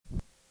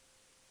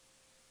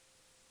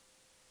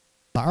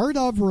The Art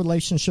of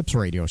Relationships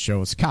radio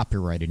show is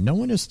copyrighted. No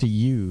one is to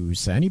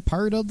use any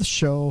part of the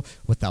show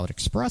without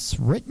express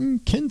written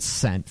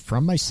consent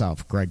from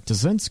myself, Greg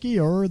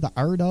Dudzinski, or The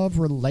Art of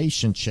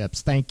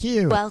Relationships. Thank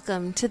you.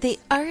 Welcome to the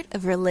Art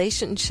of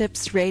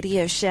Relationships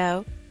radio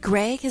show.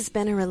 Greg has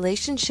been a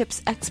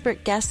relationships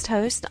expert guest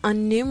host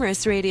on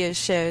numerous radio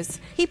shows.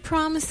 He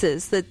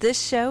promises that this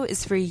show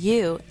is for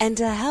you and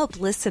to help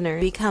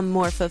listeners become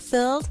more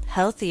fulfilled,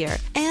 healthier,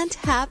 and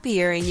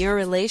happier in your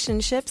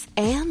relationships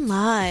and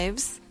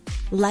lives.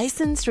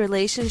 Licensed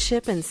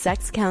relationship and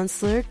sex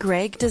counselor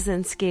Greg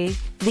Dudzinski.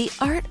 The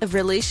Art of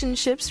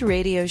Relationships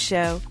radio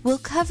show will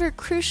cover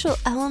crucial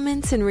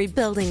elements in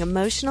rebuilding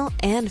emotional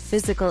and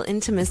physical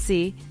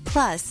intimacy,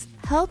 plus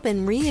help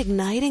in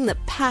reigniting the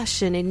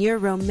passion in your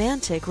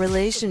romantic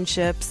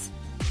relationships.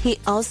 He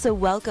also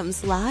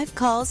welcomes live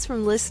calls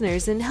from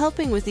listeners in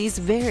helping with these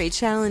very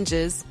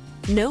challenges.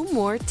 No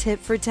more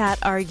tit-for-tat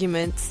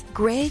arguments.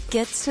 Greg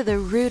gets to the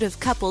root of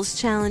couples'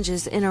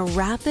 challenges in a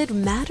rapid,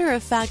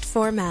 matter-of-fact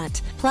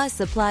format, plus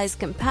applies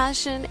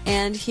compassion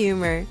and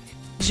humor.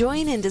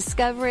 Join in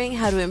discovering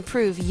how to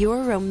improve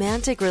your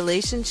romantic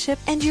relationship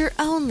and your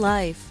own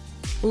life.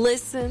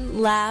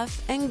 Listen,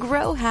 laugh, and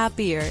grow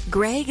happier.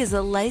 Greg is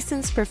a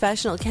licensed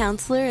professional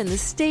counselor in the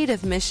state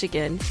of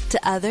Michigan. To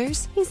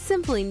others, he's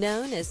simply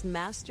known as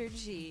Master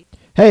G.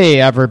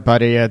 Hey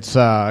everybody, it's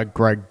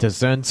Greg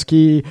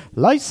Dudzinski,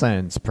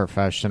 licensed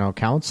professional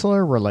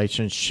counselor,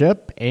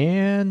 relationship,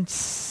 and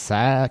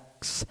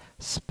sex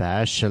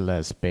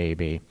specialist,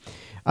 baby.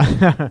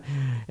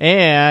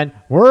 And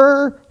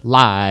we're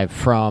live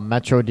from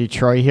Metro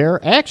Detroit here,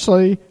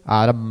 actually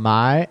out of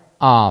my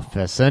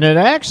office. And it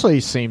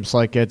actually seems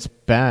like it's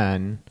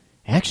been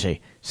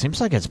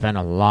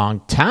a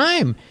long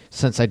time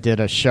since I did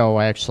a show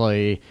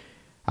actually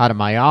out of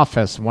my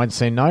office.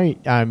 Wednesday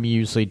night, I'm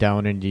usually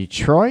down in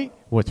Detroit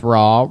with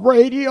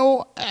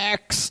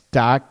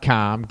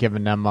RawRadioX.com,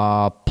 giving them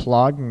a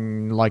plug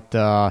and like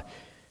to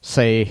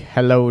say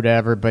hello to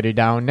everybody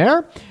down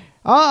there.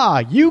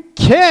 You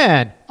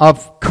can,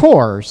 of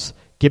course,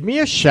 give me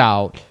a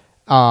shout,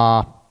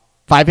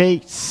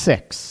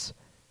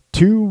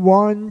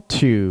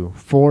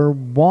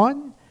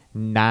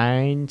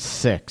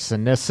 586-212-4196.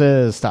 And this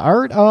is the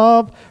Art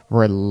of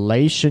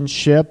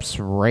Relationships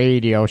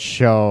radio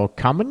show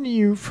coming to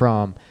you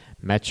from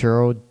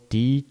Metro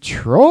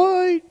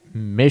Detroit,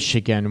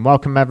 Michigan.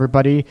 Welcome,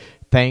 everybody.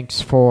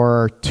 Thanks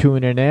for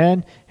tuning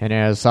in. And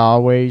as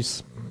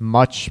always,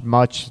 much,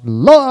 much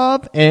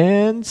love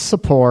and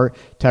support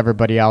to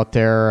everybody out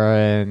there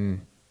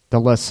and the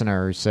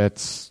listeners.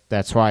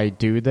 That's why I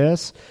do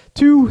this,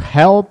 to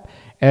help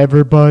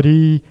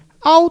everybody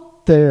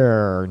out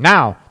there.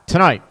 Now,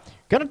 tonight,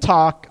 going to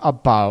talk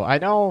about, I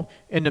know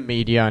in the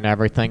media and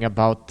everything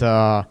about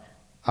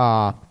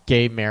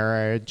gay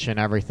marriage and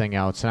everything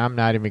else, and I'm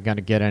not even going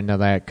to get into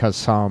that because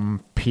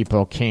some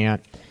people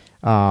can't,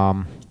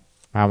 I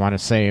want to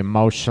say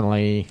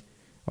emotionally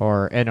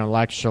or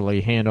intellectually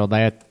handle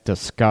that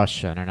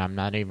discussion, and I'm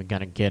not even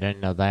going to get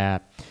into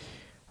that.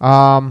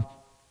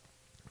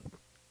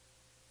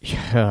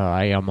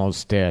 I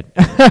almost did,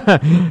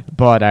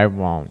 but I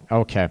won't.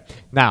 Okay.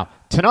 Now,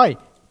 tonight,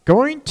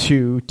 going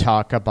to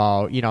talk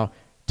about,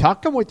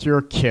 talking with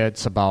your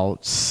kids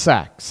about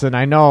sex. And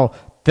I know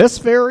this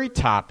very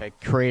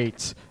topic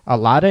creates a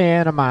lot of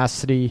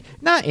animosity.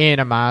 Not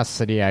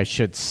animosity, I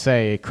should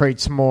say. It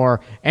creates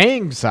more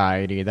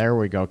anxiety. There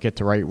we go. Get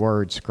the right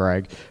words,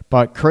 Greg.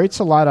 But creates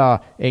a lot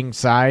of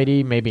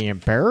anxiety, maybe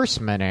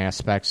embarrassment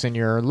aspects. And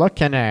you're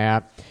looking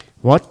at,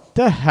 what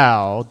the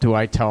hell do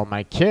I tell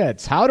my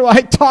kids? How do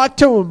I talk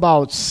to them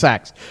about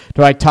sex?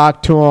 Do I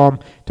talk to them?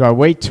 Do I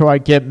wait till I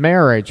get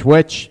married?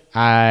 Which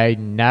I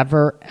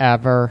never,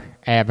 ever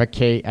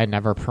advocate. I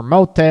never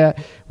promote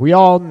that. We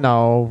all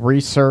know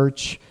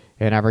research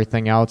and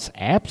everything else.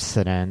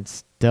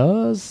 Abstinence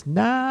does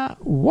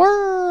not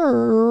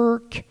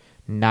work.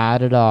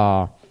 Not at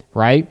all.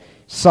 Right?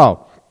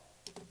 So,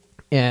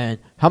 and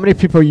how many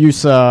people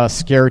use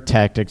scare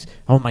tactics?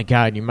 Oh my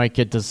God, you might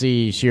get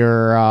disease.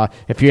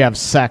 If you have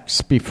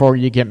sex before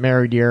you get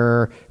married,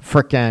 your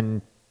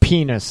frickin'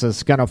 penis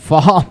is gonna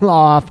fall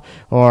off,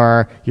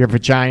 or your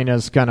vagina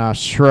is gonna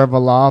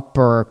shrivel up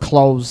or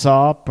close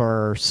up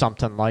or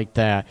something like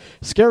that.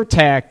 Scare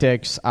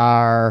tactics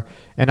are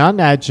an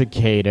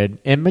uneducated,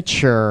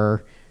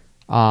 immature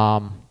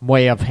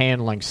way of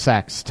handling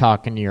sex,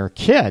 talking to your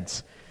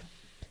kids.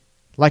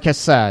 Like I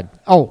said,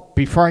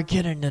 before I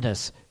get into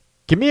this,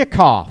 give me a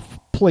call,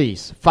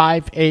 please,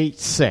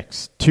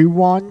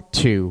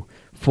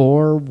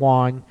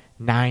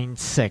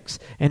 586-212-4196.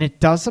 And it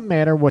doesn't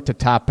matter what the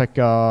topic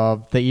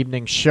of the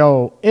evening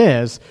show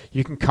is.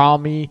 You can call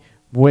me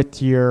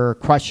with your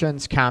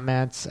questions,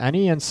 comments,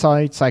 any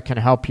insights I can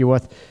help you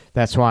with.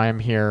 That's why I'm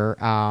here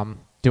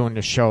doing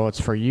the show. It's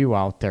for you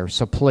out there.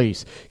 So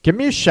please, give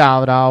me a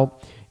shout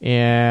out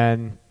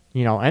and,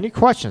 any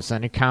questions,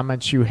 any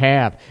comments you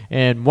have.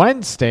 And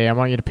Wednesday, I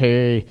want you to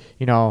pay,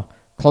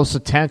 close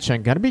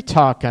attention. Going to be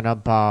talking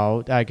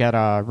about, I got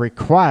a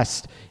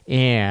request,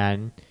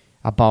 and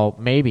about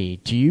maybe,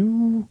 do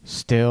you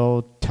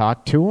still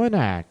talk to an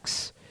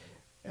ex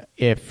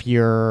if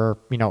you're,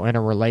 in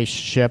a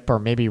relationship or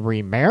maybe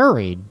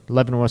remarried,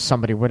 living with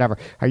somebody, whatever?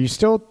 Are you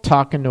still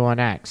talking to an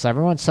ex?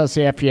 Everyone says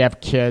if you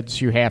have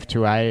kids, you have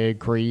to. I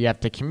agree, you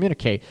have to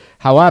communicate.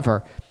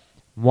 However,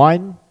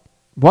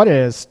 what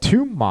is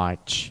too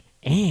much,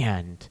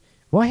 and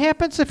what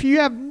happens if you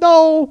have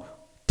no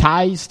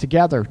ties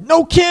together,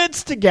 no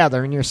kids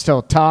together, and you're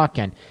still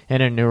talking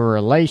in a new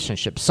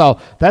relationship? So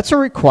that's a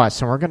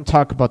request, and we're going to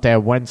talk about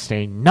that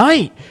Wednesday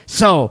night.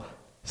 So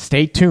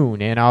stay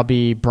tuned, and I'll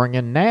be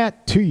bringing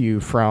that to you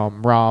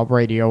from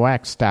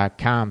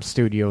rawradiox.com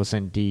studios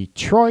in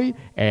Detroit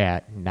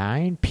at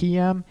 9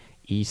 p.m.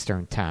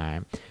 Eastern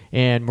Time.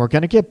 And we're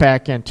going to get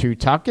back into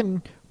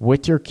talking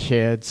with your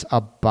kids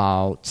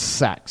about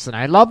sex. And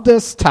I love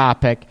this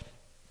topic.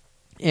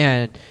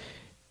 And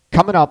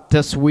coming up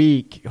this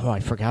week, I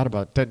forgot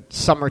about the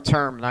summer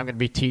term, and I'm going to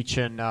be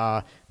teaching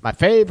my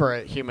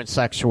favorite human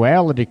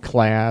sexuality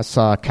class,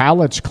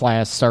 college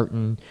class,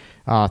 starting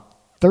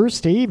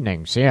Thursday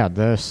evenings. Yeah,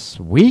 this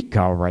week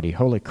already.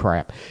 Holy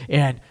crap.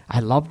 And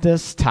I love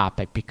this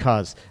topic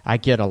because I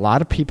get a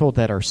lot of people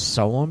that are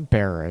so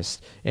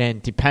embarrassed,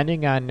 and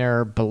depending on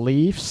their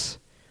beliefs,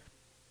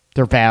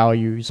 their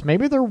values,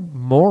 maybe their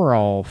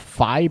moral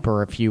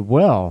fiber, if you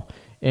will,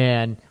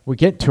 and we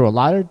get into a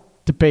lot of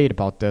debate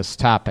about this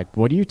topic.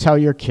 What do you tell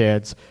your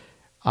kids?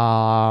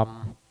 What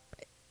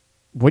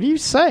do you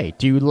say?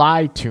 Do you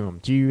lie to them?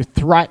 Do you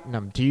threaten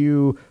them? Do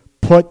you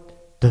put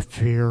the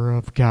fear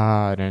of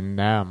God in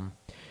them?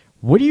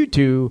 What do you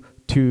do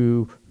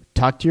to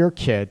talk to your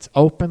kids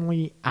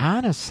openly,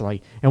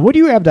 honestly? And what do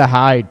you have to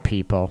hide,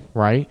 people,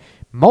 right?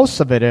 Most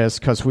of it is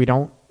because we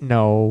don't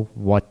know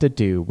what to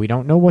do. We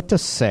don't know what to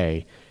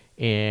say.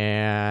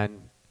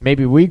 And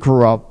maybe we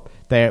grew up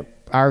that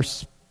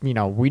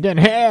we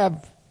didn't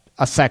have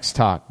a sex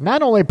talk,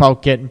 not only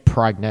about getting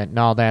pregnant and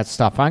all that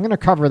stuff. I'm going to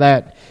cover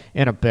that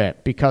in a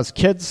bit because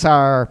kids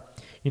are,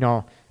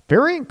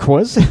 very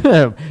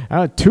inquisitive.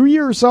 2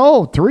 years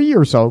old, 3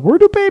 years old. Where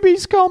do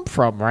babies come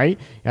from, right?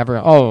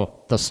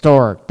 The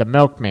store, the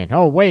milkman.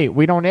 Oh, wait,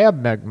 we don't have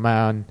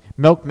milkmen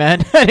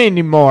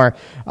anymore.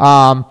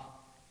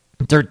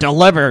 They're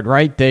delivered,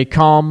 right? They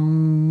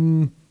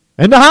come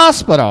in the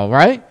hospital,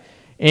 right?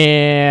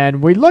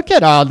 And we look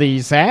at all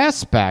these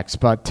aspects,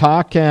 but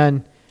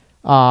talking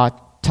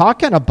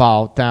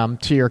about them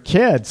to your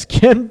kids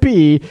can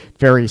be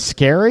very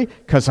scary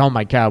because, oh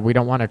my God, we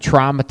don't want to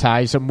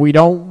traumatize them. We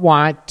don't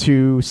want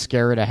to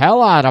scare the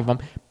hell out of them.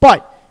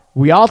 But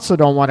we also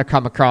don't want to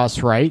come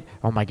across, right?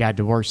 Oh my God,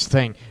 the worst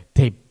thing.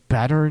 They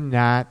better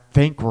not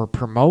think we're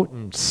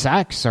promoting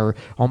sex, or,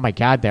 oh my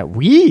God, that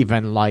we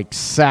even like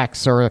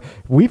sex, or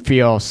we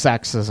feel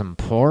sex is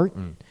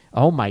important.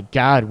 Oh my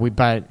God, we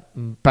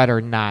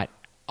better not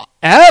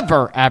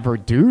ever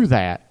do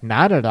that.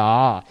 Not at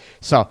all.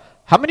 So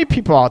how many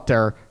people out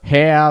there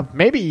have,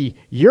 maybe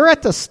you're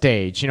at the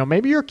stage,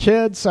 maybe your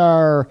kids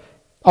are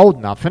old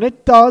enough, and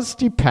it does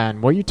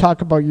depend. What you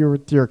talk about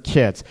your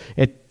kids,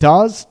 it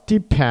does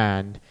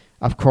depend,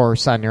 of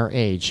course, on their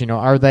age.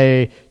 Are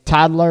they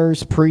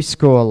toddlers,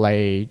 preschool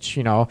age?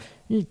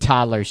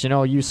 Toddlers,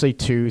 usually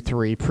 2,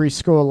 3.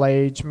 Preschool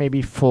age,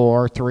 maybe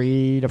 4,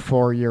 3 to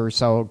 4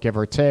 years old, give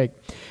or take.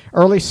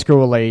 Early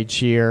school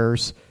age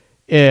years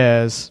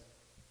is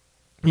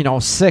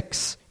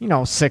 6,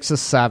 6 to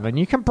 7.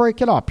 You can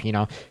break it up,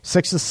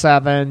 6 to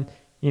 7,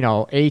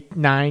 8,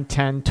 9,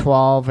 10,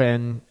 12,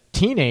 and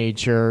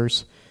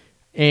teenagers.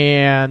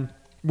 And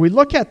we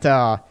look at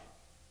the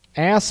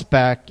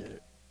aspect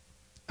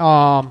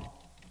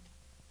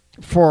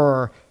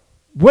for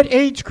what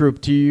age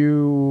group do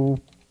you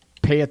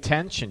pay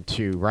attention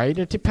to, right?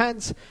 It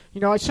depends.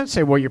 I shouldn't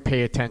say what you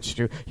pay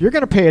attention to. You're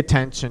going to pay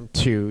attention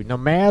to no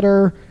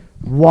matter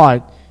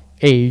what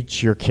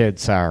age your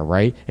kids are,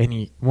 right?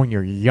 And when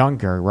you're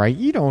younger, right,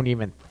 you don't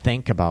even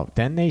think about.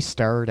 Then they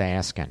start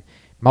asking.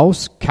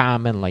 Most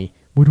commonly,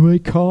 what do I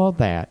call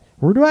that?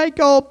 Where do I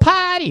go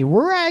potty?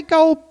 Where do I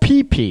go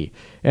pee-pee?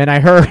 And I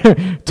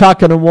heard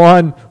talking to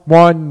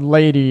one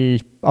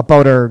lady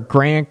about her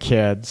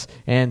grandkids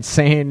and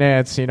saying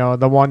that's,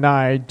 the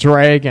one-eyed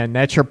dragon,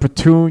 that's your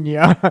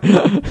petunia.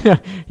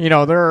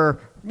 They're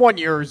 1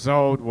 year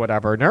old,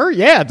 whatever.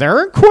 And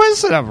they're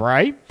inquisitive,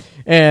 right?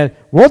 And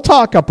we'll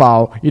talk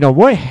about,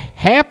 what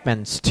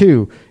happens,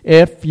 too,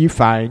 if you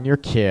find your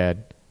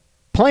kid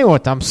playing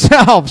with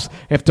themselves,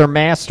 if they're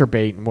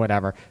masturbating,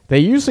 whatever. They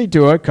usually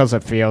do it because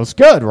it feels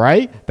good,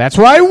 right? That's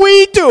why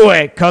we do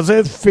it, because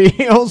it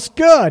feels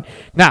good.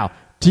 Now,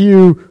 do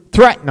you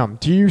threaten them?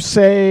 Do you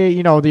say,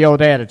 the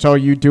old adage, oh,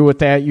 you do with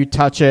that, you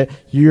touch it,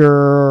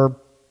 you're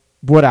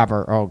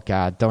whatever. Oh,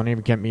 God, don't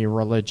even get me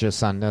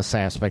religious on this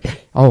aspect.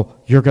 Oh,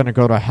 you're going to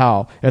go to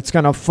hell. It's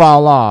going to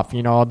fall off.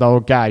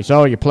 Those guys,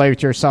 oh, you play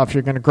with yourself,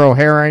 you're going to grow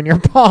hair in your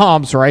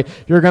palms, right?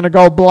 You're going to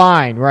go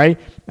blind, right?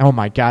 Oh,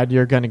 my God,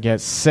 you're going to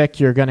get sick.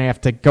 You're going to have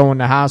to go in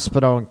the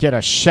hospital and get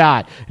a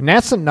shot. And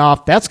that's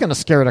enough. That's going to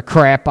scare the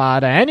crap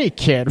out of any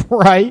kid,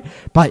 right?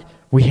 But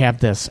we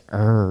have this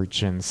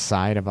urge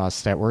inside of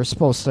us that we're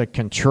supposed to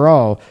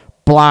control.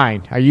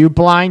 blind. Are you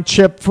blind,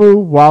 Chip Fu?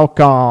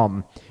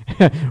 Welcome.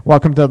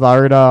 Welcome to the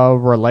Art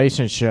of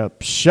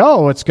Relationship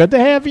show. It's good to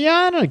have you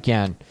on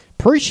again.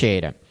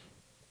 Appreciate it.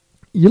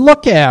 You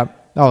look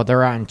at, oh,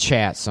 they're on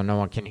chat, so no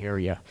one can hear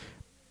you.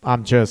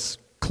 I'm just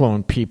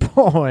cluing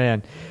people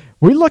in.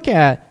 We look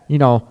at,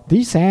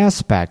 these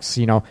aspects,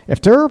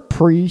 if they're a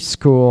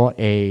preschool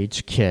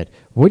age kid,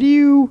 what do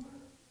you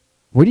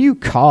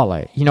call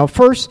it?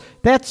 First,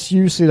 that's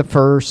usually the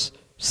first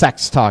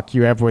sex talk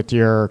you have with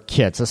your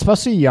kids,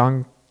 especially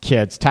young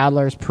kids,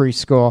 toddlers,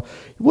 preschool.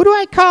 What do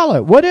I call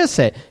it? What is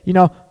it?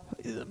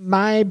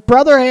 My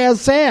brother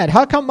has that.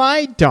 How come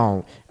I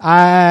don't?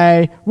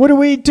 What do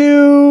we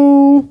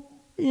do?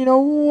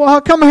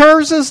 How come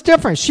hers is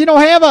different? She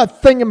don't have a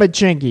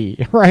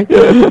thingamajiggy, right?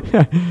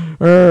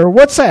 Or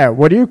what's that?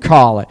 What do you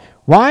call it?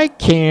 Why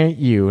can't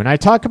you? And I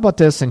talk about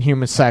this in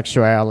human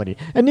sexuality.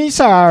 And these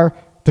are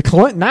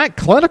not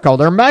clinical.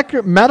 They're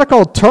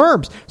medical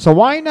terms. So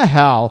why in the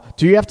hell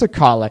do you have to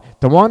call it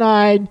the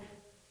one-eyed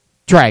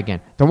dragon,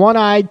 the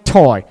one-eyed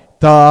toy,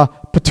 the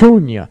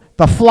petunia,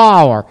 the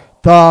flower,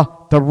 the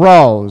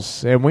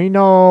rose? And we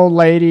know,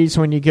 ladies,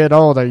 when you get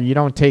older, you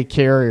don't take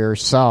care of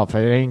yourself.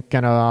 It ain't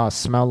gonna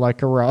smell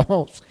like a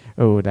rose.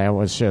 Oh, that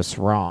was just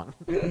wrong.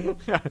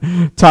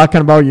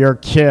 Talking about your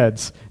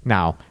kids.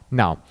 No.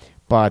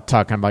 But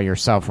talking about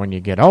yourself when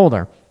you get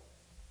older.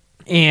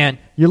 And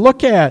you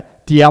look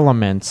at the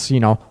elements,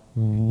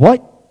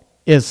 what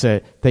is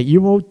it that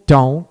you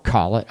don't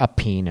call it a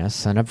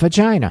penis and a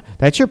vagina?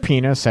 That's your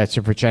penis, that's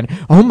your vagina.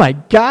 Oh my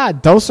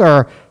God, those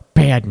are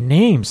bad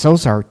names.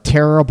 Those are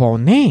terrible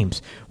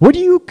names. What do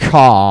you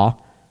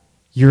call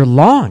your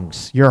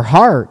lungs, your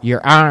heart,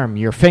 your arm,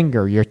 your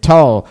finger, your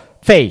toe,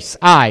 face,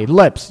 eye,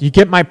 lips? You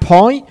get my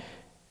point?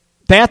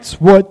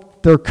 That's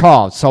what they're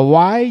called. So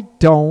why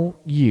don't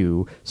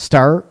you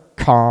start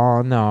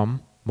calling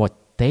them what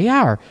they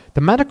are?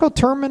 The medical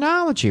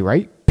terminology,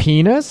 right?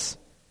 Penis,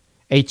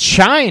 a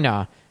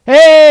china.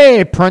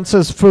 Hey,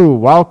 Princess Fu,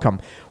 welcome.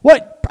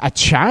 What? A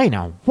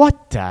china?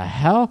 What the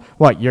hell?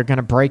 What, you're going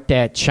to break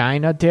that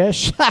china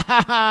dish?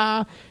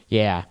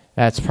 Yeah,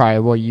 that's probably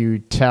what you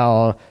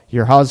tell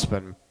your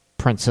husband,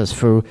 Princess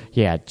Fu.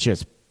 Yeah,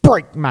 just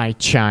break my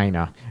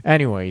china.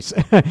 Anyways,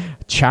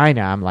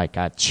 china, I'm like,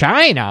 a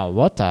china?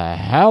 What the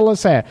hell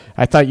is that?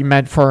 I thought you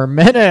meant for a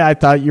minute, I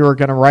thought you were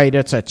going to write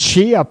it's a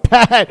chia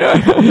pet.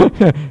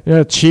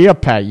 Yeah, chia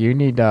pet. You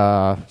need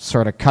to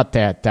sort of cut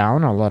that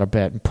down a little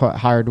bit and put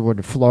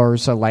hardwood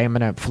floors or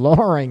laminate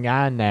flooring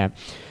on that.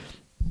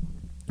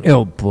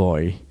 Oh,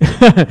 boy.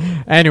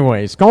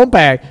 Anyways, going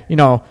back,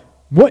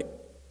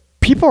 what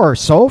people are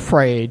so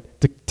afraid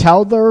to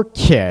tell their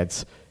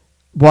kids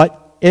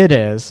what it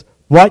is,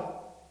 what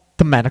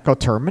the medical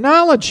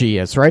terminology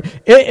is, right?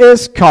 It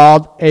is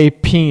called a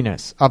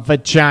penis, a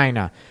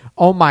vagina.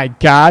 Oh, my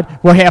God.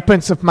 What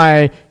happens if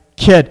my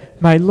kid,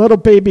 my little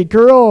baby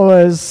girl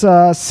is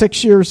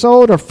 6 years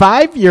old or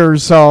 5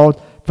 years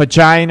old?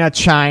 Vagina,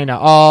 china.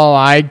 Oh,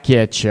 I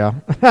get you.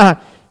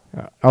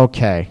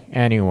 Okay,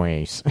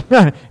 anyways,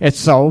 it's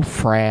so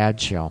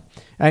fragile.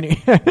 And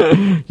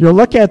you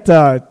look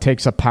at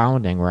takes a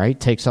pounding, right?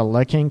 Takes a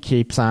licking,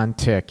 keeps on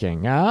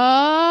ticking.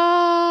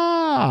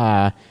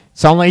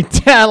 It's only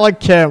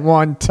delicate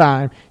one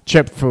time.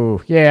 Chip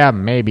Fu, yeah,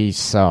 maybe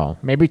so.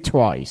 Maybe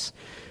twice.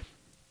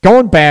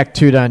 Going back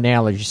to the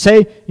analogy,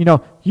 say,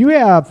 you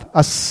have a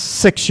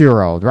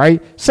 6-year-old,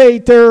 right? Say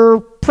they're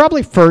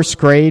probably first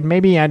grade,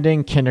 maybe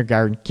ending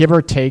kindergarten, give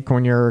or take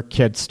when your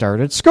kid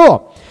started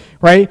school.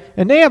 Right?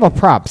 And they have a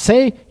problem.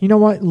 Say,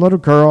 little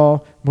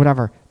girl,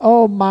 whatever.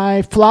 Oh,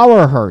 my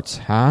flower hurts,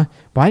 huh?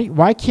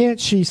 Why can't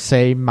she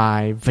say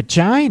my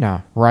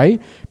vagina,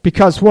 right?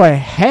 Because what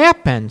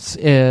happens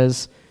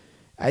is,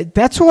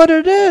 that's what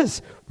it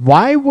is.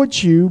 Why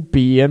would you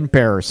be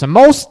embarrassed? And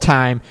most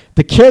time,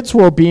 the kids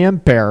will be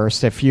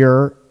embarrassed if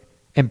you're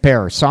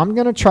embarrassed. So I'm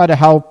going to try to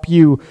help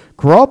you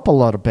grow up a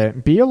little bit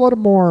and be a little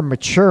more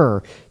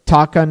mature,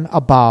 talking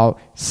about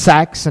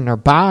sex and their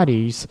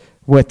bodies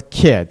with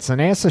kids. And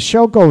as the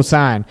show goes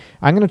on,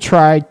 I'm going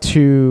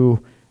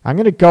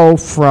to go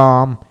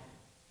from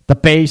the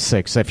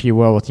basics, if you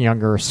will, with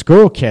younger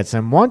school kids.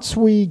 And once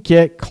we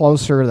get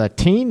closer to the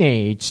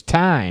teenage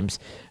times,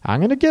 I'm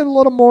going to get a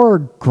little more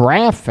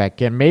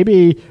graphic. And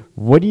maybe,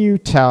 what do you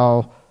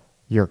tell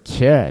your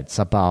kids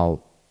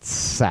about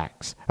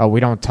sex? Oh, we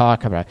don't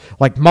talk about it.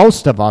 Like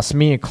most of us,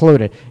 me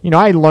included,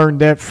 I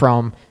learned it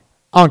from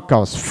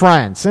uncles,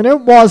 friends. And it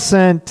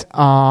wasn't...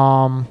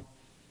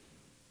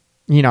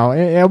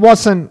 it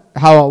wasn't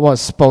how it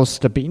was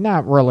supposed to be.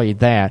 Not really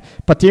that.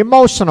 But the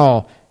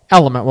emotional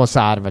element was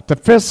out of it. The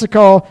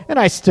physical, and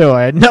I still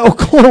had no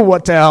clue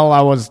what the hell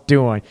I was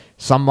doing.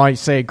 Some might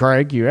say,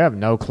 Greg, you have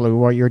no clue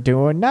what you're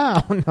doing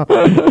now.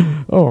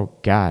 Oh,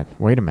 God,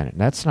 wait a minute.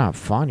 That's not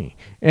funny.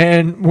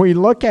 And we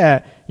look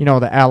at,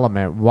 the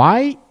element.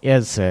 Why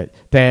is it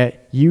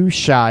that you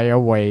shy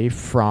away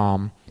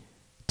from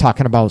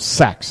talking about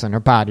sex and our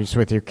bodies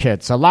with your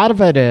kids? A lot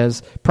of it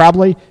is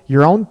probably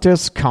your own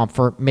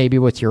discomfort, maybe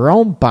with your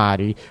own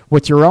body,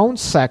 with your own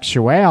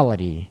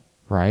sexuality,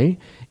 right?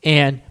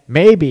 And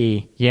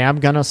maybe, I'm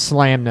going to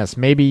slam this,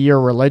 maybe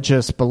your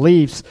religious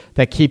beliefs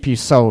that keep you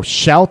so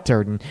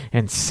sheltered,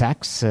 and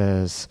sex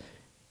is,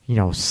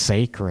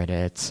 sacred.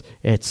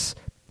 It's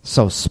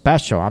so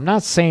special. I'm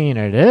not saying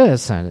it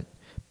isn't,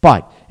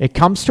 but it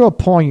comes to a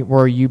point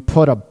where you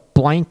put a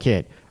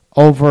blanket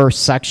over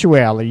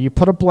sexuality. You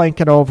put a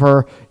blanket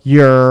over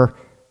your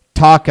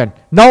talking.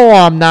 No,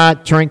 I'm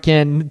not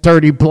drinking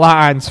Dirty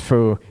Blonde's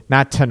food.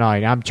 Not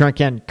tonight. I'm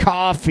drinking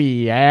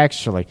coffee,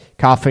 actually.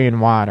 Coffee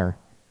and water.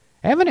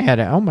 I haven't had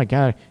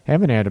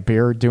a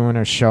beer doing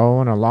a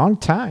show in a long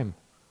time.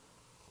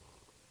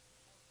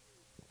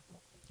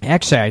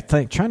 Actually,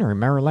 trying to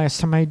remember last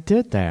time I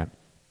did that.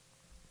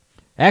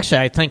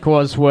 Actually, I think it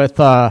was with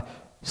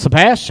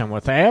Sebastian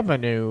with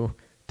Avenue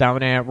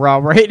down at Raw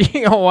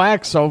Radio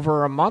X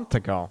over a month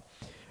ago.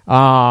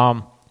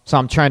 So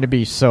I'm trying to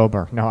be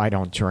sober. No, I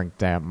don't drink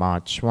that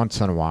much. Once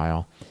in a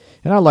while.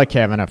 And I like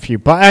having a few.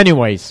 But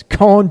anyways,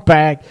 going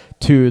back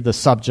to the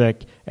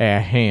subject at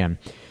hand.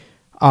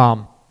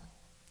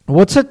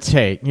 What's it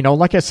take?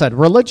 Like I said,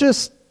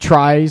 religious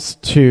tries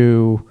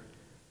to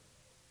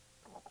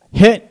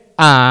hit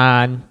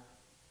on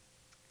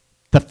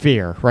the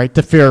fear, right?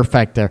 The fear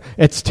factor.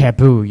 It's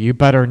taboo. You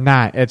better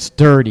not. It's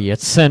dirty.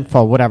 It's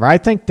sinful, whatever. I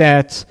think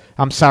that's,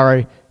 I'm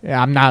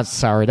not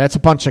sorry. That's a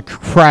bunch of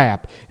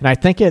crap. And I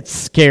think it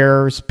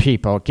scares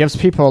people. It gives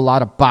people a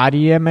lot of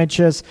body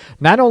images,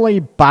 not only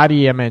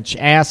body image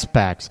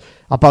aspects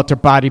about their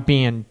body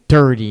being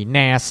dirty,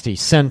 nasty,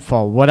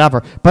 sinful,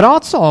 whatever, but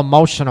also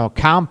emotional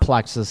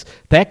complexes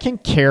that can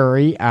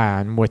carry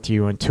on with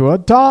you into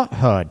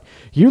adulthood.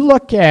 You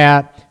look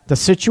at the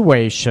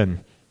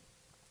situation,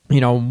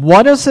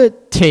 what is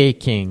it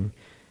taking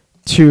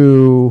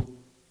to,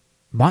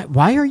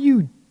 why are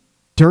you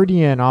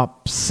dirtying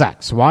up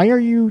sex? Why are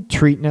you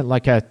treating it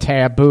like a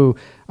taboo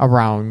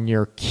around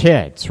your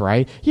kids,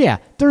 right? Yeah,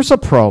 there's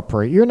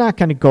appropriate. You're not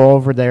going to go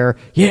over there,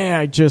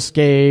 I just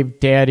gave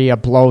daddy a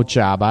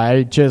blowjob.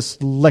 I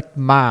just licked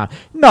mom.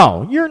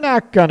 No, you're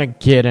not going to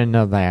get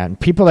into that. And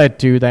people that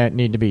do that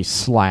need to be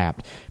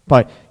slapped.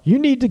 But you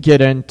need to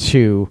get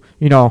into,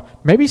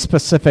 maybe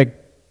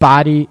specific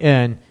body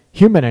and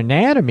human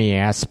anatomy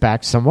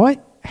aspects and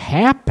what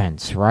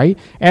happens, right?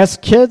 As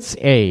kids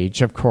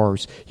age, of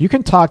course, you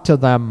can talk to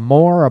them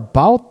more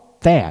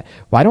about that.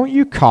 Why don't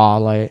you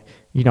call it,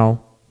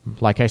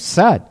 like I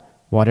said,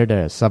 what it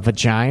is, a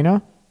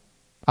vagina,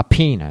 a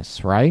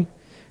penis, right?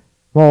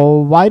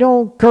 Well, why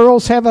don't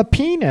girls have a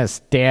penis,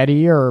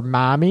 daddy or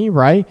mommy,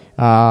 right?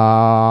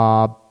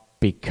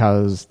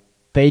 Because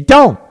they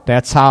don't.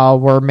 That's how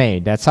we're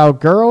made. That's how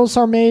girls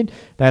are made.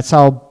 That's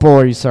how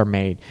boys are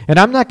made. And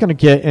I'm not going to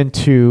get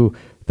into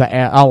the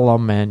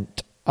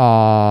element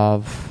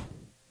of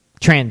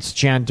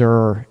transgender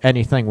or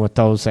anything with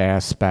those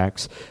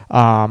aspects.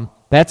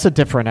 That's a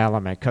different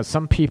element because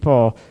some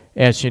people,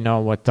 as you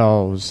know, with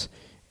those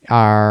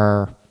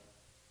are,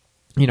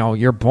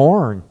 you're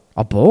born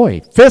a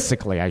boy.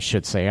 Physically, I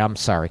should say. I'm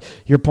sorry.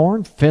 You're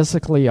born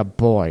physically a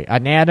boy.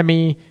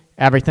 Anatomy,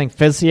 everything,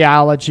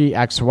 physiology,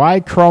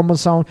 XY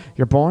chromosome,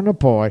 you're born a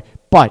boy.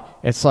 But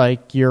it's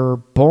like you're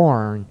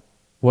born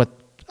with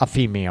a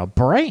female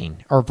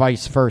brain or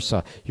vice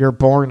versa. You're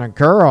born a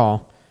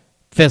girl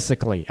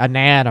physically,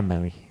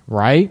 anatomy,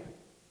 right?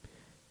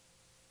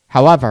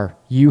 However,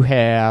 you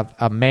have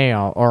a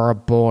male or a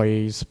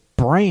boy's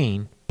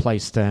brain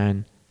placed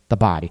in the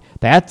body.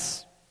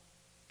 That's,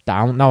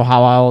 I don't know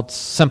how I'll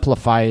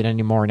simplify it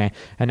anymore now.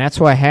 And that's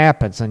what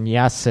happens. And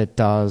yes, it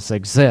does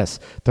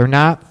exist. They're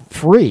not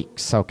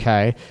freaks,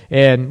 okay?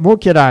 And we'll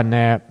get on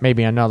that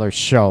maybe another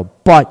show.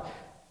 But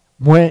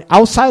when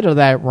outside of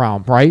that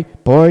realm,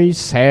 right?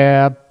 Boys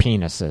have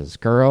penises.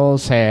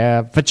 Girls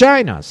have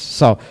vaginas.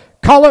 So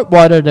call it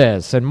what it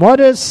is. And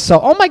what is so,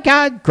 oh my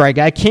God, Greg,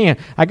 I can't.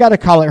 I got to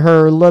call it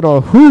her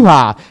little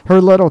hoo-ha,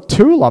 her little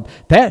tulip.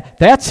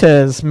 That's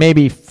his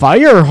maybe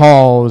fire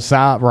hose,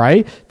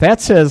 right?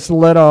 That's his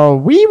little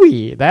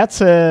wee-wee. That's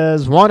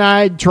his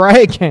one-eyed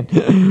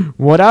dragon.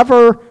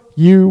 Whatever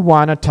you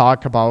want to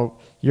talk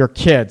about your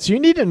kids, you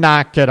need to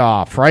knock it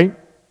off, right?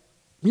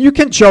 You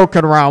can joke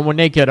it around when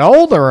they get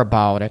older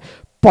about it.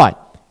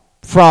 But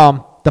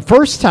from the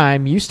first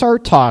time you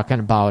start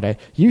talking about it,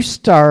 you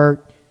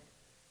start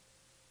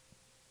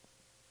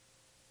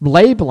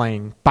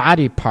labeling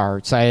body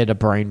parts. I had a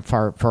brain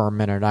fart for a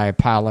minute. I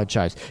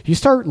apologize. You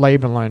start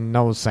labeling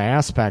those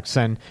aspects,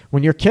 and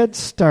when your kids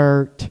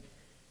start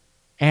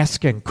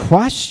asking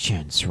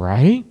questions,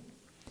 right?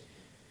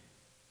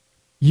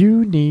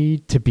 You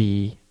need to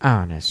be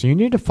honest. You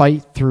need to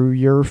fight through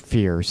your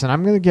fears. And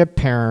I'm going to get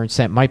parents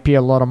that might be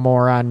a little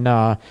more on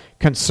the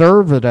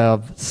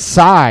conservative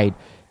side,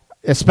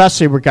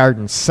 especially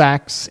regarding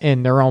sex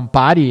and their own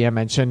body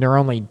image and their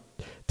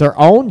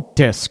own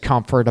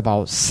discomfort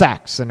about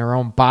sex and their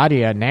own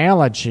body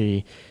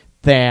analogy,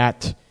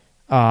 that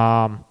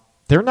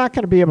they're not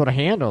going to be able to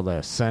handle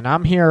this. And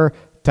I'm here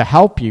to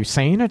help you,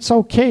 saying it's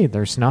okay.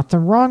 There's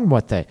nothing wrong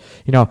with it.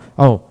 We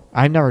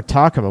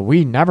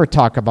never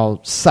talk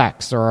about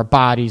sex or our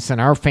bodies in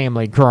our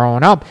family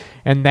growing up,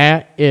 and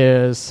that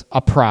is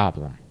a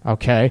problem.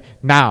 okay?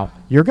 Now,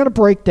 you're going to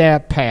break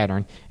that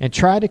pattern and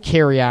try to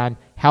carry on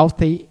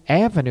healthy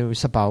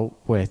avenues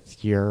about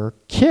with your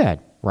kid,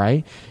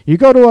 right? You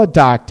go to a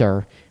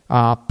doctor,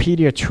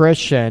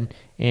 pediatrician,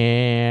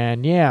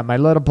 and yeah, my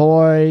little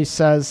boy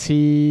says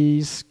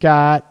he's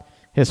got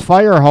his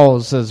fire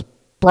hose is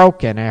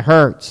broken, it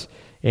hurts.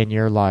 And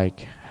you're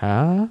like,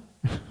 huh?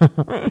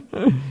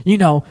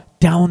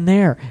 Down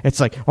there. It's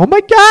like, oh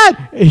my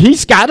God,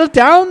 he's got it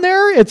down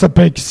there? It's a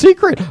big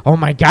secret. Oh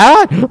my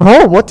God.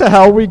 Oh, what the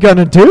hell are we going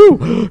to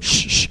do?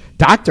 Shh,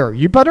 doctor,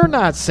 you better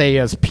not say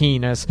his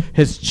penis,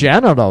 his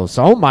genitals.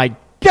 Oh my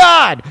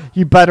God,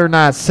 you better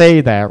not say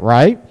that,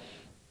 right?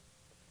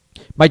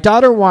 My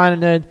daughter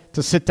wanted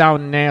to sit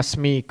down and ask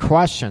me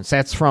questions.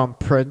 That's from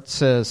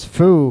Princess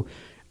Fu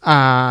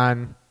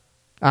on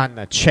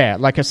the chat.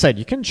 Like I said,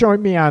 you can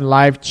join me on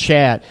live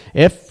chat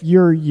if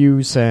you're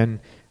using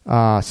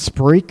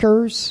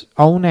Spreaker's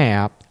own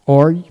app,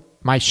 or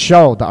my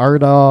show, the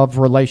Art of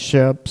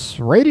Relationships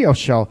radio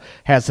show,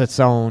 has its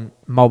own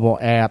mobile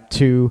app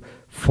too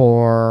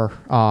for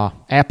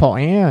Apple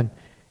and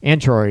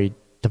Android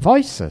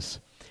devices.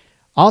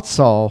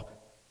 Also,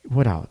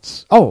 what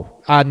else?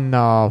 Oh, on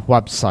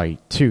website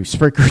too,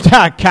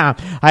 Spreaker.com.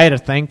 I had to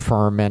think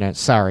for a minute,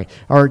 sorry.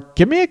 Or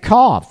give me a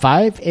call,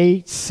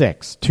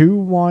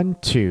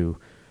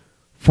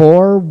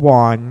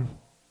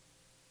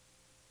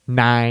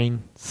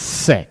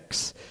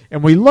 586-212-4196.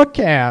 And we look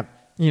at,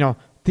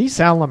 these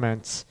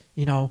elements,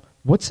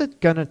 what's it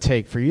going to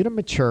take for you to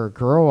mature,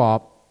 grow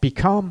up,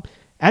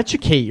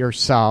 educate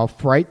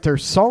yourself, right?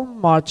 There's so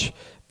much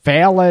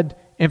valid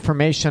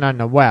information on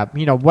the web.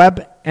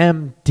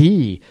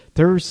 WebMD.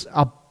 There's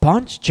a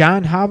bunch.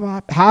 John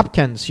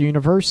Hopkins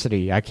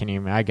University. I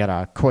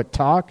gotta quit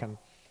talking.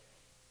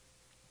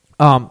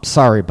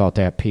 Sorry about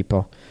that,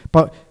 people.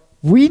 But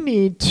you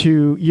need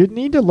to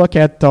look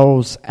at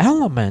those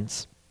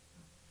elements,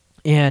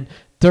 and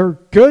they're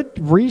good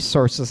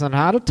resources on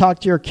how to talk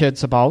to your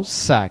kids about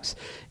sex.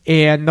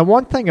 And the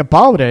one thing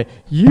about it,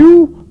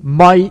 you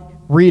might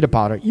read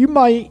about it. You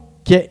might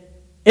get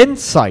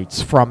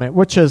insights from it,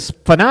 which is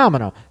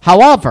phenomenal.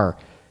 However,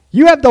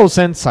 you have those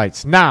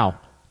insights. Now,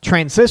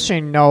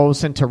 transitioning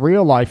those into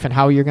real life and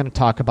how you're going to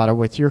talk about it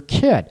with your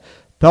kid.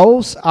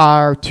 Those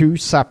are two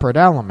separate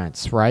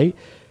elements, right?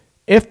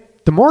 If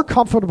the more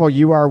comfortable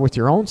you are with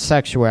your own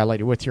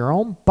sexuality, with your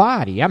own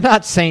body, I'm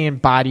not saying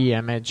body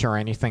image or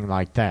anything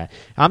like that.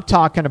 I'm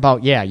talking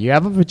about, you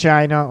have a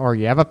vagina or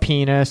you have a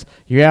penis,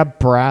 you have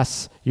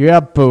breasts, you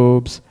have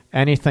boobs,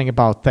 anything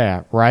about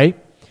that, right?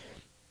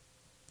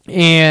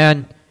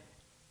 And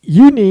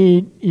you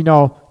need,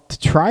 to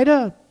try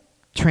to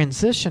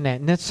transition that,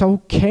 and it's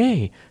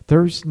okay.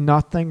 There's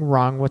nothing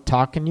wrong with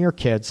talking to your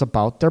kids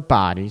about their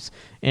bodies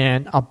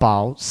and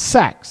about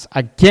sex.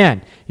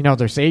 Again,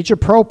 there's age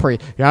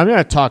appropriate. I'm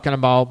not talking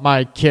about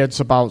my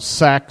kids about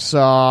sex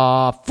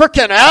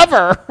frickin'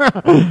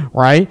 ever,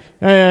 right?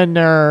 And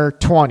they're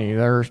 20,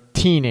 they're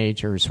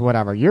teenagers,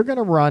 whatever. You're going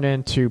to run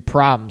into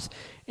problems,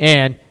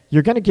 and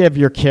you're going to give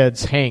your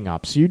kids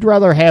hang-ups. You'd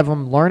rather have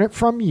them learn it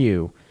from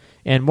you.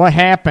 And what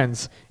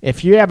happens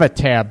if you have a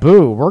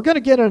taboo? We're going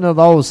to get into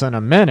those in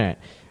a minute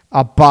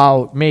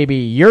about maybe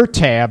your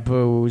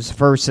taboos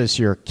versus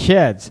your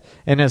kids.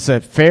 And is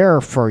it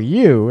fair for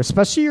you,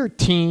 especially your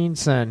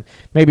teens and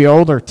maybe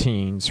older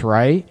teens,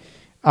 right?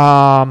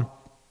 That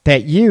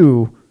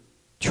you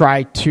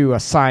try to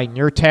assign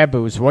your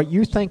taboos, what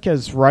you think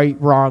is right,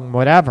 wrong,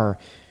 whatever,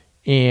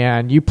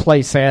 and you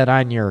place that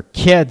on your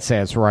kids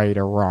as right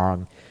or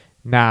wrong.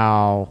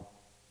 Now,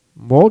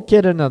 we'll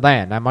get into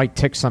that. I might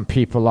tick some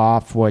people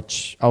off,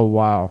 which, oh,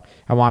 wow.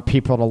 I want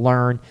people to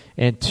learn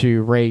and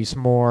to raise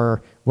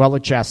more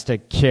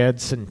well-adjusted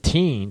kids and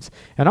teens.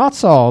 And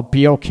also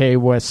be okay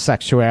with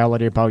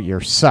sexuality about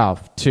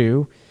yourself,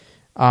 too.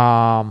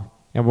 And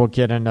we'll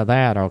get into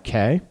that,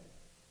 okay?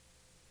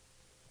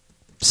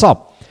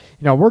 So,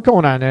 we're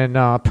going on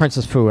in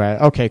Princess Fu.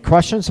 Okay,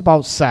 questions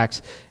about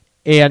sex.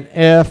 And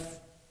if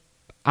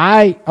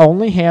I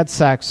only had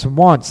sex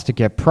once to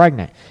get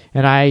pregnant.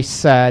 And I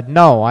said,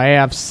 no, I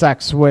have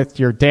sex with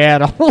your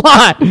dad a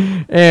lot.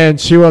 And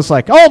she was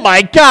like, oh,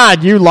 my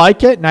God, you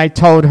like it? And I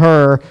told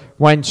her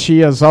when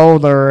she is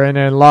older and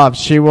in love,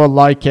 she will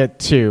like it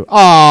too.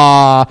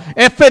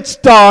 If it's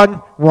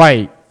done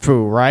right,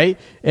 Fu, right?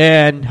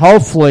 And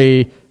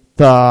hopefully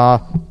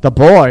the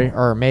boy,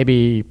 or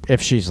maybe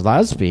if she's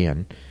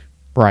lesbian,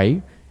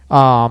 right?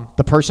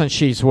 The person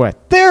she's with.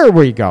 There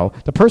we go.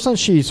 The person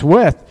she's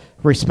with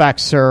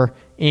respects her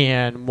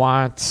and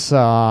wants,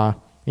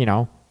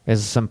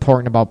 is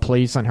important about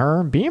pleasing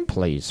her and being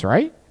pleased,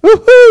 right?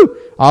 Woohoo!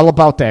 All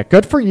about that.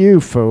 Good for you,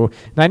 Fu.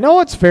 And I know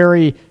it's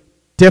very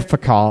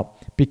difficult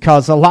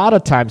because a lot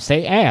of times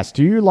they ask,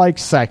 do you like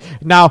sex?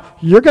 Now,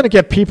 you're going to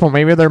get people,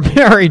 maybe they're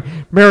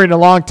married a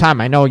long time.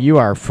 I know you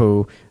are,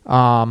 Fu.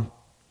 And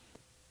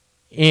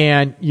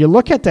you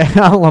look at the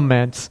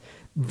elements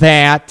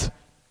that...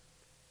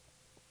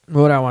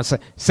 What I want to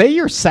say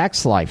your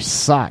sex life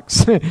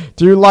sucks. Do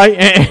you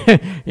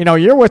like,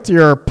 you're with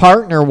your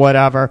partner,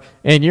 whatever,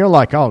 and you're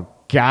like, oh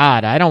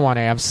God, I don't want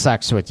to have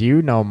sex with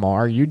you no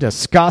more. You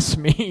disgust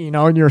me,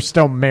 and you're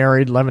still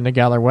married, living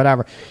together,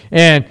 whatever.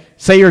 And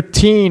say your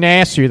teen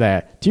asks you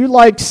that. Do you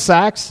like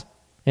sex?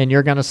 And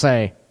you're going to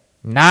say,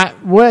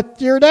 not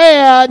with your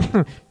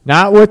dad,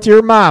 not with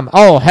your mom.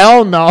 Oh,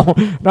 hell no.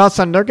 And all of a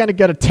sudden, they're going to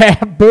get a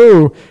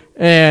taboo.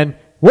 And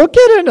we'll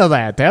get into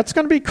that. That's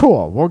going to be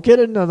cool. We'll get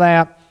into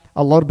that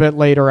a little bit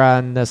later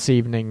on this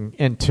evening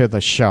into the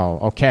show.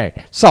 Okay,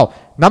 so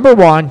number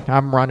one,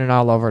 I'm running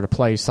all over the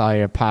place. I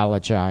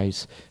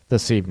apologize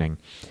this evening.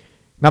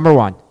 Number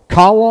one,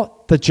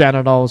 call the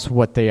genitals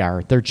what they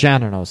are. They're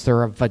genitals.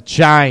 They're a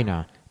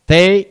vagina.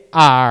 It's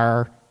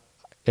a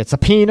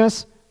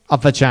penis, a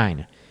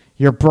vagina.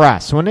 Your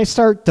breasts, when they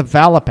start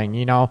developing,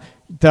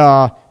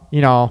 the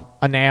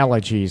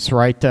analogies,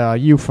 right? The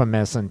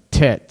euphemism,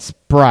 tits,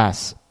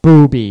 breasts,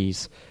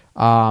 boobies,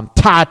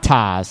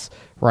 tatas,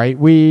 right?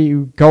 We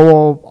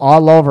go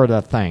all over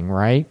the thing,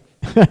 right?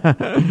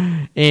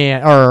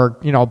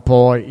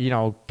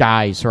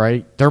 Guys,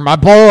 right? They're my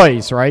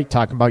boys, right?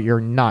 Talking about your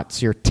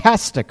nuts, your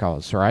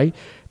testicles, right?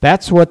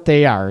 That's what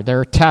they are.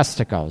 They're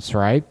testicles,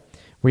 right?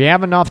 We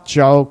have enough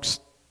jokes,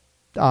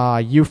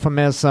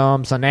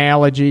 euphemisms,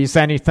 analogies,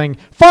 anything.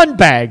 Fun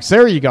bags.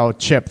 There you go,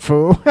 Chip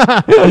Fu.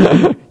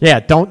 Yeah,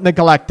 don't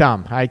neglect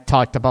them. I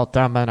talked about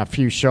them in a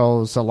few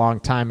shows a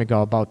long time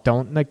ago about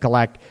don't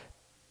neglect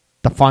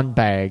the fun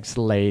bags,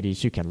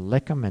 ladies. You can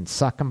lick them and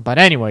suck them. But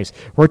anyways,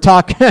 we're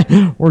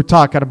talking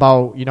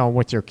about,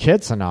 with your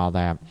kids and all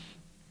that.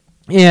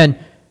 And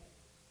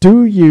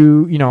do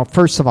you,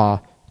 first of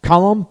all,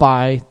 call them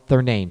by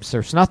their names.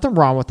 There's nothing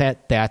wrong with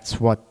that. That's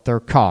what they're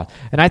called.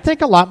 And I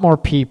think a lot more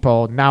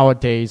people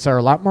nowadays are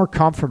a lot more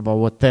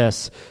comfortable with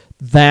this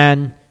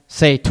than,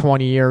 say,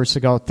 20 years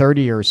ago,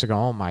 30 years ago.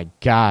 Oh, my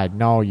God.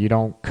 No, you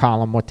don't call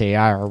them what they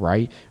are,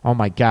 right? Oh,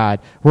 my God.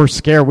 We're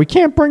scared. We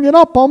can't bring it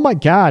up. Oh, my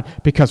God.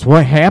 Because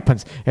what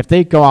happens if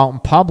they go out in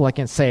public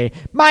and say,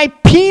 my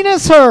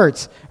penis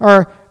hurts,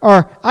 or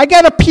I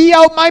got to pee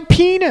out my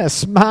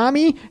penis,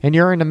 Mommy, and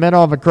you're in the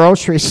middle of a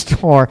grocery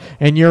store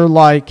and you're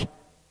like,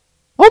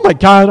 oh, my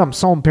God, I'm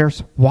so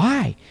embarrassed.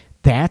 Why?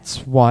 That's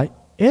what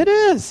it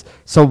is.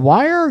 So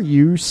why are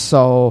you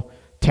so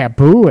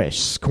taboo-ish,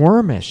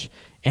 squirmish,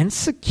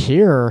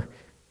 insecure,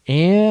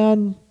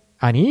 and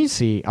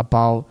uneasy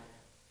about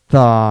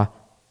the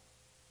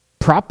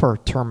proper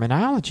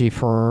terminology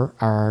for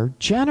our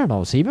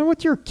genitals, even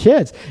with your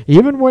kids,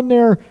 even when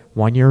they're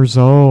 1 year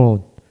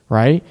old,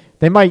 right?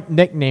 They might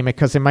nickname it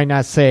because they might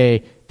not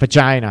say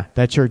vagina.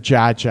 That's your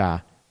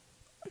jaja.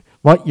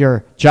 What,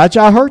 your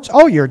jaja hurts?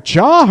 Oh, your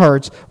jaw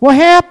hurts. What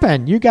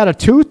happened? You got a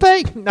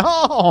toothache?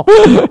 No.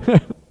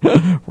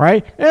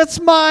 Right?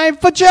 It's my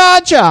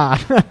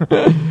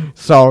vajaja.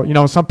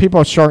 So, some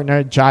people shorten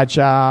it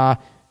jaja,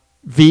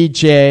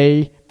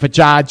 VJ,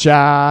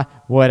 vajaja,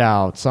 what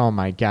else? Oh,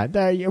 my God.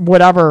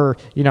 Whatever,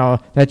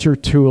 that's your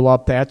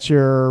tulip, that's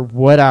your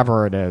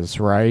whatever it is,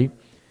 right?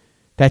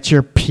 That's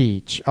your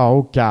peach.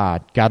 Oh,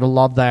 God. Gotta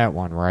love that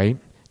one, right?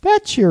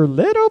 That's your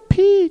little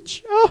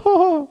peach.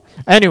 Oh.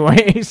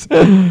 Anyways,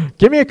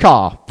 give me a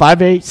call.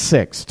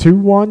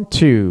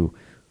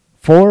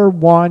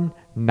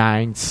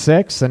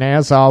 586-212-4196. And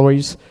as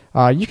always,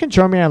 you can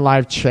join me on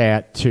live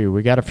chat too.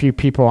 We got a few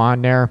people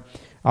on there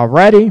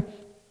already,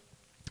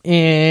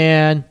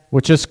 and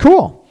which is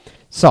cool.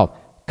 So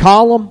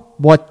call them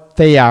what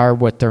they are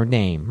with their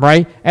name,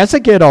 right? As I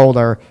get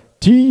older,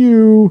 do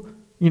you,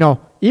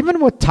 even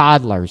with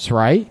toddlers,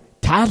 right?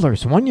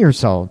 Toddlers, 1 year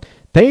old,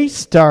 they'll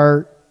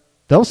start,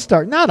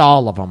 not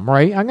all of them,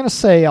 right? I'm going to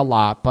say a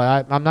lot,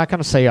 but I'm not going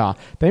to say all.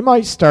 They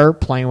might start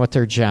playing with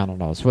their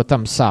genitals, with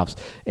themselves.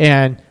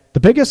 And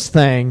the biggest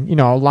thing,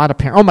 a lot of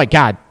parents, oh, my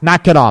God,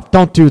 knock it off.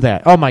 Don't do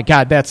that. Oh, my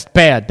God, that's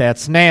bad.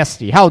 That's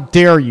nasty. How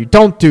dare you?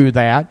 Don't do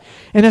that.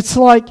 And it's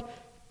like,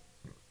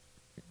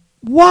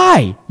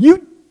 why?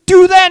 You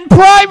do that in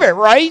private,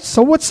 right?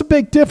 So what's the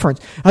big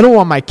difference? I don't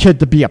want my kid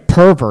to be a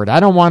pervert.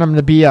 I don't want him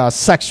to be a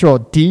sexual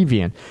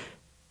deviant.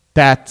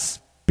 That's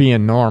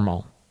being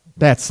normal.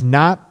 That's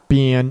not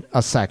being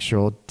a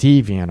sexual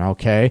deviant,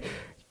 okay?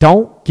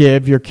 Don't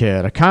give your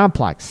kid a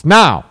complex.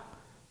 Now,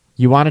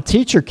 you want to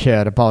teach your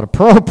kid about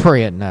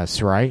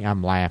appropriateness, right?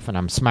 I'm laughing,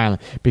 I'm smiling,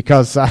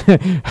 because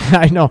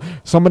I know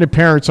so many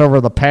parents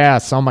over the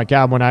past, oh my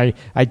God, when I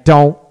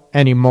don't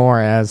anymore,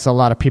 as a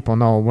lot of people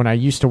know, when I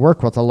used to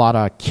work with a lot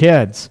of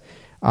kids,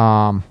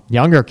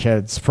 younger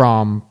kids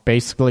from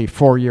basically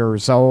 4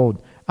 years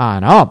old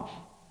on up,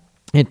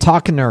 and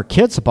talking to our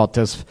kids about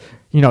this,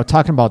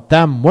 talking about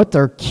them with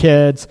their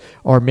kids,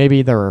 or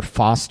maybe their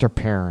foster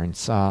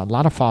parents. A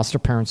lot of foster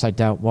parents I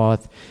dealt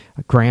with,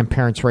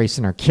 grandparents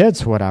raising their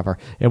kids, whatever.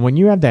 And when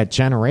you have that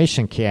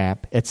generation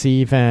gap, it's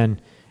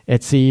even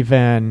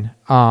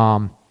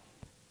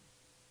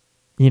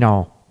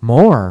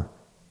more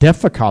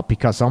difficult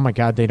because, oh my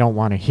God, they don't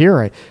want to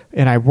hear it.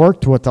 And I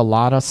worked with a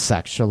lot of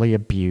sexually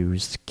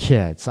abused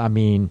kids. I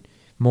mean,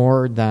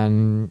 more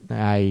than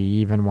I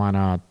even want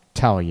to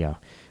tell you,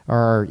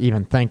 or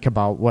even think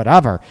about,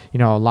 whatever,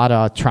 a lot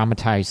of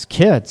traumatized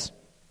kids.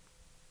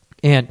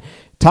 And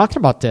talking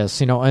about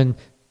this, and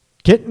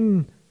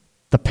getting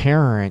the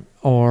parent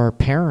or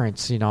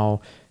parents,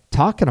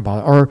 talking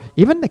about it. Or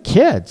even the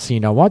kids,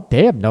 what?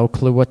 They have no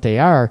clue what they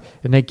are.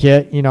 And they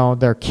get,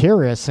 they're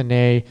curious and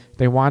they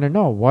want to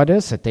know. What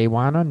is it? They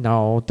want to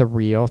know the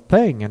real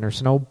thing. And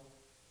there's no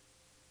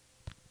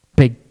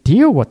big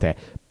deal with it.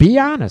 Be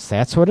honest.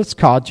 That's what it's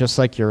called. Just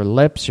like your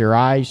lips, your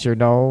eyes, your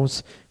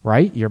nose,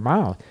 right? Your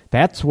mouth.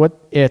 That's what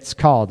it's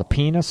called, a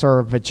penis or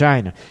a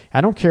vagina.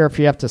 I don't care if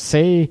you have to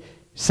say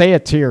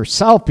it to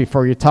yourself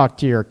before you talk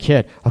to your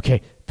kid.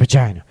 Okay,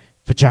 vagina.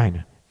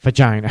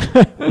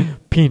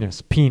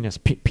 Penis.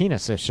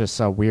 Penis is just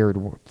a weird,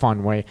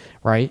 fun way,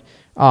 right?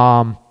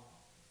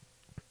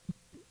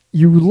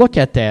 You look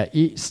at that.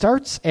 It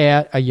starts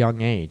at a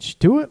young age.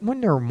 Do it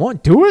when they're one.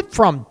 Do it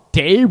from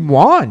day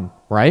one,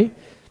 right?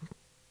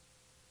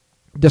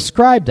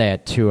 Describe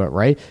that to it,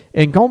 right?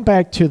 And going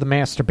back to the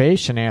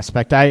masturbation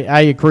aspect,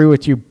 I agree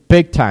with you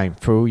big time,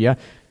 Fu. Yeah.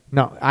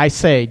 No, I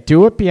say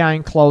do it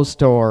behind closed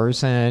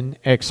doors and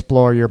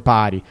explore your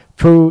body.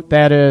 Fu,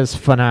 that is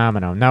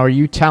phenomenal. Now, are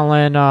you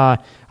telling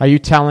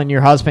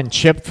your husband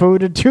Chip Fu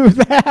to do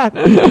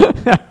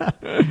that?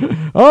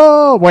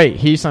 Oh, wait,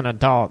 he's an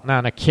adult,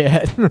 not a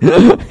kid.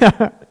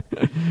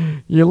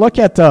 You look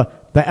at the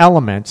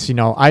elements.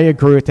 I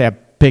agree with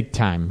that big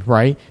time,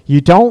 right?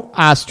 You don't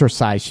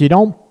ostracize. You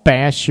don't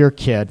bash your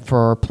kid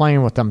for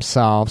playing with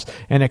themselves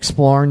and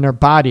exploring their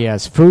body,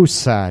 as Fu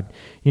said.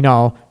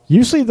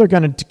 Usually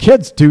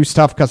kids do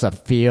stuff because it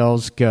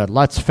feels good.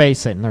 Let's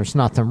face it, and there's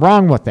nothing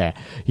wrong with that.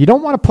 You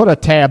don't want to put a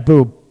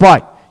taboo,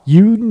 but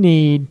you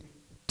need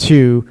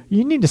to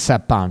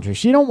set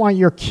boundaries. You don't want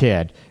your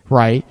kid,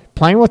 right,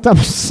 playing with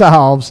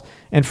themselves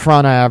in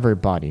front of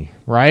everybody,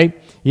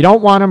 right? You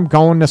don't want them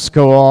going to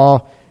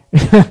school.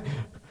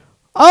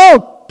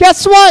 Oh,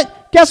 guess what?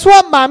 Guess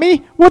what, Mommy?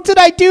 What did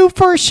I do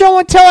for a show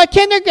and tell a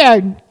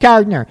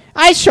kindergartner?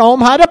 I show him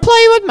how to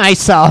play with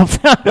myself.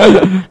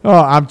 Oh,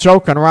 I'm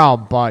joking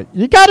around, but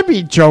you got to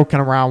be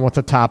joking around with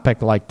a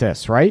topic like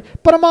this, right?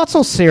 But I'm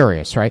also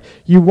serious, right?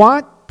 You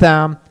want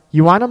them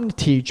to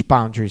teach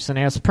boundaries. And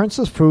as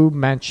Princess Fu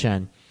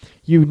mentioned,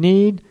 you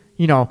need,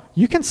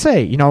 you can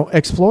say,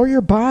 explore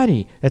your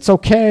body. It's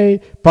okay,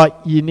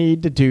 but you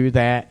need to do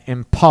that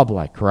in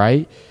public,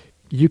 right?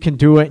 You can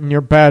do it in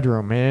your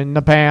bedroom, in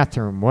the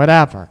bathroom,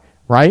 whatever.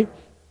 Right?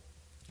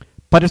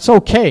 But it's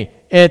okay.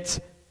 It's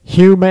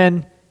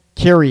human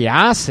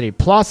curiosity.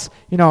 Plus,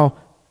 if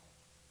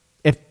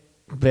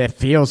it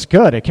feels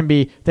good,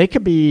 they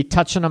could be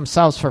touching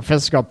themselves for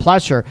physical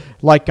pleasure.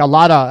 Like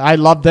I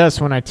love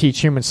this when I teach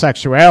human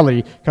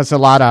sexuality, because a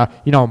lot of,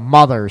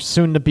 mothers,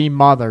 soon to be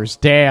mothers,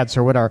 dads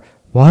or whatever.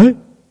 What?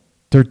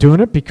 They're doing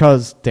it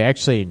because they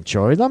actually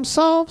enjoy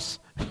themselves?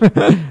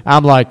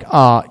 I'm like,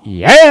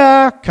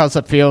 yeah, because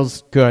it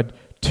feels good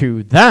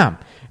to them.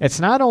 It's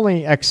not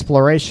only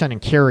exploration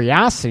and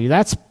curiosity.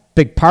 That's a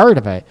big part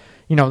of it.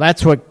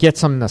 That's what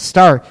gets them to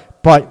start.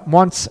 But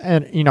once,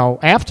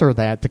 after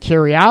that, the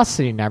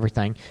curiosity and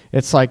everything,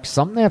 it's like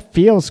something that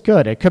feels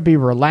good. It could be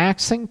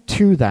relaxing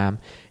to them.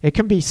 It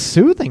can be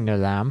soothing to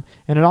them.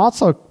 And it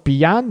also,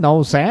 beyond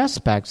those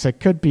aspects, it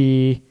could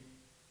be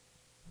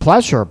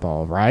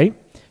pleasurable, right?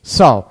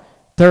 So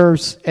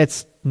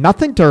it's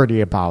nothing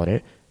dirty about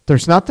it.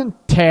 There's nothing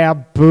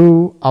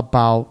taboo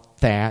about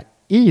that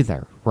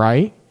either,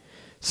 right?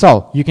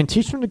 So you can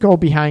teach them to go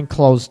behind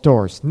closed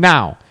doors.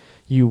 Now,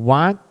 you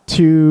want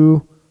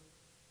to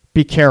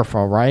be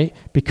careful, right?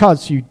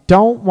 Because you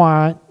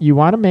want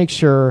to make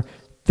sure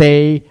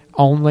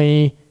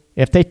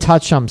if they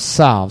touch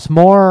themselves,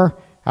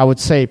 I would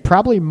say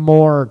probably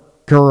more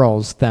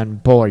girls than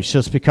boys,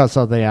 just because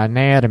of the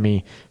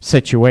anatomy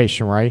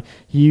situation, right?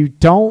 You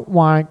don't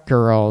want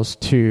girls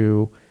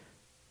to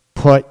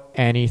put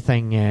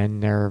anything in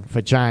their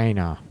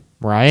vagina,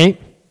 right?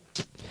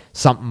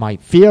 Something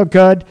might feel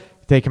good.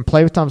 They can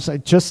play with them.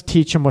 Just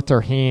teach them with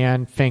their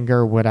hand,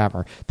 finger,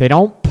 whatever. They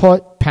don't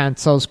put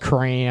pencils,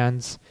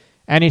 crayons,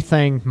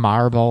 anything,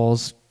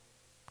 marbles,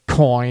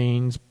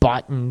 coins,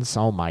 buttons.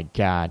 Oh, my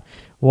God.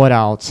 What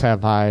else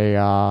have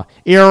I?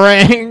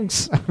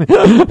 Earrings.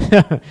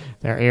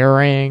 They're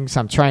earrings.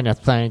 I'm trying to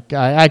think.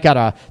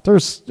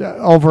 There's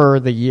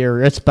over the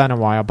year, it's been a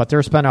while, but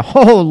there's been a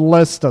whole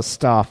list of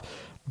stuff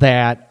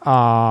that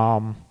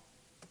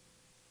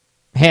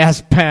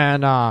has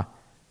been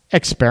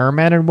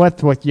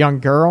experimented with young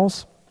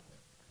girls.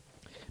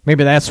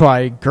 Maybe that's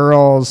why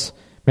girls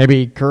when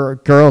they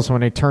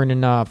turn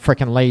into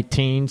freaking late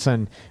teens,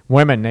 and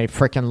women, they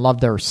freaking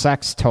love their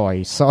sex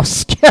toys. So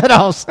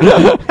Skittles,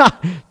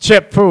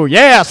 Chip Fu,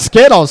 yeah,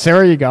 Skittles,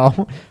 there you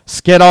go.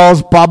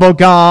 Skittles, bubble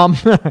gum,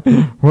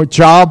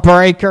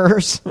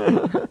 jawbreakers.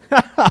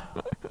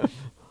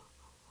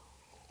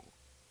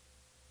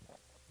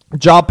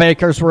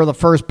 Jawbreakers were the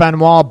first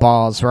Benoit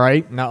balls,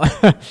 right? No.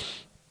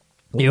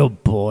 Oh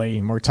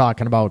boy, we're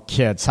talking about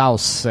kids. How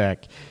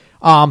sick.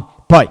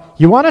 But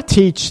you want to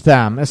teach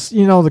them,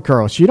 the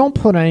girls, you don't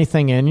put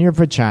anything in your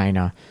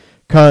vagina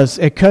because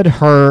it could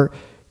hurt,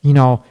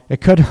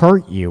 it could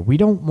hurt you. We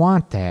don't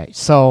want that.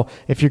 So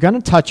if you're going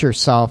to touch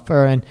yourself,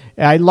 and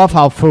I love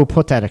how Fu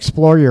put that,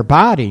 explore your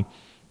body,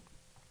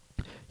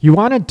 you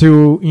want to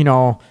do,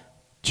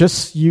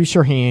 just use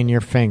your hand,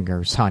 your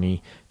fingers,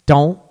 honey.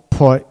 Don't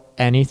put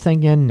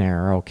anything in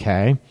there,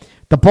 okay?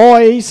 The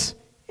boys,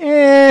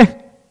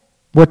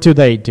 what do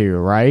they do,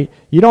 right?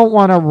 You don't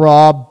want to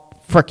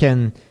rub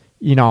frickin',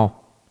 you don't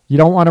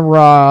want to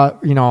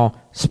rub,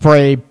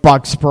 spray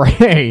bug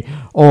spray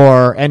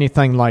or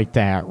anything like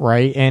that,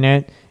 right?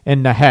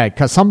 In the head.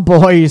 Because some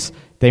boys,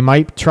 they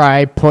might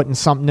try putting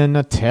something in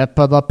the tip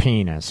of the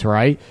penis,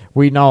 right?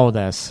 We know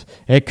this.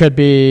 It could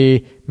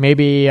be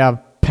maybe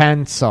a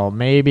pencil,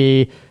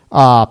 maybe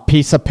a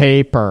piece of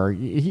paper.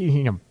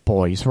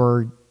 Boys,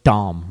 we're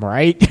dumb,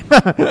 right?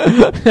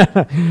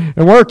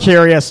 And we're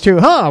curious too,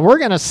 We're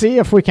going to see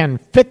if we can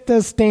fit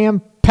this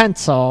damn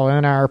pencil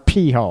in our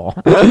pee hole.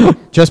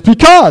 Just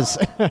because.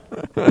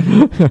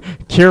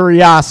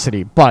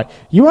 Curiosity. But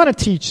you want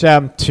to teach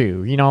them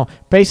too,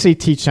 basically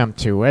teach them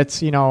too.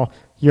 It's,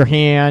 your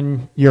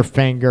hand, your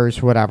fingers,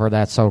 whatever,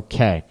 that's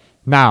okay.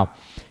 Now,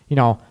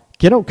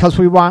 because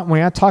we want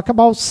to talk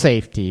about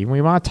safety. We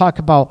want to talk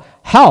about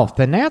health,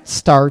 and that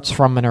starts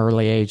from an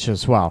early age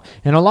as well.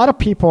 And a lot of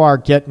people are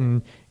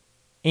getting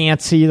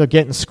antsy, they're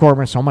getting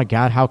squirmish. Oh my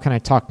God, how can I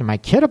talk to my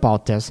kid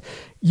about this?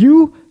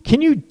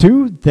 Can you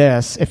do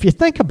this if you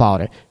think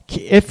about it?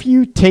 If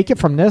you take it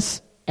from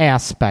this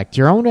aspect,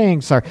 your own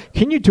anxiety,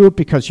 can you do it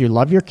because you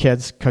love your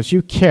kids, because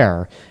you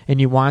care, and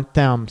you want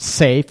them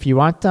safe, you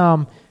want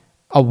them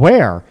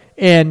aware,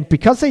 and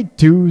because they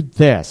do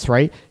this,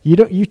 right?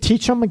 You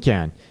teach them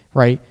again,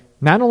 right?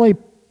 Not only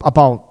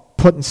about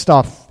putting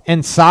stuff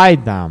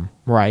inside them,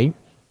 right?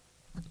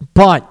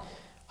 But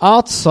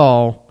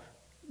also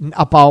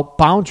about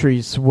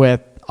boundaries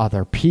with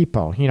other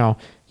people.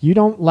 You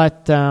don't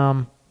let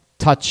them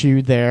touch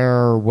you there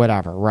or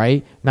whatever,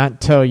 right? Not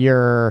until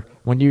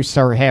when you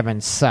start having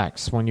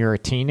sex, when you're a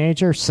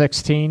teenager,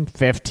 16,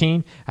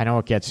 15, I know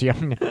it gets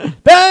young,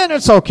 then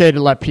it's okay to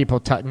let people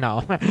touch.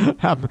 No,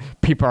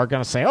 people are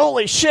going to say,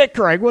 holy shit,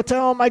 Greg, what the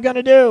hell am I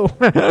going to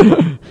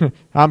do?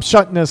 I'm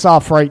shutting this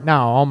off right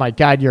now. Oh my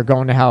God, you're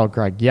going to hell,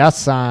 Greg.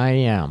 Yes, I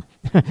am.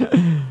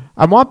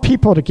 I want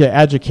people to get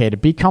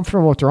educated, be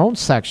comfortable with their own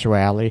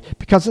sexuality,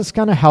 because it's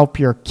going to help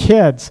your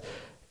kids.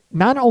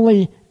 Not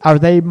only are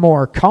they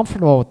more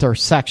comfortable with their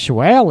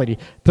sexuality,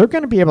 they're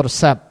going to be able to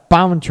set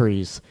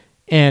boundaries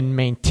and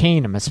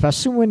maintain them,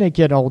 especially when they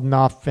get old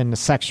enough in the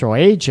sexual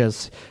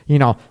ages,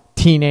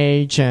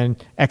 teenage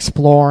and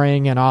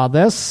exploring and all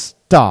this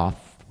stuff,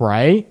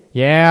 right?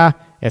 Yeah,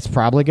 it's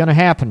probably going to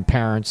happen,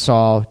 parents,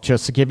 so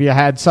just to give you a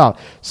heads up.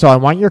 So I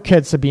want your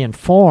kids to be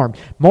informed.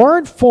 More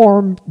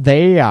informed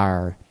they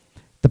are,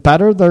 the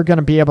better they're going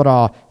to be able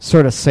to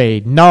sort of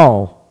say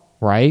no,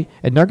 right?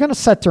 And they're going to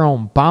set their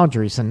own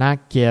boundaries and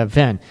not give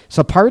in.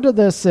 So part of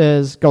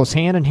this goes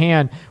hand in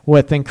hand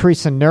with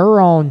increasing their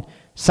own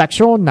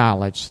sexual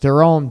knowledge,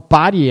 their own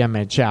body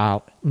image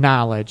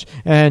knowledge,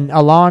 and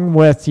along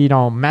with,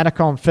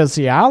 medical and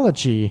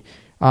physiology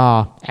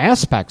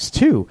aspects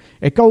too.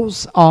 It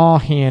goes all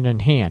hand in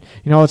hand.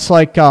 It's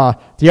like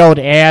the old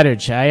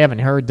adage. I haven't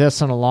heard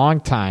this in a long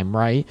time,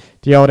 right?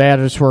 The old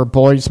adage where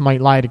boys might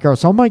lie to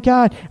girls. Oh my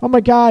God,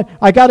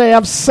 I got to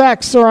have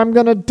sex or I'm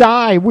going to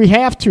die. We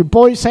have to.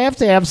 Boys have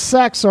to have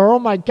sex or, oh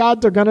my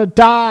God, they're going to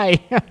die.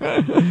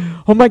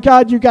 Oh my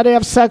God, you got to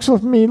have sex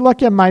with me.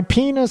 Look at my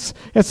penis.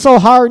 It's so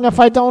hard, and if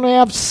I don't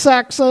have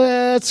sex,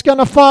 it's going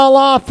to fall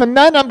off, and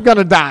then I'm going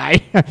to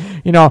die.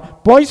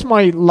 Boys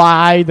might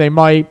lie. They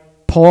might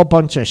pull a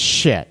bunch of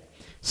shit.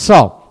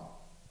 So,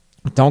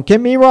 don't get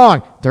me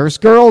wrong. There's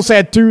girls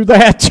that do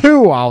that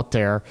too out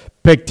there.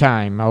 Big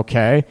time,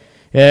 okay?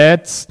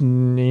 It's,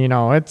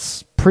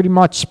 it's pretty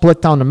much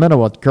split down the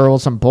middle with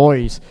girls and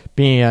boys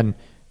being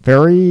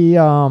very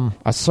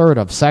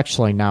assertive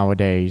sexually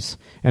nowadays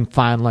and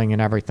fondling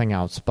and everything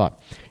else. But,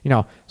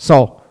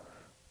 so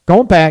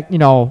going back,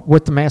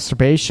 with the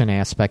masturbation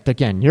aspect,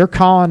 again, you're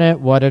calling it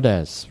what it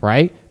is,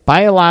 right?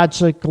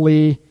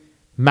 Biologically,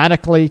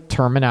 medically,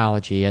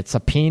 terminology. It's a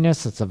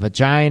penis, it's a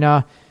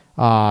vagina,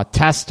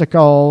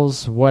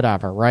 testicles,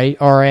 whatever, right?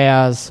 Or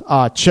as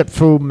Chip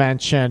Fu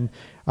mentioned,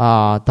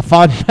 the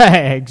fun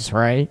bags,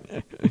 right?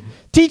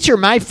 Teacher,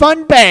 my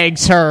fun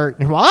bags hurt.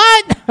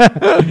 What?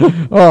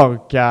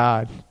 Oh,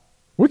 God.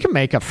 We can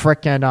make a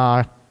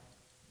frickin'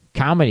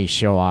 comedy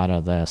show out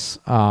of this.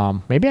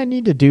 Maybe I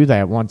need to do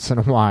that once in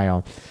a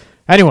while.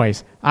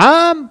 Anyways,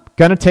 I'm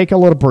going to take a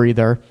little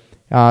breather,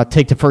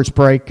 take the first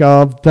break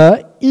of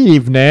the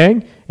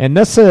evening, and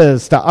this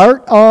is the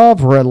Art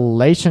of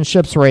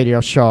Relationships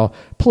radio show.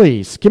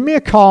 Please give me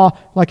a call.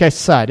 Like I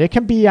said, it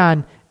can be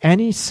on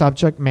any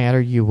subject matter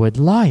you would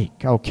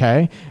like,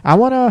 okay? I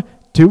want to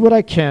do what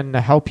I can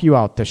to help you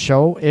out. The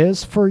show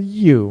is for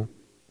you,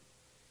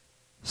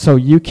 so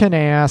you can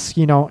ask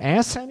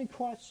any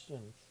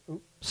questions.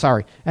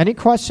 Any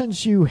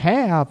questions you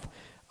have,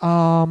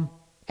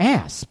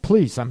 ask,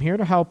 please. I'm here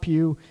to help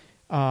you.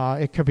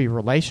 It could be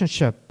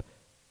relationship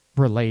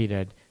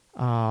related,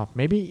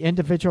 maybe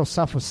individual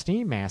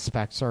self-esteem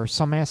aspects or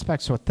some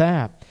aspects with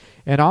that.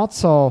 And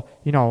also,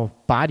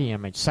 body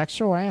image,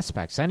 sexual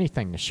aspects,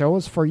 anything. The show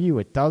is for you.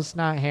 It does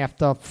not have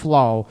to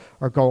flow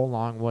or go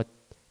along with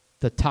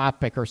the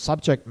topic or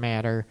subject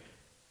matter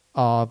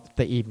of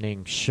the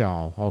evening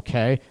show,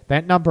 okay?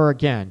 That number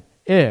again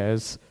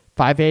is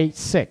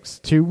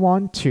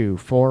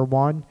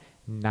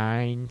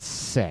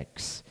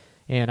 586-212-4196.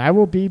 And I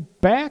will be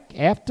back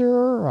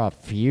after a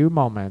few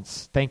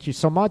moments. Thank you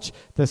so much.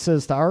 This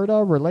is the Art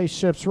of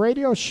Relationships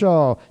Radio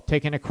Show.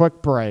 Taking a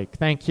quick break.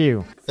 Thank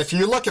you. If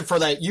you're looking for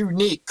that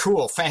unique,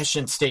 cool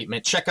fashion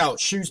statement, check out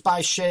Shoes by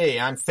Shay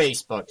on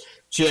Facebook.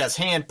 She has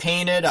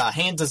hand-painted,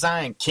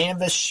 hand-designed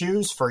canvas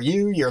shoes for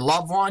you, your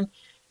loved one.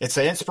 It's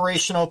an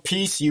inspirational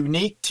piece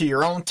unique to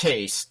your own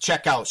taste.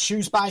 Check out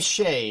Shoes by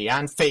Shay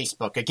on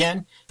Facebook.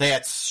 Again,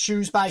 that's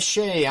Shoes by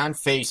Shay on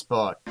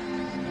Facebook.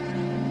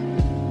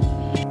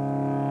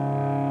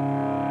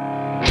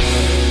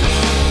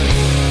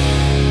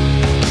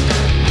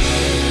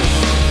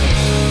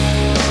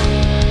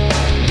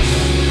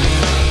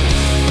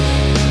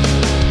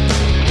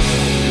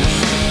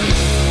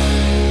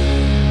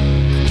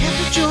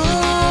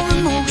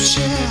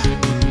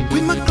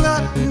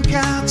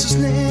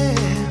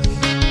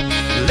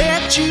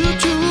 You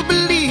to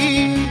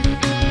believe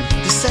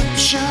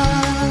deception.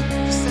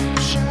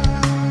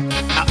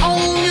 I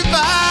own your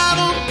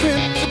vital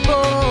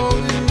principle,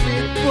 and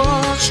it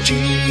was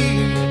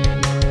cheap,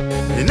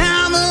 and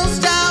I'm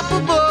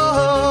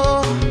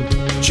unstoppable.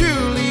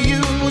 Truly, you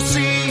will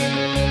see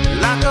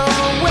like a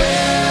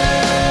well-wisher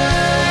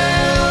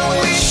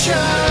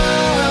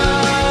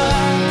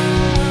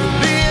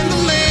in the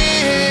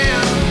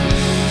land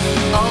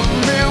of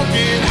milk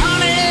and honey.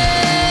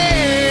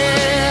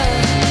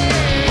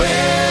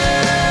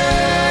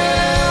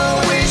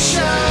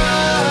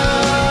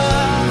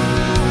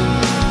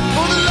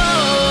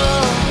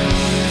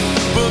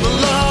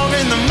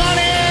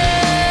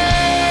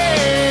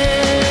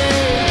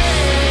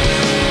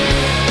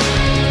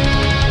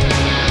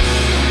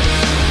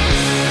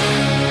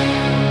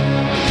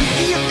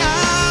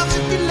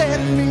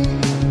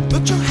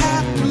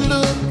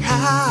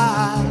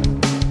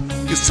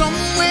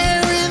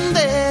 Somewhere in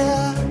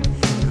there,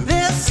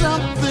 there's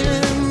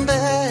something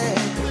there,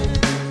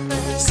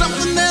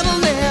 something that'll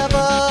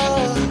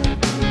never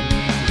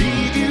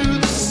leave you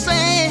the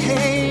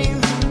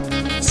same.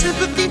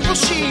 Sympathy for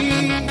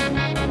she,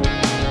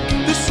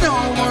 there's no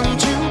one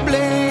to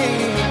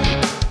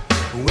blame.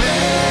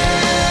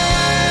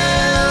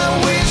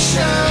 Well,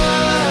 wisher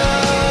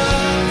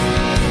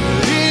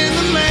in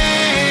the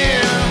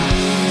land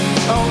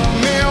of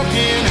milk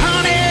and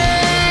honey.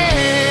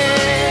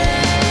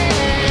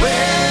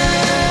 Well,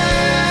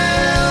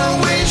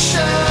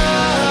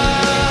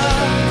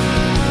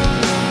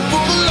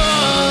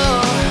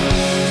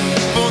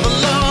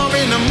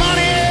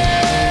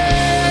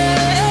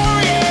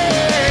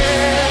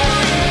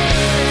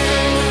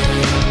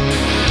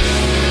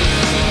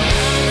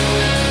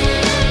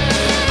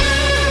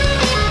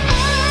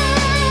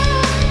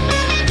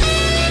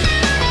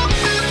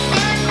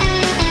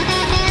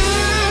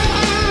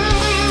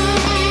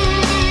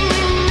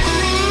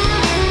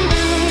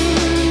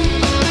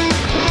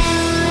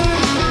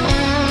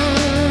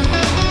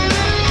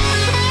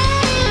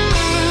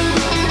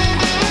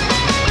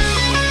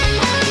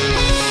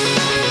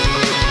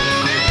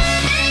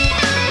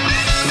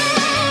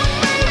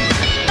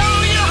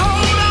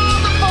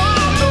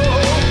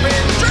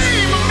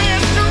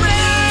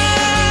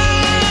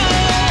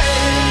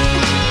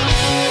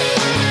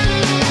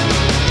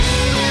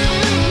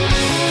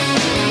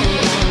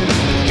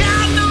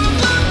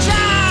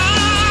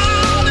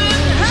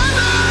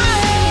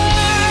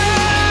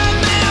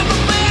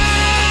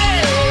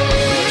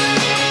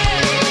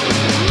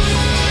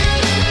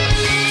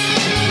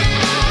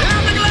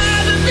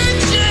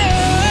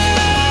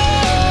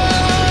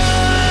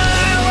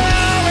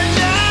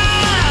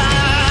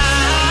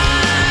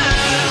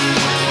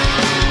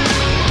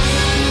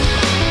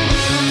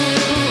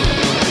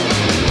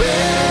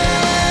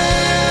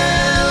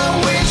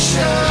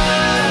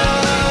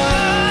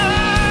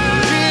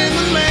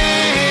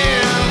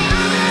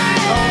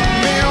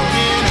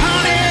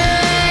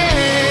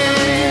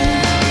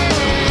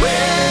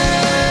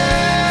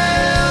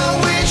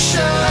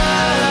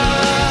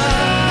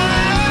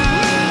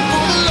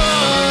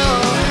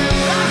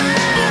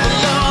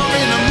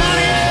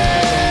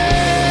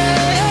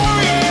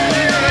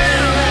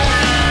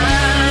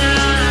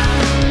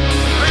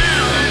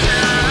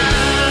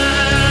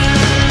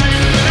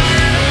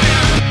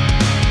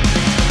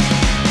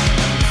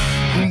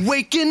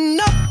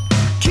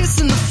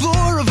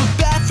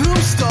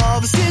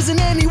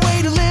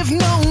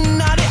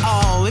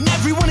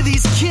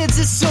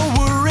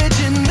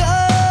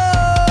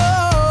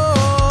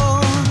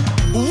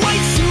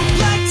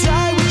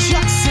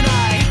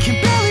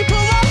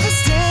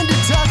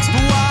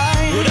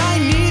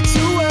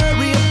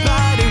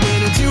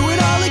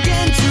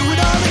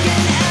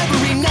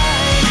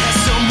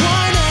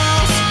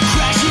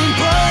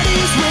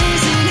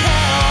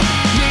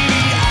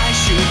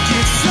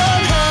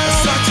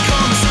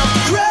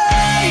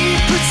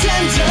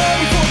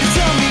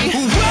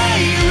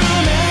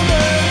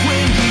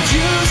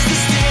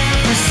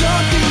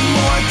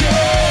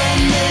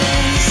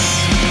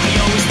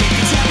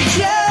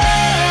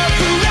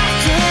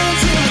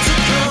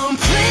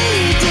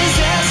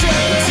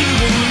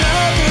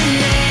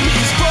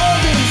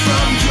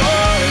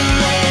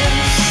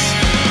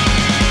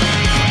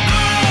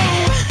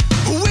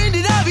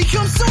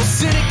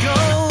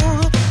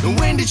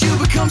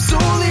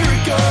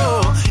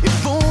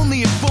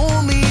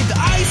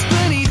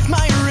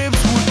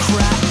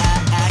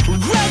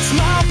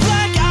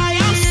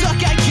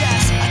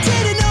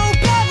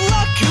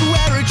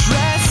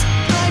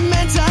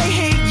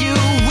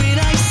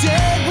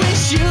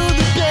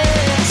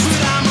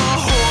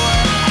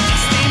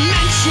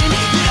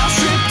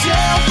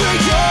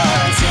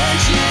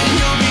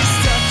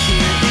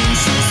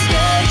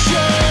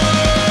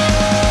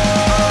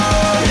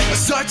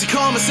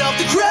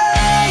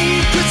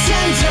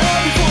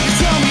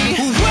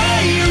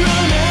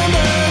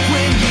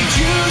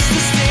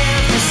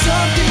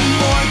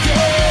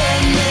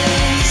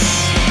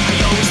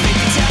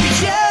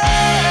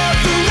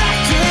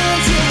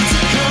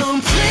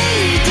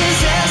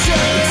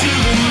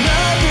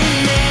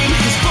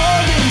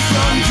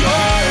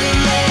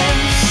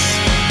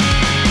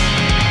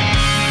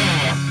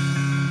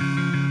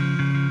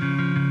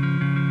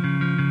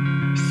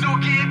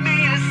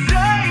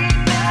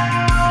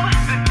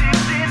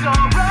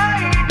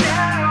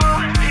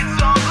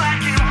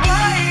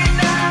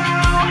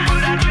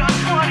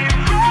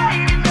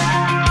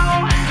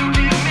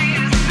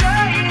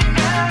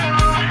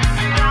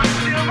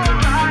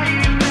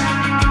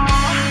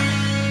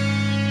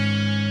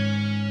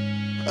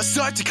 I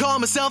start to call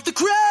myself the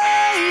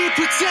great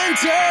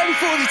pretender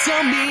before they tell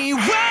me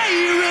why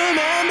you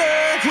remember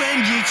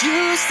when you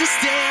used to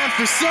stand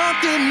for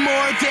something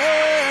more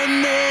than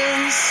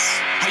this.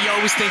 I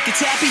always think it's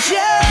happy ever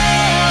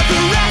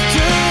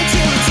after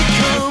until it's a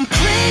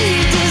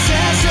complete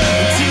disaster,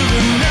 until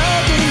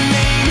another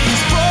name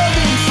is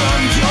falling from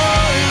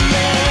your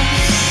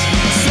lips.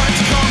 I start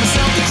to call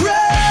myself the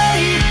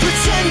great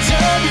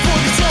pretender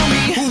before they tell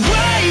me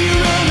why you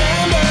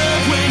remember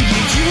when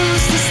you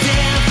used to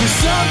stand for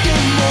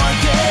something more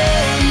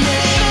than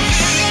this.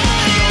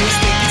 I always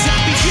think it's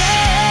happy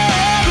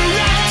ever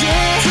after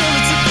till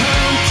it's a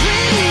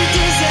complete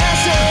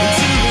disaster,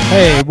 until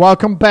Hey,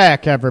 welcome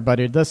back,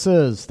 everybody. This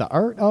is the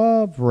Art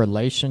of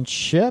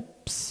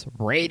Relationships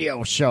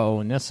radio show,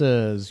 and this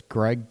is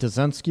Greg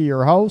Dazinski,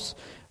 your host,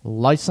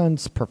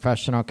 licensed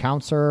professional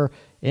counselor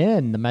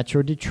in the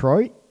Metro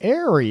Detroit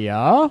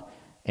area,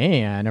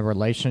 and a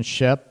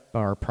relationship,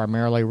 or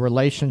primarily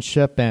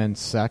relationship and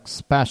sex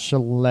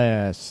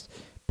specialist,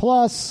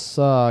 plus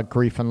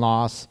grief and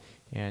loss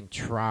and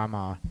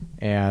trauma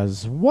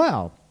as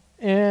well.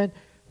 And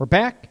we're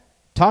back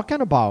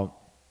talking about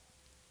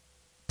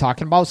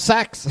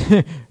sex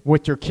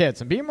with your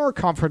kids and being more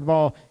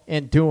comfortable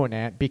in doing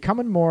it,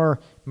 becoming more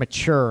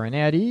mature and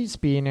at ease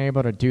being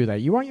able to do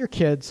that. You want your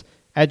kids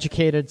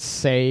educated,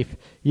 safe.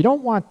 You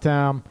don't want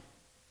them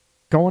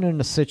going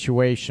into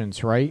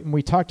situations, right? And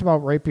we talked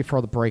about right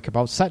before the break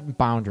about setting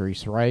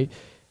boundaries, right?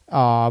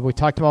 We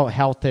talked about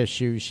health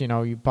issues,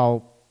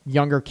 about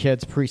younger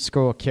kids,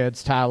 preschool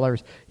kids,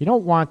 toddlers. You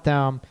don't want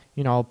them,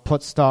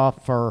 put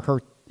stuff or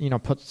hurt,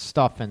 put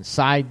stuff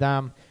inside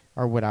them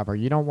or whatever.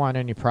 You don't want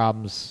any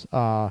problems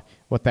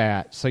with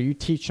that. So you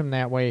teach them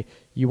that way.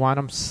 You want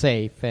them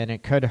safe, and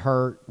it could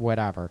hurt,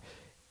 whatever.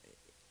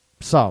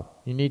 So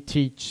you need to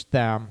teach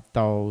them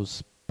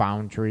those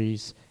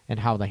boundaries and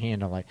how to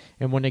handle it.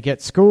 And when they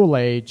get school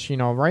age,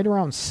 right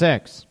around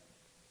 6,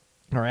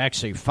 or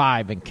actually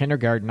 5 in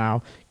kindergarten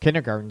now.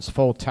 Kindergarten's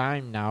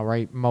full-time now,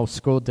 right? Most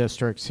school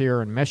districts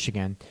here in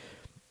Michigan.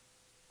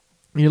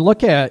 You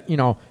look at,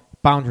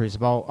 boundaries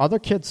about other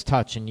kids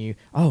touching you.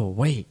 Oh,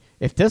 wait.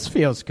 If this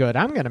feels good,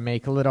 I'm going to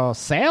make little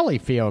Sally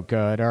feel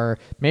good. Or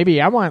maybe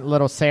I want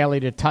little Sally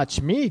to touch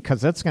me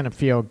because it's going to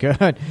feel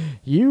good.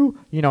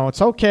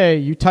 It's okay.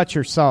 You touch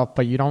yourself,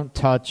 but you don't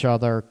touch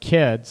other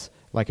kids,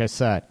 like I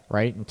said,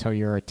 right, until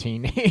you're a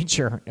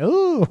teenager.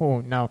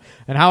 Ooh, no.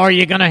 And how are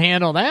you going to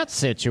handle that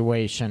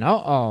situation?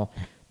 Uh-oh.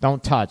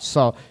 Don't touch.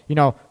 So,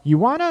 you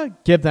want to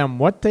give them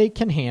what they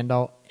can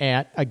handle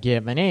at a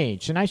given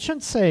age. And I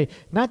shouldn't say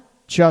not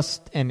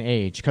just an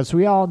age, because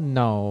we all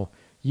know,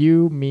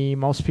 you, me,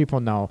 most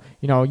people know,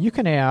 you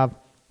can have,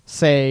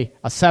 say,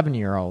 a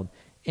 7-year-old,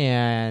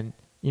 and,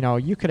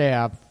 you could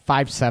have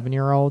 5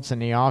 7-year-olds,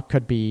 and they all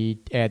could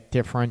be at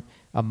different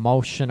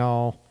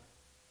emotional,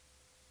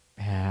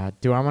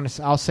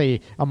 I'll say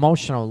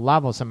emotional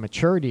levels and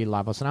maturity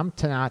levels, and I'm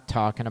not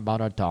talking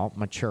about adult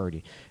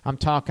maturity. I'm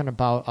talking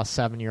about a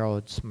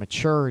 7-year-old's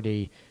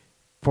maturity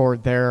for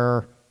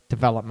their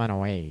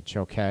developmental age,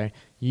 okay?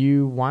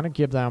 You want to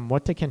give them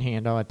what they can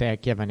handle at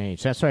that given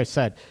age. That's why I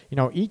said,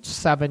 each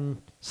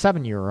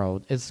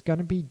 7-year-old is going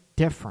to be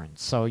different.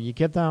 So you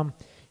give them,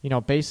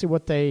 basically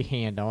what they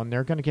handle, and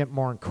they're going to get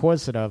more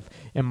inquisitive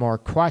and more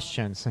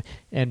questions.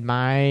 And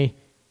my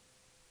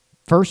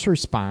first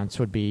response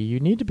would be, you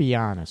need to be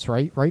honest,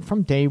 right? Right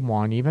from day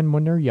one, even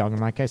when they're young,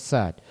 like I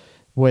said,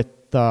 with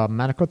the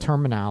medical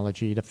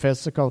terminology, the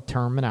physical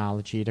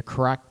terminology, the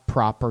correct,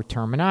 proper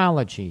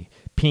terminology,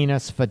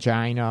 penis,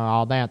 vagina,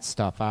 all that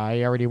stuff.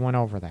 I already went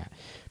over that.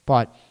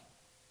 But,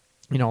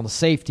 the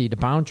safety, the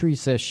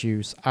boundaries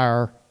issues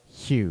are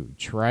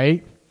huge,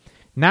 right?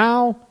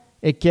 Now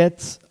it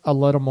gets a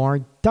little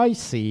more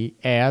dicey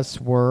as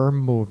we're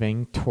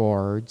moving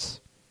towards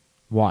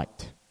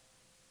what?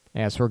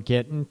 As we're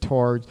getting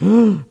towards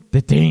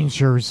the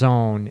danger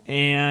zone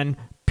and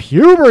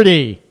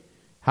puberty.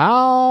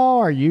 How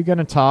are you going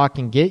to talk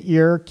and get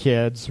your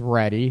kids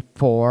ready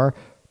for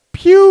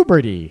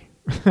puberty?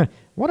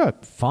 What a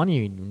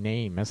funny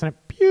name, isn't it?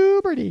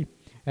 Puberty.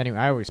 Anyway,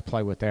 I always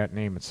play with that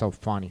name. It's so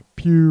funny.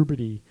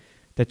 Puberty.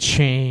 The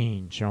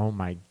change. Oh,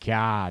 my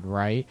God,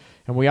 right?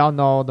 And we all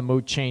know the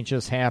mood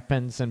changes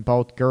happens in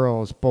both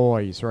girls,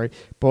 boys, right?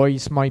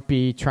 Boys might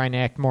be trying to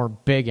act more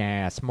big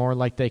ass, more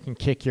like they can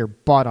kick your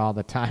butt all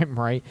the time,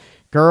 right?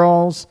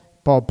 Girls,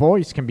 well,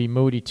 boys can be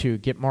moody too,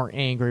 get more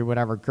angry,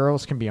 whatever.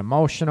 Girls can be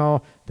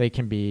emotional. They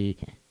can be,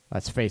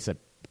 let's face it,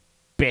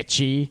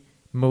 bitchy,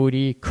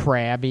 moody,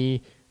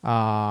 crabby.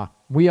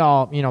 We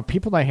all,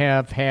 people that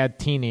have had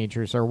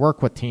teenagers or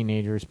work with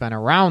teenagers, been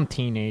around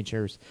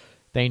teenagers,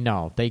 they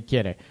know, they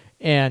get it.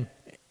 And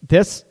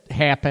this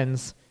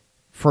happens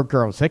for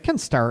girls. It can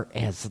start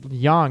as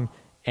young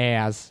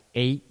as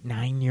 8,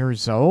 9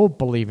 years old,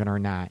 believe it or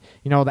not.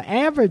 The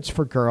average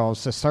for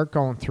girls to start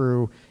going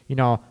through,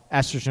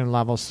 estrogen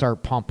levels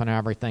start pumping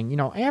everything.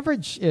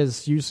 Average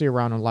is usually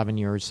around 11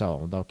 years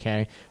old,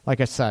 okay?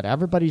 Like I said,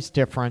 everybody's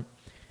different.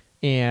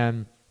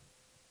 And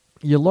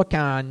you look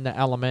on the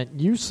element,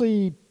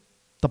 usually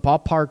the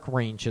ballpark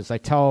ranges. I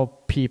tell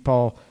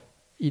people,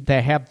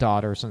 they have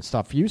daughters and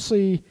stuff.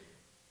 Usually,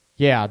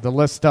 yeah, the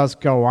list does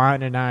go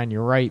on and on.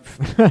 You're right.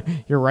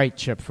 You're right,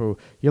 Chip Fu.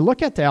 You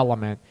look at the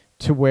element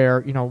to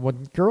where,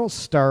 when girls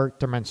start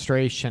their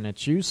menstruation,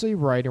 it's usually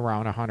right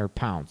around 100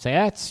 pounds.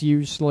 That's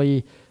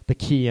usually the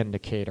key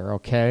indicator,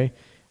 okay?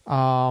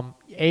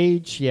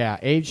 Age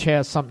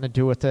has something to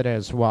do with it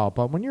as well.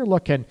 But when you're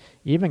looking,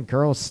 even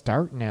girls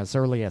starting as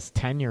early as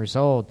 10 years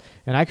old,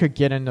 and I could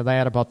get into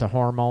that about the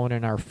hormone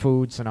and our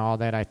foods and all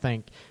that. I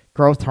think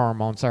growth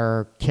hormones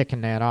are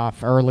kicking that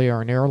off earlier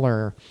and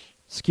earlier,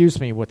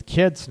 with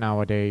kids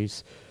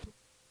nowadays.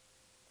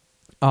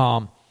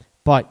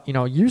 But,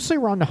 usually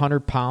around the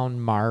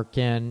 100-pound mark,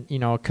 and,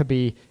 it could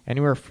be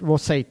anywhere, we'll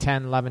say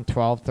 10, 11,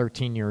 12,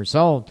 13 years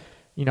old,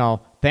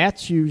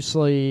 that's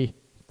usually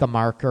the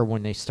marker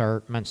when they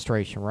start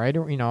menstruation, right?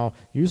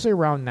 Usually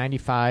around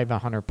 95,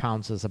 100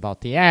 pounds is about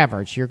the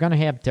average. You're going to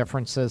have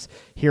differences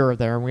here or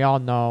there, and we all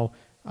know,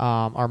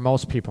 or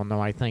most people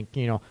know, I think,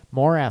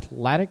 more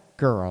athletic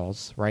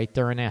girls, right?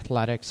 They're in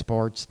athletic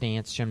sports,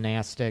 dance,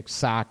 gymnastics,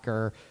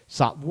 soccer,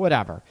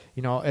 whatever.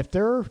 If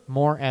they're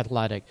more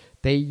athletic,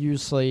 they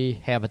usually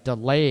have a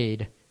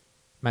delayed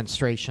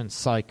menstruation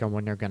cycle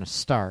when they're going to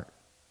start,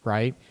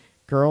 right?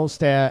 Girls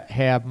that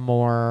have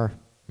more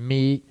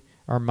meat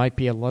or might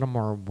be a little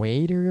more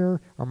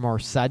weightier or more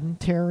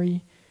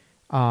sedentary,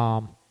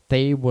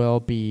 they will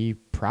be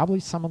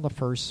probably some of the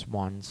first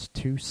ones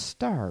to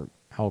start,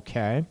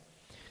 okay?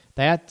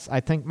 I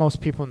think most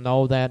people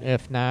know that.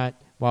 If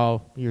not,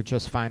 well, you're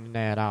just finding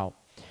that out.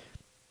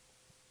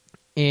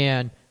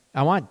 And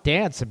I want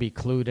dads to be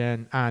clued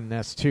in on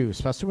this too,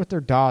 especially with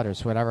their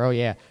daughters, whatever. Oh,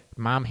 yeah,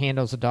 mom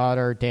handles the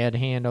daughter, dad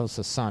handles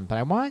the son. But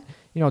I want,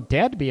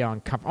 dad to be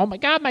uncomfortable. Oh, my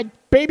God, my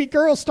baby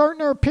girl's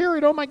starting her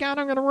period. Oh, my God,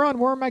 I'm going to run.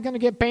 Where am I going to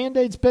get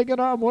Band-Aids big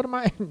enough? What am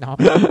I? No.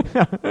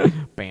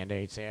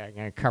 Band-Aids, yeah, I'm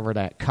going to cover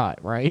that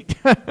cut, right?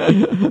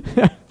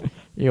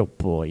 Oh,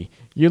 boy.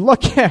 You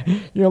look at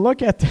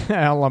the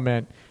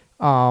element.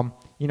 I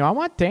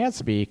want dads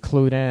to be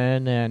clued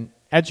in and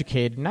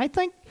educated. And I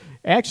think,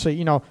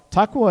 actually,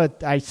 talk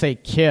with, I say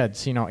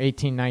kids,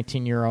 18,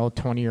 19-year-old,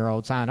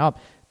 20-year-olds on up.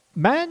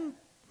 Men,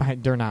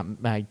 they're not,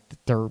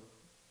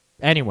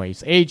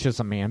 anyways, age is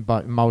a man,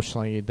 but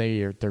emotionally,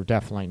 they're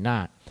definitely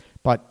not.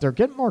 But they're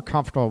getting more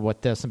comfortable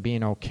with this and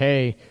being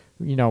okay,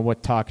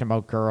 with talking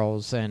about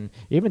girls, and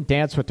even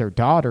dads with their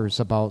daughters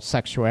about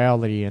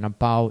sexuality and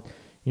about,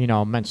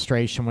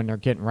 menstruation when they're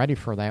getting ready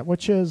for that,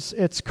 which is,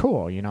 it's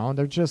cool,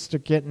 they're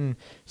getting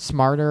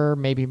smarter.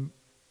 Maybe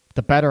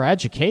the better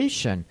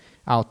education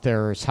out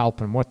there is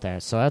helping with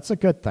that. So that's a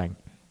good thing.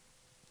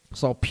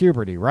 So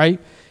puberty,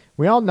 right?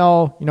 We all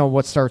know,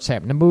 what starts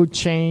happening. The mood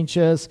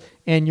changes,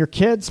 and your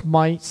kids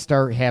might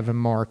start having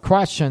more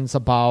questions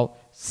about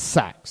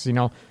sex.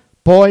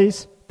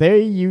 Boys,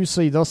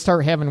 they'll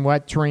start having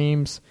wet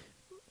dreams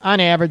on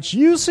average,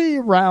 usually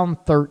around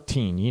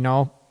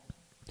 13,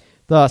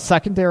 The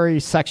secondary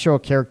sexual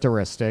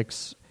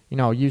characteristics,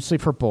 usually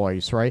for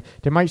boys, right?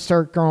 They might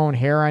start growing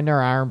hair on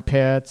their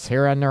armpits,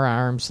 hair on their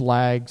arms,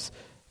 legs,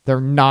 their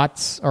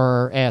nuts,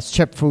 or as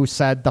Chip Fu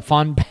said, the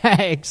fun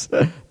bags,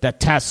 the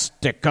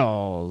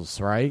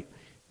testicles, right?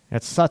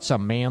 It's such a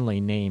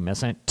manly name,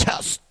 isn't it?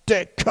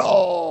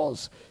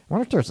 Testicles! I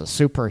wonder if there's a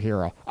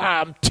superhero.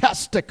 I'm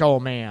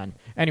Testicle Man.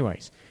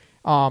 Anyways,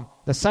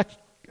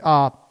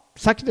 the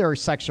secondary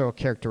sexual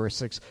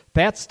characteristics,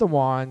 that's the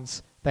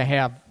ones they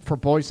have for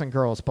boys and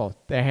girls both.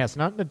 That has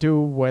nothing to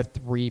do with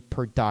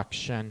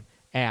reproduction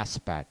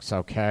aspects,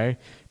 okay?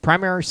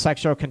 Primary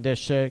sexual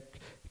characteristics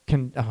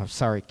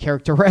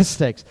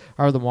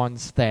are the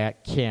ones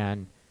that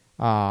can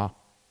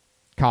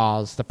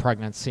cause the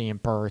pregnancy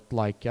and birth,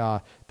 like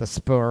the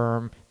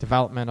sperm,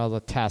 development of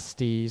the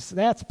testes.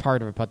 That's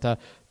part of it, but the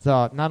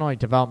not only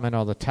development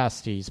of the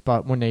testes,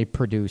 but when they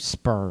produce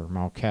sperm,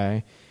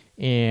 okay?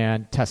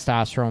 And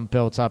testosterone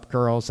builds up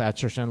girls'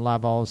 estrogen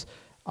levels,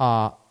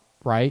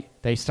 right?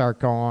 They start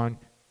going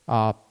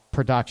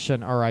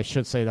production, or I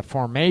should say the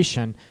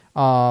formation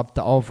of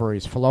the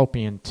ovaries,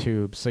 fallopian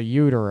tubes, the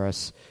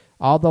uterus.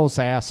 All those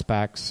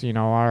aspects,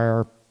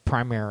 are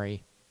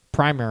primary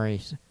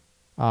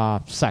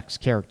sex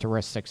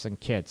characteristics in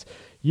kids.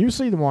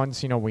 Usually the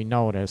ones, we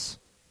notice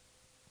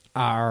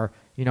are,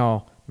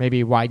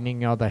 maybe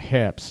widening of the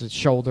hips,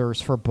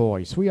 shoulders for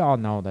boys. We all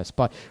know this.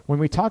 But when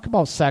we talk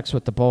about sex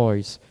with the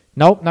boys,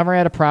 nope, never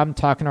had a problem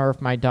talking to her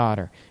with my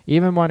daughter.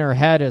 Even when her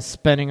head is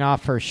spinning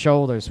off her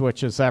shoulders,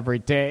 which is every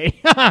day.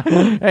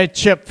 Hey,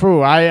 Chip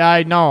Fu,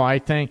 I know. I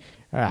think,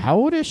 how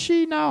old is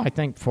she now? I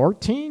think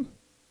 14?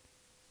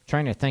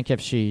 Trying to think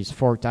if she's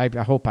 14.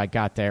 I hope I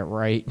got that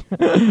right.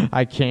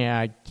 I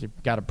can't. I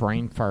got a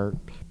brain fart.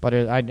 But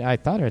I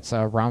thought it's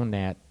around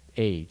that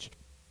age.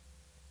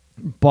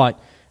 But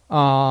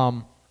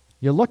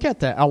you look at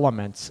the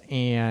elements,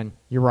 and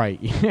you're right.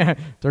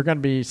 They're going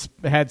to be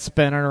head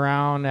spinning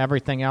around,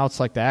 everything else,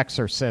 like The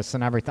Exorcist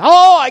and everything.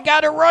 Oh, I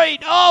got it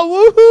right.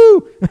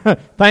 Oh, woohoo.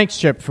 Thanks,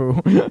 Chip Fu.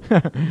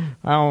 I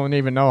don't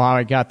even know how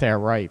I got that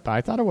right, but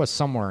I thought it was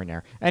somewhere in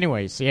there.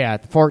 Anyways, yeah,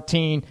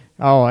 14,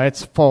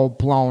 it's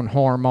full-blown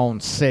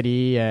hormone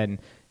city, and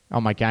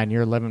Oh my God,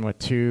 you're living with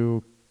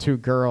two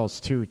girls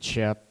too,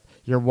 Chip.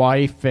 Your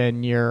wife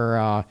and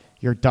your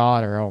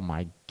daughter. Oh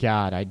my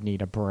God, I'd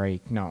need a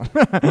break. No.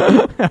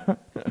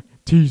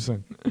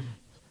 Teasing.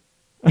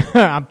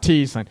 I'm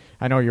teasing.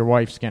 I know your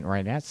wife's getting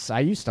right. I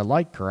used to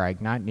like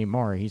Greg, not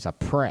anymore. He's a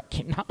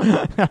prick.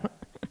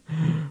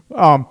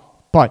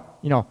 But,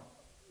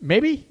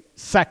 maybe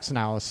sex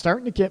now is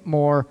starting to get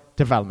more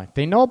development.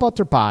 They know about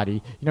their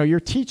body. You're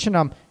teaching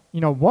them,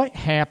 what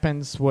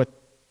happens with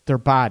their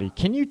body.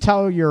 Can you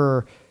tell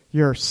your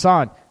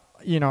son,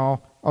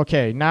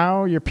 okay,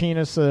 now your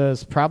penis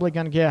is probably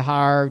going to get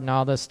hard and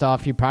all this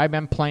stuff. You've probably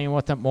been playing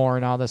with it more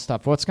and all this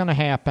stuff. What's going to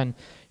happen?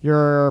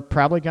 You're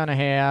probably going to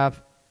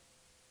have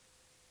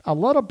a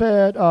little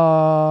bit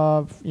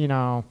of,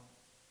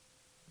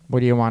 what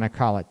do you want to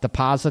call it?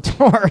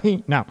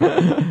 Depository? No.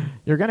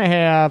 You're going to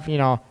have,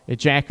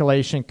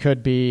 ejaculation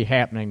could be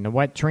happening. The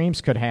wet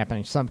dreams could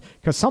happen.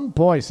 Because some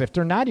boys, if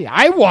they're not,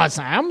 I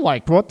wasn't. I'm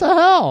like, what the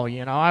hell?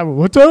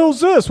 What the hell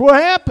is this? What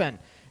happened?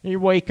 And you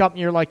wake up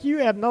and you're like, you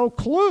have no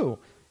clue.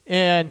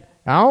 And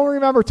I don't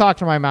remember talking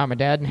to my mom and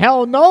dad. And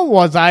hell no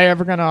was I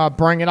ever going to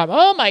bring it up.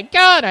 Oh, my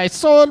God, I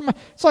saw it.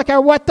 It's like I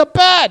wet the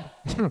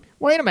bed.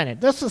 Wait a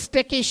minute. This is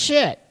sticky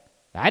shit.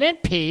 I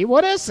didn't pee.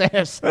 What is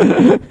this?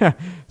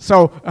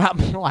 So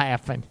I'm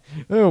laughing.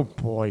 Oh,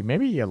 boy.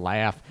 Maybe you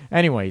laugh.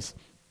 Anyways,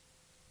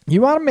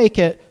 you want to make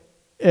it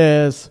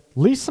as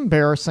least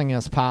embarrassing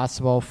as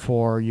possible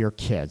for your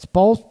kids,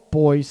 both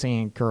boys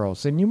and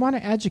girls. And you want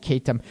to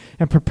educate them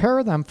and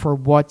prepare them for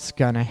what's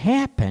going to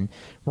happen,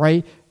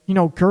 right?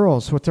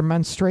 Girls with their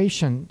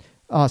menstruation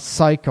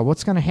cycle,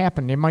 what's going to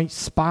happen? They might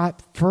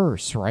spot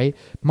first, right?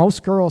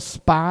 Most girls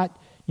spot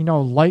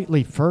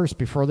lightly first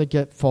before they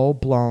get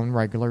full-blown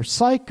regular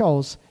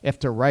cycles, if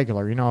they're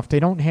regular. If they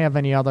don't have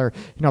any other,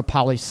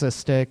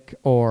 polycystic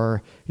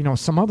or,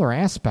 some other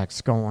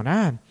aspects going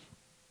on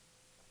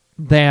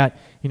that,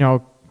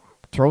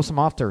 throws them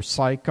off their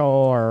cycle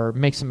or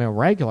makes them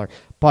irregular.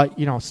 But,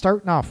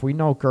 starting off, we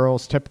know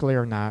girls typically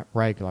are not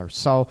regular.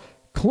 So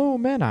clue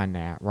them in on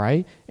that,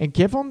 right? And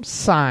give them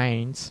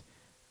signs.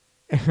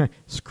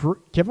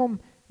 Give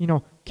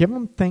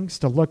them things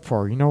to look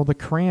for. The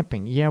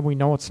cramping. Yeah, we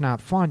know it's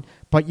not fun,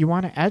 but you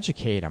want to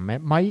educate them.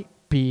 It might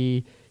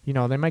be,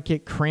 they might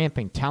get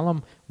cramping. Tell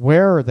them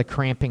where the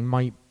cramping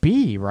might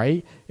be,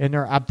 right? In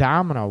their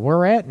abdominal.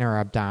 We're at in their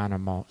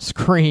abdominal.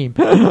 Scream.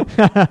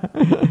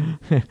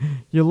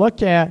 You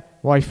look at,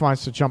 wife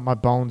wants to jump my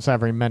bones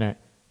every minute.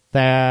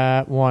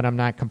 That one I'm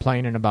not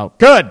complaining about.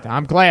 Good.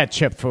 I'm glad,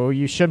 Chip Fu.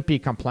 You shouldn't be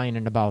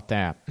complaining about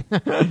that.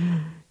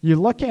 You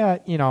look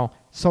at,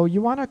 so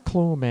you want to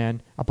clue them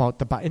in about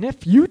the body. And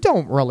if you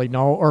don't really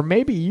know, or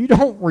maybe you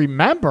don't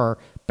remember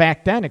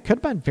back then, it could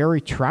have been very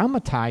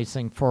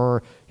traumatizing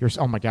for your,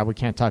 oh my God, we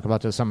can't talk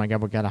about this. Oh my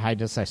God, we got to hide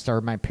this. I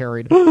started my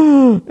period.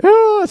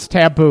 It's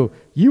taboo.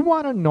 You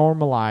want to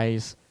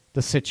normalize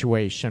the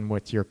situation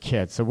with your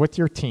kids, so with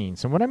your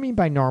teens. And what I mean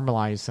by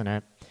normalizing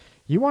it,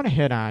 you want to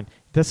hit on,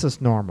 this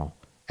is normal.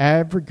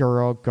 Every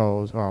girl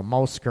goes, or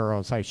most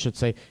girls, I should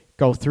say,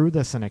 go through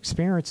this and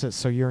experience it,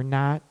 so you're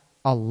not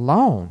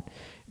alone.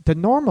 To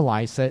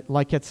normalize it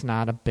like it's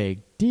not a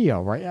big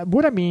deal, right?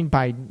 What I mean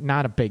by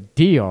not a big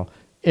deal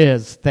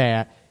is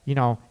that,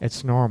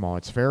 it's normal.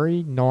 It's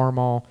very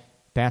normal.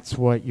 That's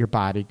what your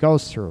body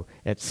goes through.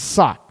 It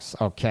sucks,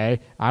 okay?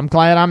 I'm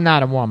glad I'm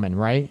not a woman,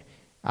 right?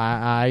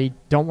 I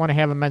don't want to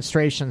have a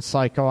menstruation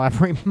cycle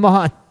every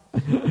month.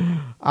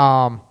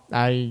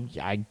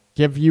 I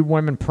give you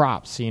women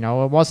props, It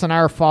wasn't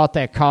our fault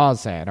that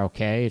caused that,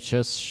 okay? It's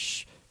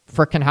just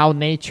frickin' how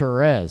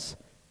nature is.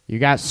 You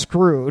got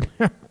screwed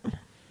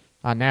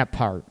on that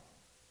part.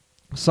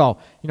 So,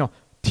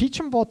 teach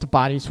them about the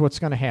bodies, what's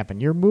going to happen.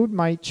 Your mood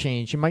might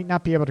change. You might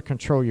not be able to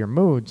control your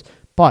moods,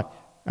 but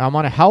I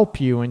want to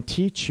help you and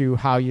teach you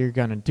how you're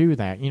going to do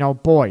that.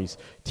 Boys,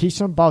 teach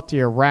them about the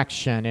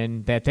erection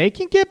and that they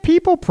can get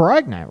people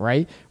pregnant,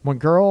 right? When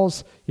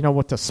girls,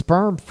 with the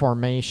sperm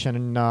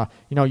formation, and,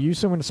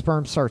 usually when the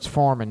sperm starts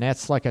forming,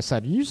 that's, like I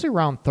said, usually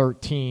around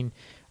 13,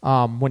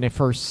 when they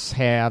first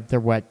have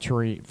their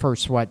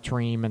first wet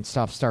dream and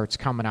stuff starts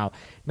coming out.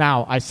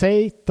 Now, I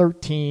say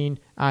 13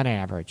 on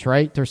average,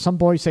 right? There's some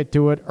boys that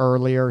do it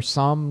earlier,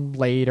 some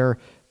later.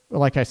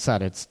 Like I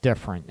said, it's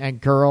different.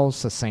 And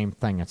girls, the same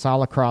thing. It's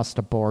all across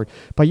the board.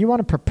 But you want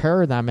to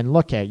prepare them and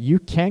look at, you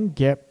can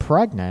get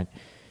pregnant.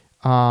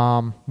 We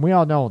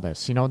all know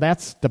this.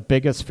 That's the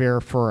biggest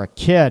fear for a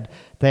kid,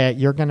 that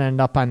you're going to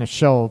end up on the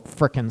show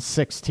frickin'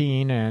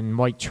 16 and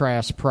white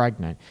trash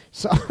pregnant.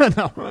 So,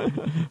 no.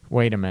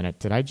 Wait a minute.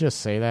 Did I just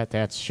say that?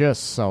 That's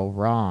just so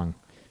wrong.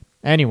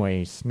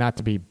 Anyways, not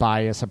to be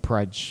biased or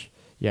prejudiced.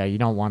 Yeah, you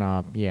don't want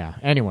to, yeah.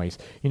 Anyways,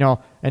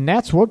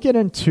 and we'll get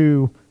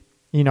into,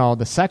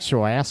 the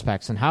sexual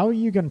aspects and how are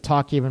you going to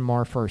talk even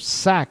more for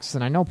sex.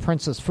 And I know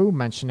Princess Fu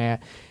mentioned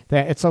that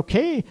it's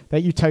okay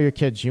that you tell your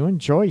kids you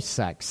enjoy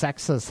sex.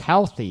 Sex is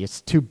healthy.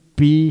 It's to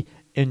be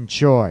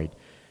enjoyed.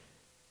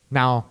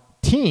 Now,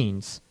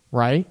 teens,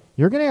 right?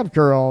 You're going to have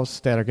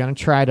girls that are going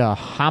to try to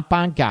hop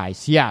on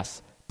guys.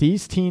 Yes,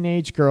 these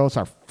teenage girls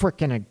are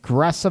freaking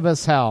aggressive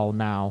as hell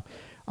now.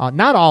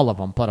 Not all of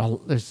them,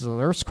 but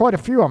there's quite a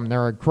few of them.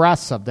 They're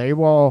aggressive. They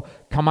will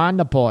come on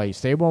to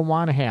boys. They will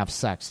want to have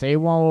sex. They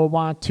will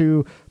want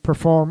to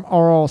perform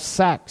oral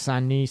sex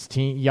on these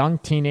young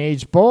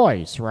teenage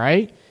boys,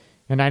 right?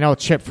 And I know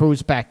Chip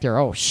Foo's back there.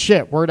 Oh,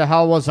 shit, where the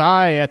hell was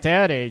I at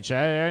that age?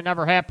 It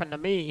never happened to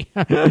me.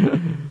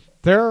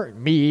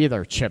 Me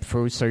either, Chip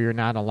Foo, so you're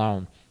not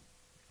alone.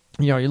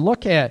 You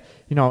look at,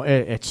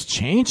 it's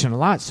changing a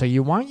lot. So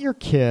you want your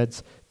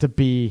kids to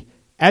be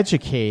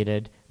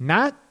educated,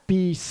 not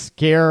be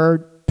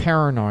scared,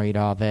 paranoid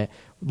of it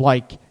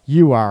like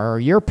you are, or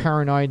you're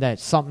paranoid that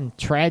something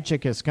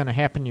tragic is going to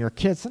happen to your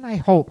kids, and I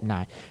hope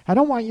not. I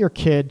don't want your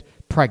kid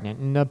pregnant.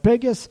 And the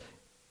biggest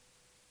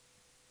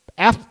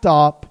effed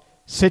up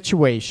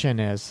situation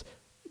is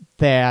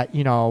that,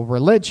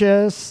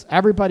 religious,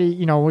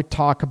 everybody, we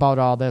talk about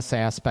all this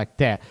aspect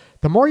that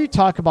the more you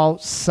talk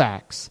about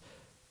sex,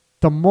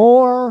 the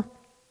more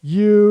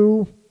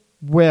you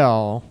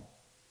will,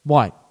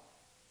 what?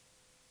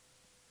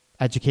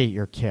 Educate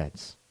your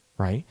kids,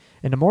 right?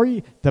 And the more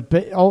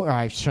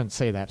I shouldn't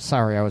say that.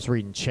 Sorry, I was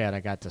reading chat.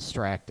 I got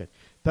distracted.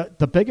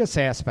 The biggest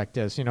aspect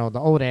is, the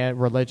old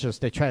religious,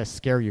 they try to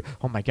scare you.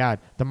 Oh, my God,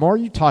 the more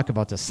you talk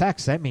about the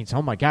sex, that means,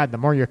 oh, my God, the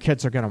more your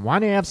kids are going to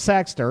want to have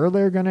sex, the earlier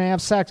they're going to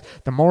have sex,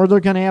 the more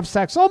they're going to have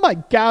sex. Oh, my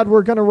God,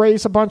 we're going to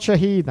raise a bunch of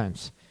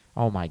heathens.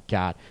 Oh, my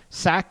God.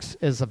 Sex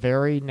is a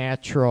very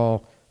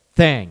natural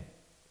thing,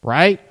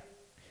 right?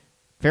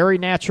 Very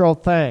natural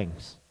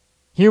things.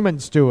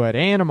 Humans do it,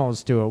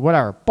 animals do it,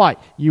 whatever. But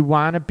you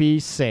want to be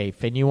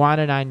safe, and you want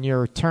it on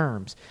your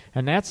terms.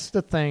 And that's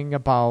the thing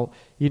about,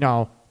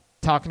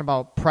 talking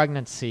about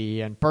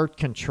pregnancy and birth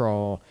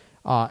control,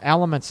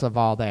 elements of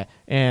all that,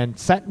 and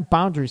setting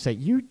boundaries that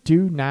you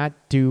do not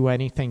do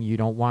anything you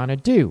don't want to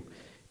do.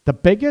 The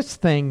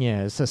biggest thing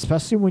is,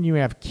 especially when you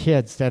have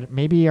kids that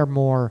maybe are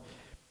more,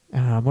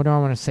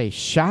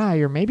 shy,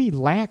 or maybe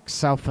lack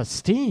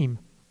self-esteem,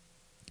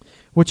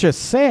 which is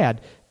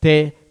sad,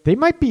 they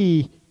might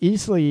be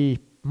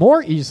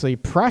more easily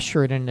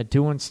pressured into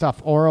doing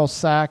stuff, oral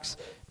sex,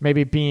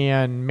 maybe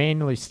being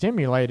manually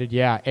stimulated,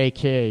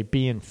 aka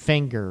being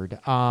fingered.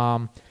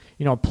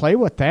 Play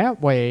with that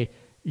way,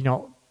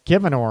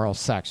 giving oral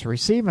sex,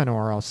 receiving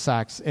oral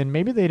sex, and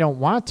maybe they don't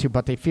want to,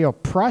 but they feel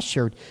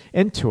pressured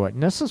into it.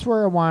 And this is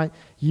where I want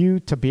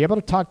you to be able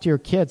to talk to your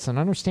kids and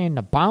understand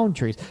the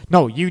boundaries.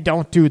 No, you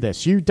don't do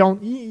this. You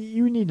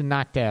need to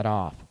knock that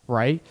off,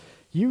 right?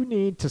 You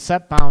need to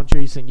set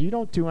boundaries, and you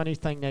don't do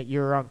anything that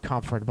you're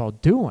uncomfortable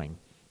doing.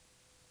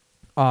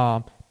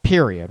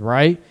 Period,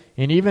 right?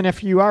 And even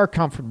if you are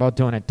comfortable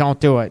doing it, don't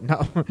do it.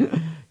 No.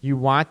 You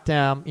want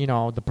them,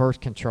 the birth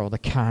control, the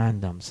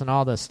condoms, and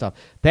all this stuff.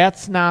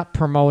 That's not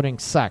promoting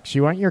sex.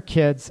 You want your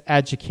kids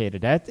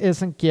educated. That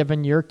isn't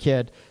giving your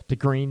kid the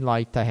green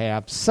light to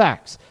have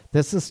sex.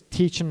 This is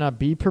teaching them to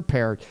be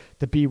prepared,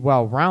 to be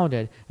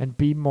well-rounded, and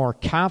be more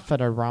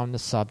confident around the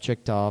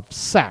subject of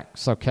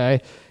sex,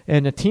 okay?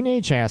 In the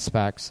teenage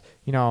aspects,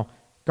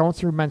 going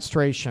through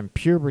menstruation,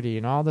 puberty,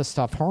 and all this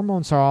stuff,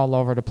 hormones are all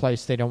over the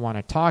place. They don't want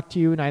to talk to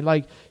you. And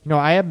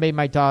I have made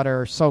my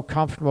daughter so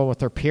comfortable with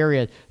her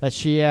period that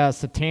she has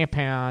the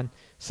tampon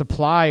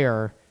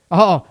supplier.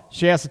 Oh,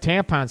 she has a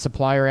tampon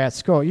supplier at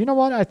school. You know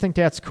what? I think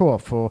that's cool,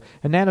 fool.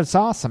 And that is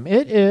awesome.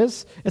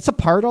 It's a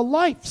part of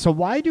life. So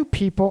why do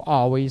people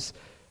always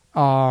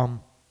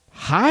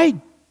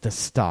hide the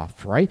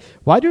stuff, right?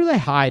 Why do they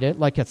hide it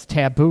like it's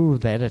taboo,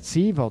 that it's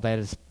evil, that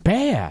it's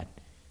bad?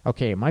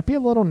 Okay, it might be a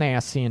little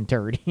nasty and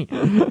dirty.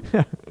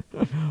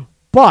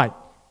 But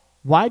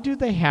why do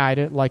they hide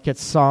it like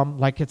it's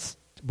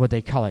what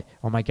they call it?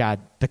 Oh, my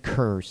God, the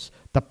curse,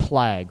 the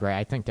plague, right?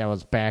 I think that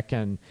was back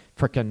in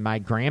frickin' my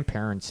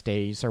grandparents'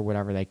 days or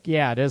whatever.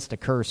 It is the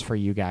curse for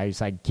you guys.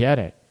 I get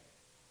it.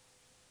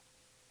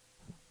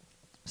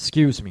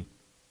 Excuse me.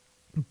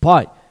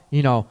 But,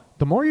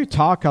 the more you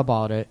talk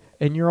about it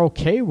and you're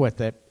okay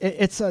with it,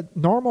 it's a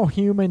normal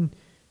human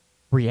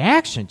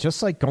reaction,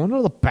 just like going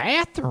to the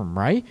bathroom,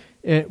 right?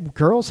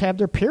 Girls have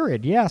their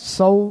period.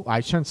 So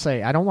I shouldn't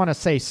say, I don't want to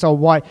say so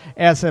what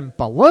as in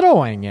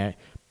belittling it,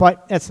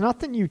 but it's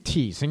nothing you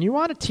tease. And you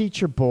want to teach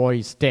your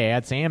boys,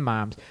 dads, and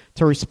moms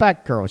to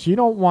respect girls. You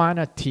don't want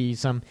to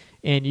tease them,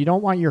 and you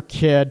don't want your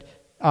kid,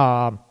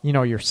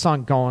 your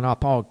son going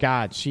up, oh,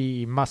 God,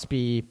 she must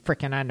be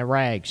freaking on the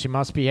rag. She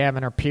must be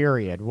having her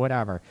period,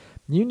 whatever.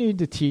 You need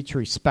to teach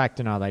respect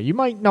and all that. You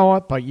might know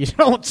it, but you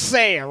don't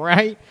say it,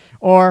 right?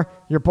 Or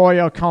your boy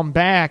will come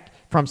back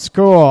from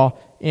school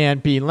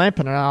and be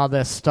limping and all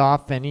this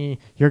stuff, and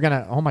you're going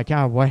to, oh, my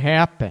God, what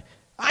happened?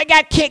 I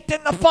got kicked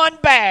in the fun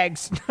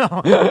bags.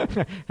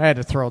 I had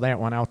to throw that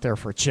one out there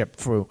for Chip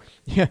Foo.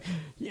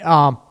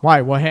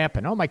 Why? What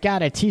happened? Oh, my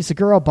God, I teased a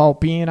girl about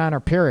being on her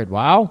period.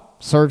 Well,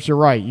 serves you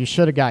right. You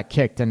should have got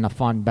kicked in the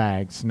fun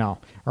bags. No.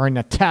 Or in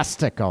the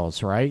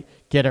testicles, right?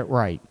 Get it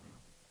right.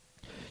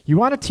 You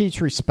want to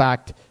teach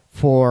respect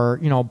for,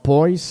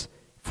 boys,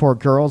 for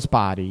girls'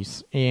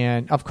 bodies,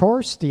 and, of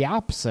course, the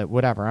opposite,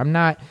 whatever. I'm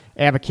not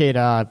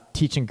advocating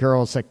teaching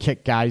girls to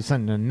kick guys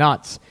in the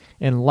nuts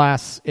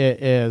unless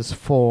it is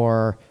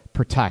for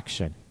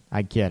protection,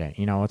 I get it.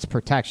 It's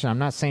protection. I'm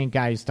not saying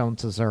guys don't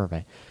deserve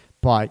it,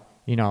 but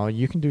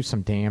you can do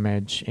some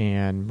damage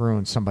and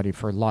ruin somebody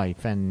for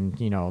life. And,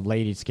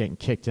 ladies getting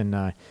kicked in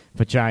the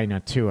vagina,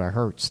 too. It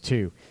hurts,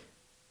 too.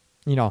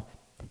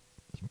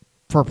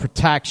 For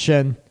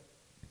protection,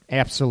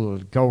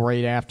 absolutely. Go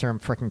right after them,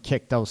 freaking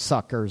kick those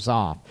suckers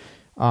off.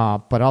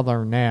 But other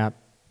than that,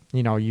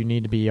 you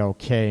need to be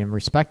okay and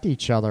respect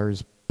each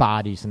other's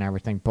bodies and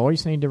everything.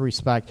 Boys need to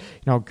respect,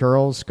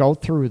 girls go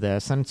through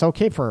this. And it's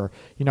okay for,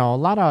 a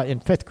lot of, in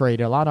 5th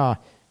grade, a lot of,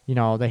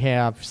 they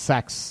have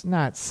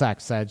not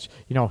sex ed,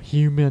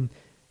 human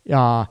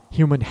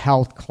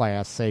health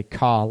class, they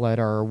call it,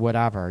 or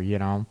whatever,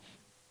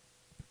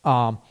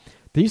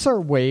 These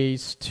are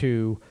ways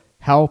to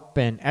help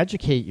and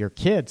educate your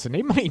kids, and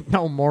they might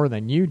know more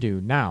than you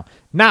do now.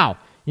 Now,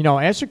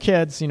 as your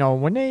kids,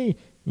 when they,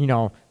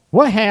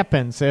 what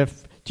happens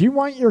do you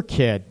want your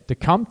kid to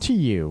come to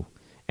you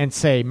and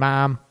say,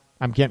 Mom,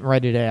 I'm getting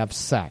ready to have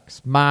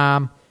sex.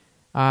 Mom,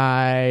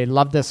 I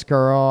love this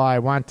girl, I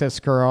want this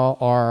girl,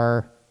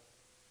 or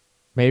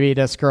maybe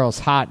this girl's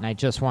hot and I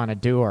just want to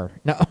do her.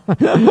 No.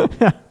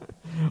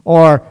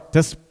 Or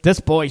this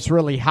boy's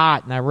really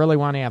hot and I really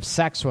want to have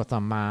sex with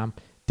him, Mom,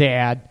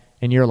 Dad.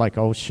 And you're like,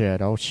 oh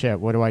shit,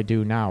 what do I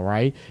do now,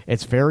 right?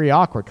 It's very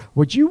awkward.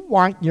 Would you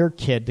want your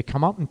kid to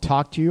come up and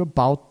talk to you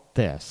about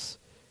this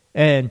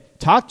and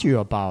talk to you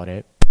about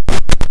it?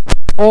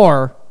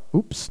 Or,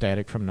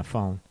 static from the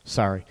phone,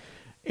 sorry.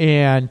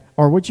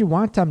 Or would you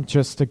want them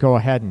just to go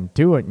ahead and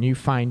do it and you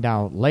find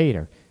out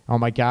later? Oh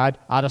my God,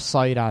 out of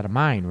sight, out of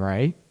mind,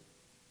 right?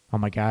 Oh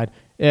my God,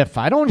 if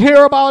I don't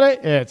hear about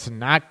it, it's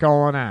not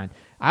going on.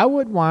 I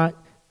would want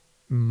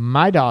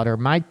my daughter,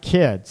 my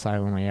kids, I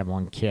only have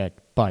one kid,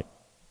 but,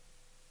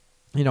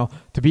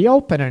 to be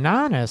open and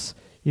honest,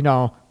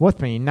 with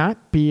me,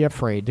 not be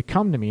afraid to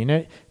come to me.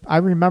 And I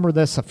remember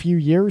this a few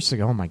years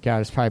ago. Oh my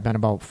God, it's probably been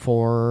about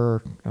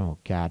 4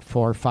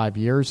 or 5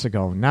 years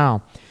ago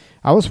now.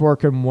 I was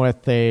working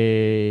with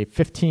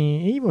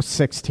he was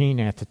 16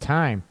 at the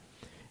time.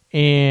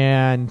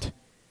 And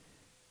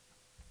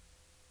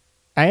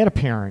I had a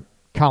parent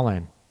call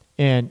in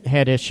and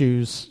had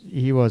issues.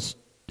 He was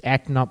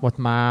acting up with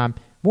Mom,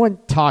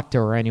 wouldn't talk to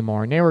her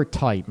anymore, and they were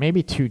tight,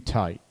 maybe too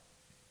tight.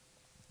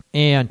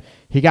 And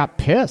he got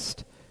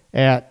pissed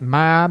at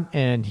Mom,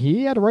 and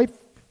he had a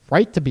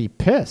right to be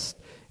pissed.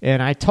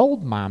 And I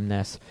told Mom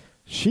this.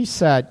 She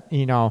said,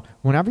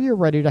 whenever you're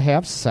ready to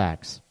have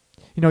sex,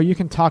 you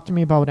can talk to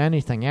me about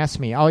anything. Ask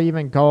me. I'll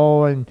even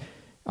go and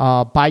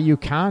buy you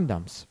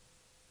condoms.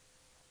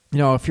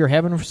 If you're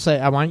having,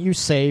 I want you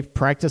safe,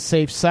 practice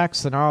safe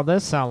sex and all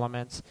this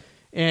elements.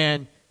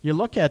 And you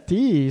look at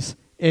these,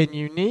 and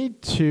you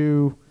need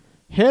to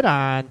hit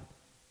on,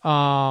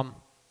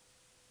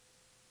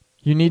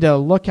 you need to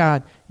look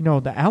at,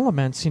 the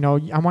elements. I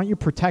want you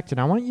protected.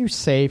 I want you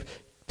safe.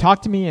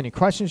 Talk to me. Any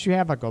questions you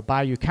have, I'll go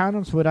buy you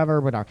condoms,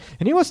 whatever.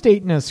 And he was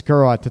dating this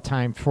girl at the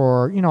time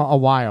for, a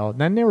while.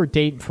 Then they were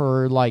dating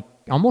for like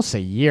almost a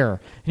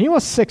year. And he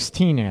was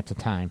 16 at the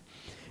time.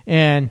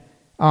 And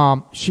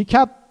she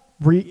kept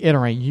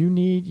reiterating,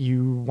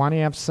 you want to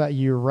have sex,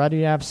 you're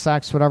ready to have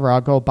sex, whatever,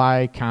 I'll go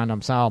buy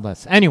condoms, all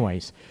this.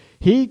 Anyways,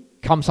 he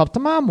comes up to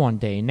Mom one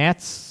day, and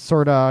that's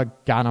sort of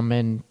got him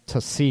in to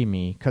see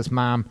me, because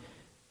Mom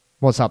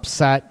was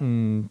upset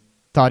and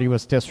thought he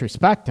was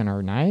disrespecting her,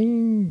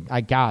 and I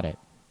got it.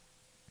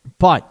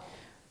 But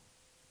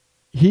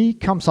he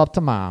comes up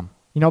to Mom,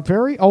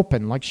 very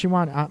open, like she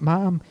wanted,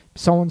 Mom,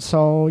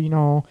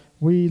 so-and-so,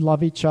 we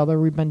love each other,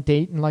 we've been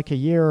dating like a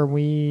year,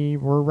 we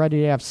were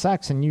ready to have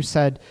sex, and you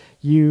said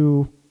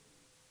you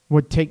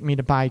would take me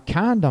to buy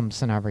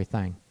condoms and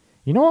everything.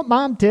 You know what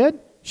Mom did?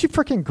 She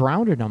freaking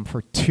grounded him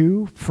for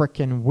 2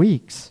 freaking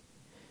weeks.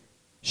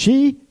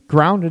 She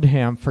grounded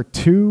him for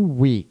 2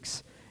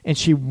 weeks. And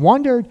she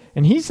wondered,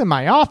 and he's in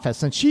my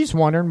office, and she's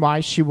wondering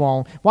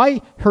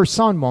why her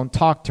son won't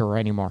talk to her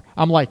anymore.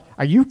 I'm like,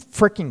 are you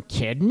freaking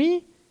kidding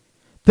me?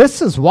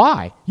 This is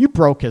why. You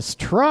broke his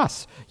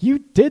trust. You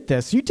did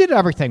this. You did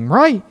everything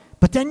right.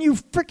 But then you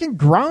freaking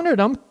grounded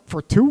him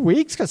for 2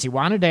 weeks because he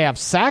wanted to have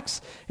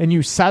sex, and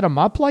you set him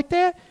up like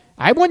that?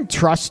 I wouldn't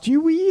trust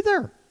you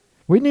either.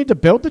 We need to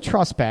build the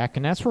trust back,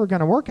 and that's what we're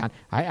going to work on.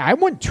 I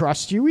wouldn't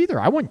trust you either.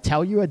 I wouldn't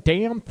tell you a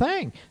damn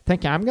thing,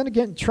 thinking I'm going to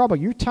get in trouble.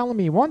 You're telling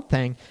me one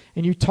thing,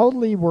 and you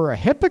totally were a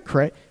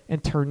hypocrite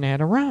and turned that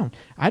around.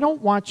 I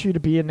don't want you to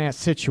be in that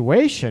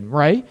situation,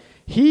 right?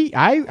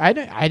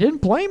 I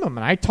didn't blame him,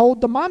 and I told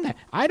the Mom that.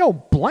 I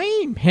don't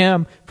blame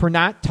him for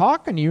not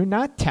talking to you,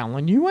 not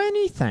telling you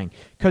anything,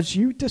 because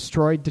you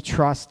destroyed the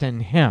trust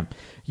in him.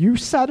 You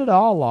set it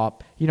all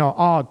up,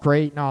 all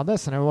great and all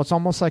this, and it was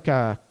almost like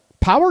a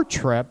power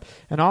trip,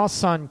 and all of a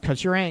sudden,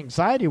 because your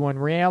anxiety, when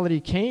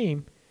reality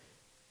came,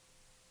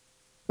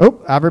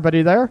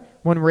 everybody there?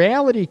 When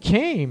reality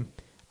came,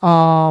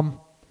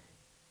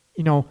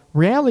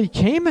 reality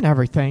came and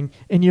everything,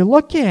 and you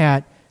look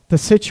at the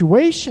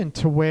situation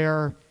to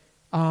where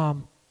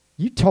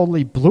you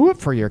totally blew it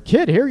for your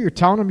kid. Here you're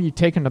telling him you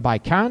take him to buy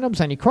condoms,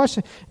 any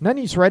question, and then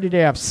he's ready to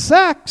have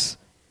sex,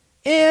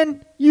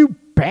 and you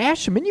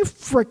bash them and you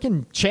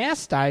freaking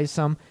chastise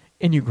them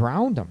and you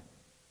ground them.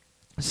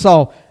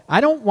 So I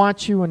don't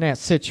want you in that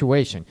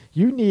situation.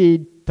 You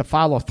need to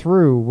follow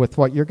through with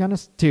what you're going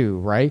to do,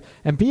 right?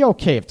 And be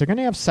okay. If they're going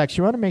to have sex,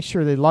 you want to make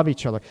sure they love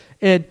each other.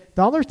 And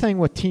the other thing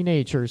with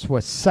teenagers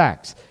with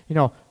sex,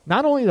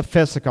 not only the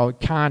physical,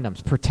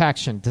 condoms,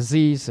 protection,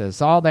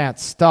 diseases, all that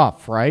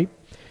stuff, right?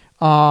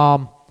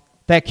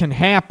 That can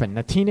happen.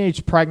 The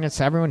teenage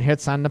pregnancy, everyone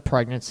hits on the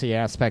pregnancy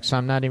aspect, so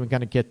I'm not even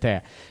going to get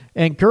that.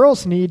 And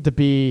girls need to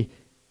be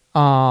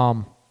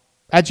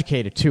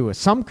educated too.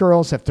 Some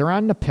girls, if they're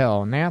on the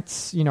pill, and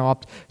that's,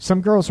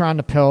 some girls are on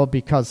the pill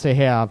because they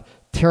have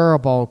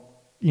terrible,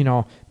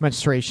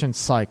 menstruation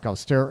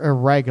cycles. They're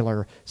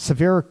irregular,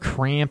 severe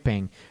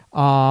cramping.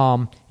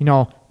 When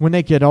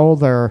they get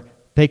older,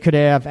 they could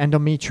have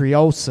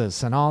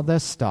endometriosis and all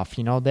this stuff,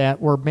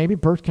 where maybe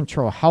birth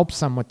control helps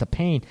them with the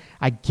pain.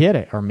 I get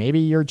it. Or maybe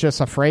you're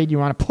just afraid you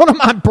want to put them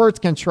on birth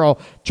control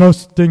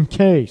just in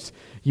case.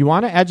 You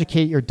want to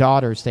educate your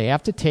daughters. They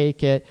have to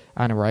take it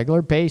on a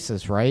regular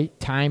basis, right?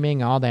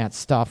 Timing, all that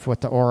stuff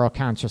with the oral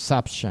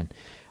contraception.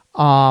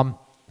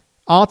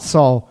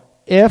 Also,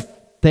 if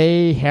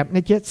they happen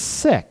to get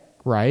sick,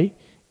 right?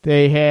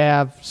 They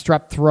have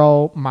strep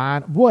throat,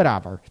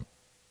 whatever,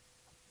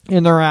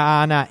 and they're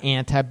on an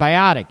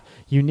antibiotic.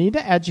 You need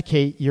to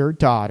educate your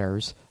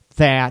daughters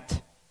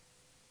that,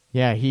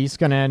 he's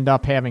going to end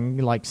up having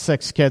like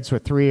 6 kids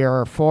with 3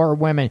 or 4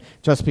 women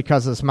just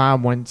because his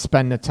mom wouldn't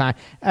spend the time.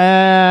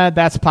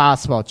 That's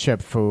possible,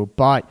 Chip Fu,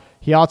 but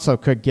he also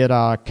could get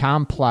a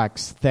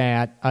complex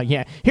that,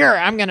 here,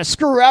 I'm going to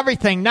screw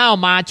everything now,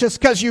 Ma, just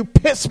because you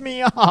piss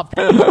me off.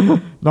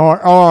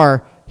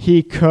 or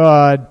he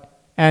could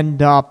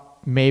end up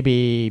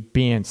maybe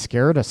being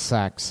scared of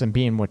sex and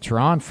being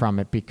withdrawn from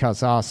it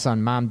because, oh,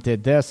 son, Mom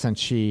did this and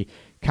she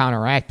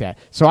counteract that.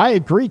 So I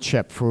agree,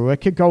 Chip Fu.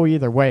 It could go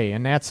either way,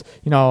 and that's,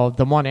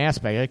 the one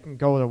aspect. It can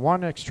go to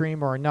one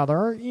extreme or another.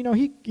 Or,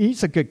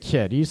 he's a good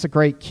kid. He's a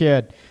great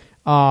kid.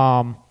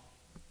 And,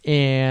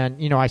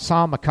 I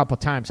saw him a couple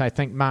times. I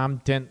think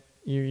Mom didn't,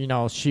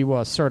 she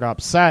was sort of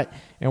upset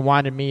and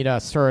wanted me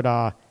to sort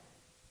of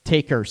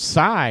take her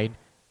side.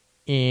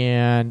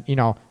 And,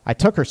 I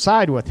took her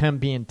side with him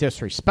being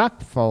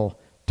disrespectful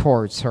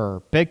towards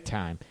her big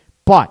time.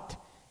 But,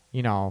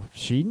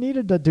 she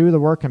needed to do the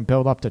work and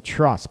build up the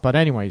trust. But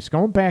anyways,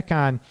 going back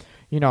on,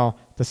 the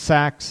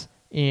sex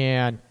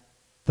and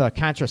the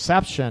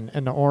contraception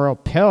and the oral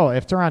pill,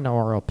 if they're on the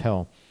oral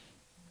pill,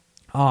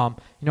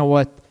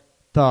 with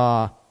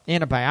the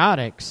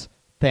antibiotics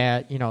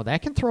that,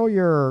 that can throw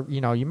your,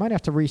 you might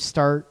have to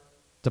restart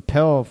the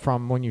pill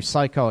from when you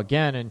cycle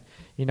again. And,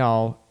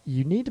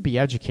 you need to be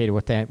educated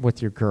with that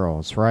with your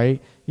girls,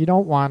 right? You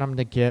don't want them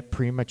to get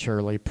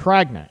prematurely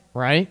pregnant,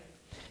 right?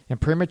 And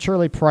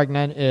prematurely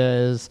pregnant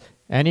is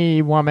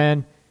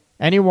anyone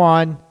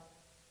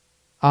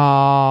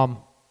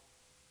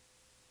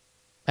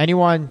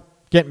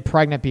getting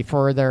pregnant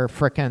before they're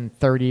frickin'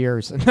 30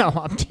 years. No,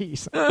 I'm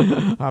teasing.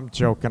 I'm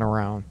joking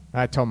around.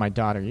 I told my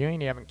daughter, you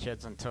ain't having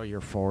kids until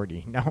you're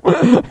 40. No.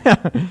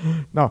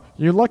 No,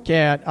 you look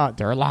at,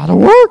 they're a lot of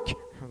work.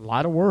 A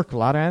lot of work, a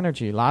lot of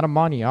energy, a lot of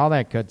money, all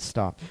that good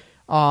stuff.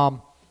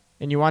 And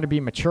you want to be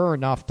mature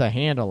enough to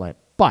handle it.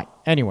 But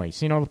anyways,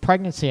 the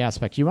pregnancy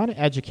aspect, you want to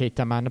educate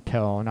them on the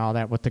pill and all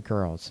that with the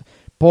girls.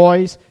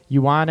 Boys,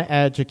 you want to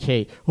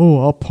educate. Oh,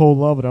 I'll pull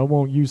love it. I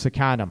won't use a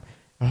condom.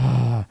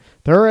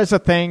 There is a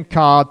thing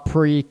called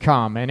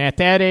pre-cum. And at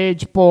that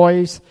age,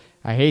 boys,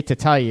 I hate to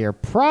tell you, you're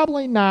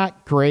probably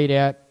not great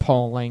at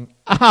pulling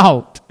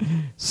out.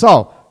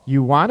 So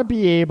you want to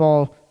be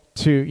able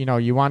to,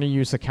 you want to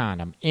use a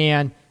condom.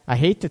 And I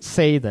hate to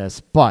say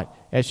this, but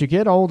as you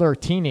get older,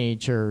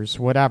 teenagers,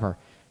 whatever,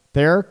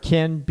 there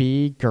can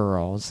be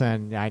girls,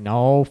 and I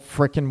know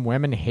frickin'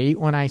 women hate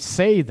when I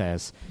say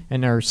this,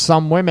 and there's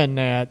some women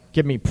that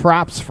give me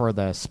props for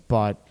this,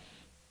 but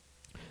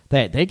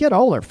they get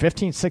older,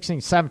 15,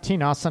 16,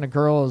 17, all of a sudden a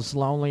girl is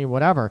lonely,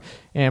 whatever,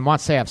 and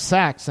wants to have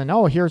sex, and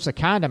here's a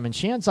condom, and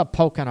she ends up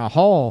poking a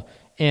hole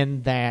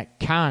in that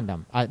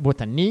condom with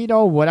a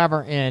needle,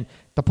 whatever, and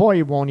the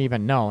boy won't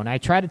even know. And I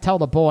try to tell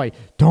the boy,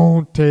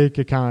 don't take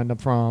a condom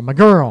from a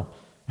girl.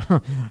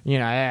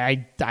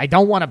 I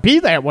don't want to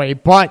be that way,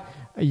 but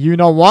you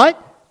know what?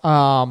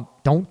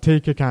 Don't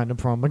take a condom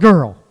from a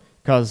girl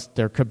because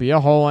there could be a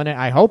hole in it.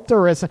 I hope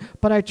there isn't,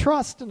 but I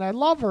trust and I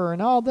love her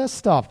and all this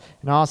stuff.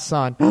 And all of a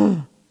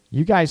sudden,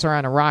 you guys are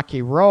on a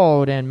rocky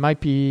road and might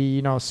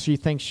be, she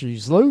thinks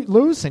she's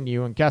losing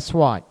you. And guess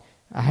what?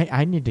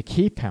 I need to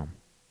keep him.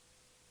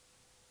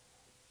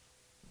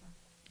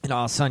 And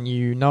all of a sudden,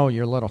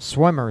 your little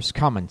swimmer's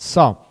coming.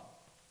 So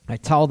I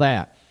tell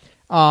that,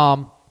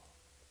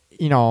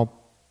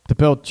 to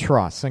build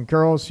trust. And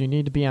girls, you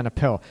need to be on a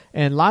pill.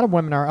 And a lot of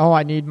women are,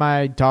 I need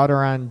my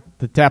daughter on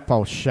the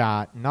Depo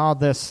shot and all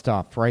this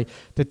stuff, right?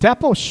 The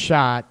Depo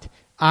shot,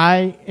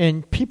 I've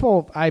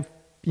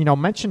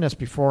mentioned this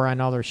before on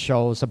other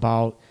shows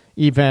about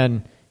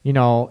even,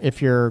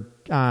 if you're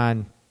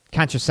on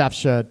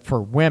contraception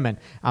for women.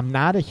 I'm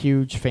not a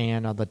huge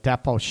fan of the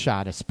Depo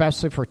shot,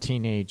 especially for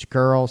teenage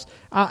girls.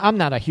 I'm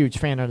not a huge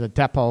fan of the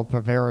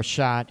Depo-Provera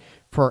shot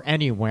for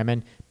any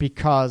women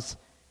because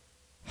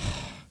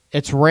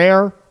it's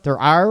rare. There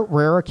are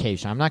rare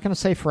occasions. I'm not going to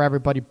say for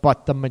everybody,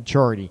 but the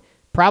majority,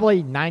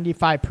 probably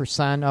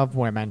 95% of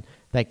women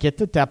that get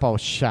the Depo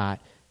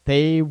shot,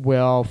 they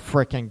will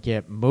frickin'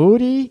 get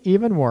moody,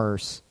 even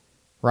worse,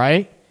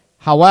 right?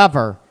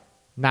 However,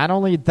 not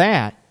only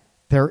that,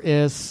 there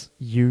is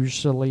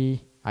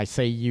usually, I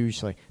say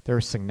usually,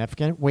 there's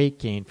significant weight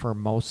gain for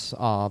most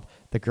of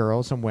the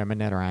girls and women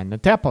that are on the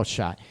Depo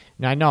shot.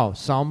 Now, I know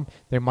some,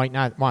 they might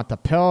not want the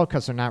pill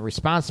because they're not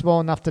responsible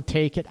enough to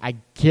take it. I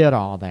get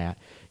all that.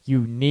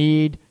 You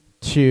need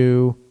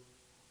to,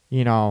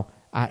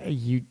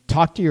 you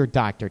talk to your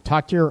doctor,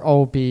 talk to your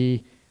OB,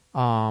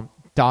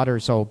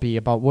 daughter's OB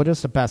about what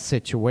is the best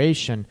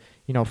situation,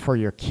 for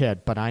your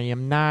kid. But I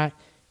am not,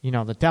 the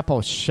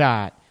Depo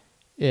shot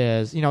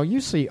is,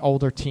 usually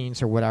older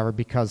teens or whatever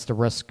because the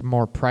risk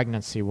more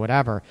pregnancy,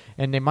 whatever.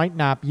 And they might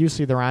not,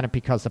 usually they're on it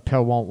because the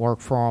pill won't work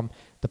for them.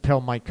 The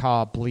pill might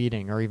cause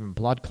bleeding or even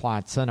blood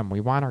clots in them.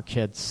 We want our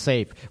kids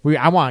safe.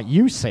 I want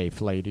you safe,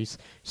 ladies.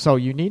 So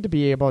you need to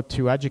be able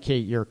to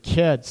educate your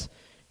kids,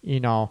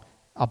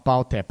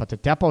 about that. But the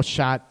Depo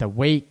shot, the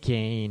weight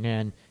gain,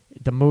 and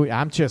the mood,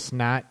 I'm just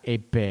not a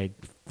big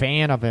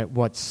fan of it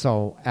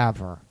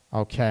whatsoever,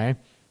 okay?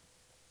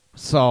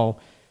 So,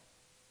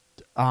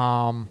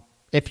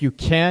 if you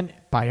can,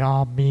 by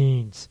all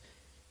means,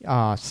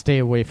 stay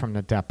away from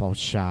the Depo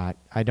shot.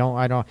 I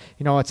don't,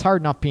 it's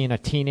hard enough being a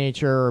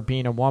teenager or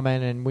being a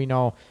woman, and we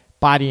know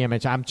body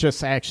image. I'm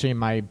just actually in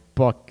my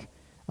book,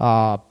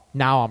 now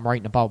I'm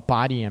writing about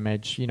body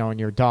image, in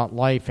your adult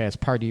life as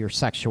part of your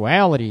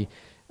sexuality,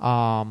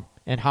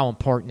 and how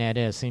important that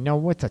is.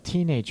 With a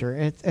teenager,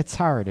 it's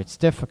hard. It's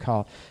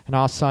difficult. And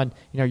all of a sudden,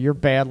 you're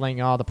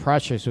battling all the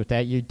pressures with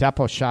that. You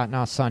Depo shot, and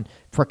all of a sudden,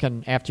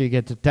 frickin' after you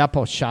get the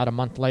Depo shot a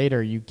month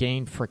later, you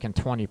gain frickin'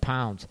 20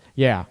 pounds.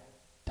 Yeah,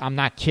 I'm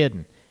not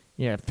kidding.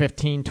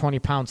 15, 20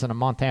 pounds in a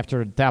month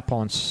after the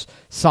Depo, and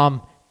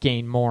some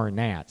gain more than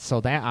that.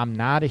 So that I'm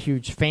not a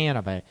huge fan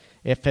of it.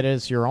 If it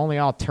is your only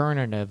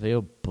alternative,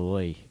 oh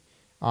boy.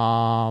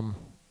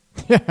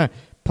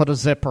 Put a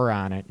zipper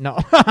on it. No,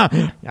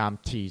 I'm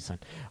teasing.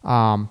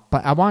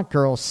 But I want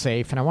girls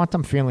safe, and I want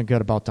them feeling good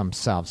about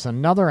themselves.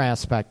 Another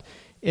aspect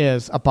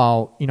is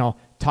about,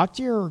 talk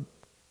to your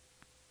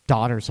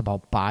daughters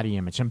about body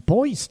image. And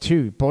boys,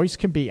 too. Boys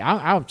can be,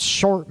 I was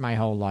short my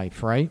whole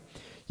life, right?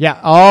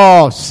 Yeah.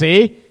 Oh,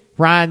 see?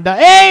 Rhonda.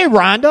 Hey,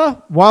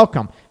 Rhonda.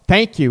 Welcome.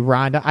 Thank you,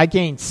 Rhonda. I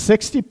gained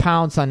 60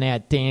 pounds on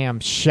that damn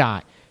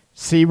shot.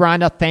 See,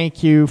 Rhonda,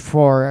 thank you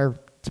for...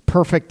 It's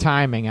perfect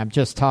timing. I'm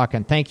just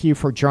talking. Thank you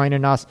for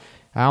joining us.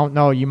 I don't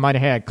know. You might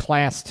have had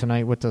class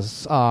tonight with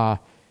this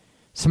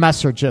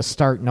semester just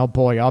starting. Oh,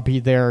 boy. I'll be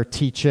there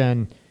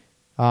teaching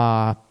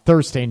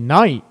Thursday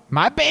night.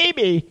 My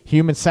baby.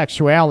 Human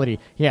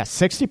sexuality. Yeah,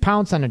 60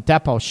 pounds on a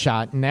Depo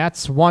shot. And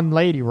that's one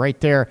lady right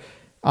there.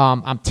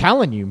 I'm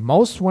telling you,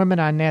 most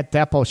women on that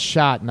Depo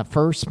shot in the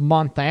first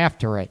month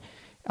after it,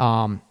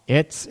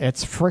 it's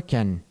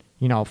freaking,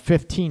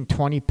 15,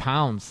 20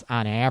 pounds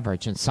on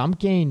average. And some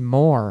gain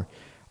more.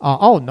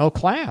 No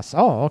class.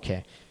 Oh,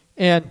 okay.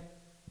 And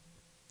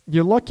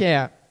you look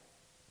at,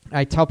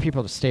 I tell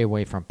people to stay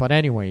away from, but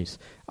anyways,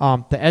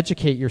 to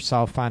educate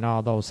yourself on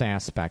all those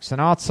aspects. And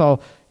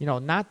also,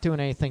 not doing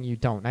anything you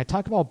don't. And I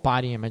talk about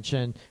body image,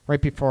 and right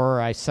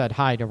before I said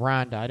hi to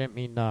Rhonda, I didn't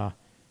mean to,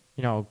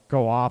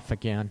 go off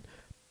again,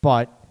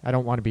 but I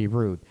don't want to be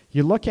rude.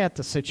 You look at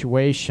the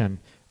situation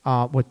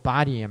with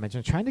body image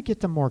and trying to get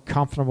them more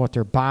comfortable with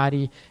their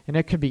body, and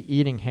it could be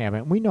eating habit.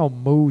 And we know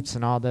moods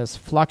and all this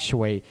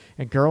fluctuate,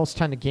 and girls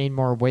tend to gain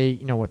more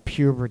weight, with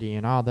puberty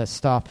and all this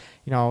stuff.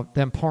 The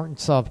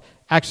importance of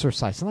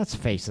exercise. And let's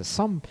face it,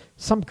 some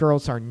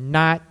girls are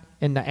not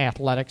in the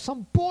athletic.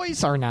 Some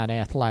boys are not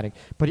athletic.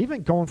 But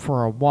even going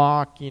for a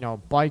walk,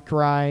 bike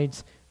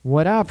rides,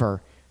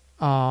 whatever.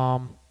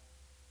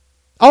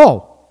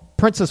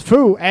 Princess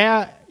Fu,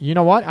 you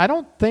know what? I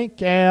don't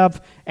think Av,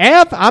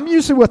 I'm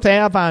usually with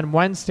Av on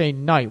Wednesday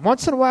night.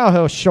 Once in a while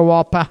he'll show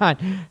up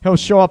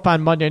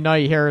on Monday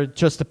night here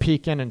just to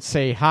peek in and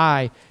say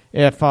hi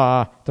if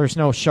there's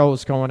no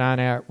shows going on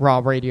at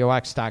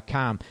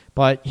rawradiox.com.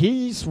 But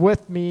he's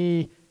with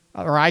me,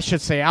 or I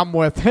should say I'm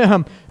with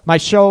him. My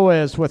show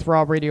is with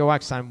Raw Radio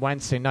X on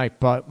Wednesday night,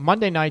 but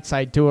Monday nights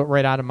I do it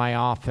right out of my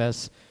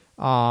office.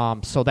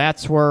 So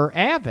that's where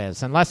Av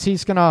is, unless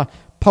he's going to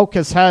poke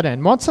his head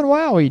in. Once in a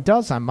while he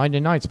does on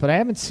Monday nights, but I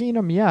haven't seen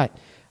him yet.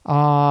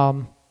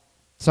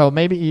 So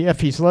maybe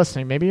if he's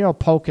listening, maybe he'll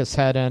poke his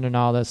head in and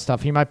all this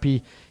stuff. He might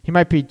be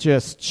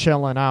just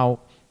chilling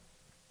out.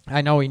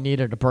 I know he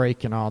needed a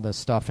break and all this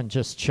stuff and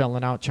just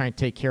chilling out, trying to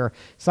take care.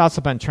 He's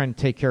also been trying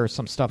to take care of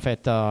some stuff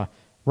at the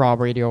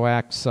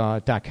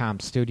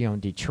rawradiox.com studio in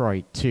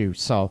Detroit too.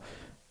 So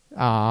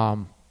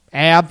Av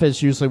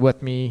is usually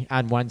with me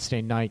on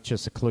Wednesday night,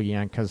 just to clue you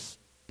in, because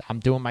I'm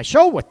doing my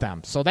show with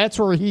them. So that's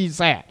where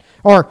he's at.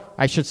 Or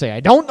I should say,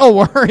 I don't know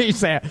where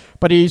he's at,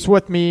 but he's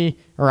with me,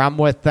 or I'm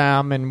with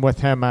them and with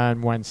him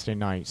on Wednesday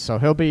night. So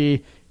he'll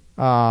be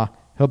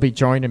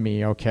joining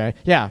me, okay?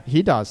 Yeah,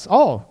 he does.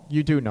 Oh,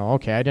 you do know.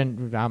 Okay,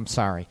 I'm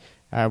sorry.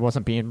 I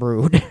wasn't being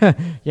rude.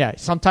 Yeah,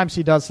 sometimes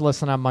he does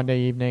listen on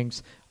Monday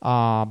evenings.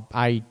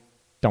 I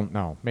don't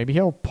know. Maybe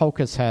he'll poke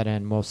his head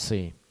in. We'll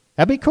see.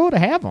 That'd be cool to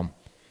have him.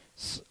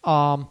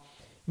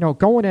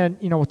 Going in,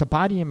 with the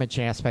body image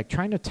aspect,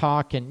 trying to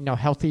talk and,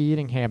 healthy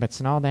eating habits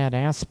and all that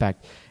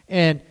aspect.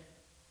 And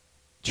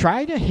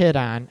try to hit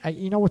on,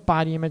 with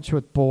body image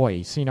with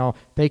boys,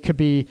 they could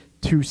be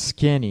too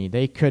skinny.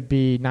 They could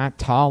be not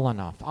tall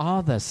enough.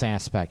 All this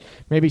aspect.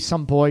 Maybe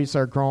some boys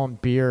are growing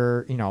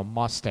beard,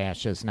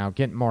 mustaches now,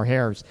 getting more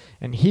hairs,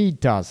 and he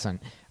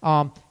doesn't.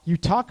 You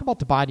talk about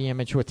the body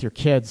image with your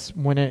kids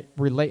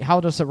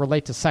how does it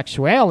relate to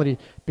sexuality?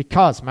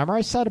 Because remember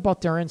I said about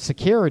their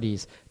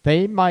insecurities,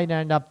 they might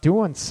end up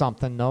doing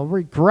something they'll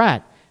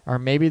regret, or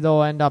maybe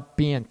they'll end up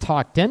being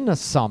talked into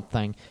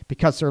something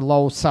because they're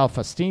low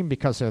self-esteem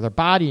because of their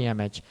body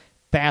image.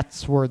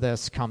 That's where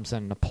this comes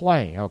into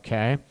play,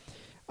 okay?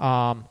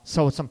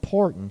 So it's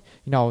important.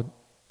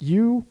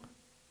 You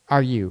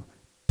are you.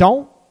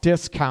 Don't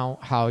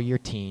discount how your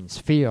teens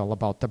feel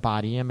about the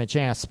body image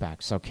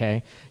aspects,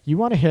 okay? You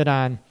want to hit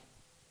on,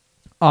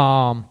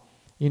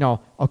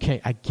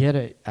 okay, I get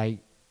it. I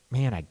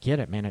get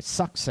it, man. It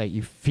sucks that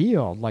you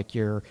feel like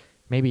you're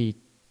maybe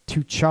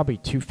too chubby,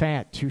 too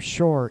fat, too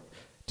short,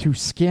 too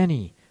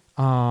skinny,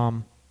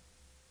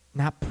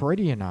 not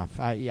pretty enough.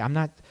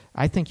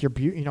 I think you're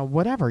beautiful,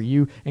 whatever.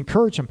 You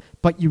encourage them,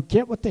 but you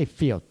get what they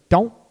feel.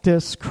 Don't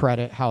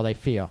discredit how they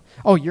feel.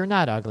 Oh, you're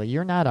not ugly.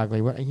 You're not ugly.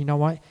 You know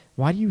what?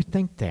 Why do you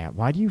think that?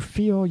 Why do you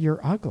feel you're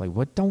ugly?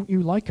 What don't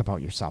you like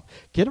about yourself?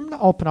 Get them to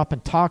open up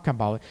and talk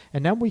about it,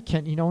 and then we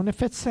can, and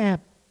if it's that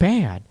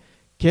bad,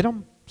 get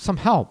them some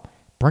help.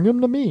 Bring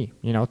them to me.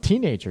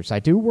 Teenagers. I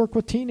do work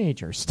with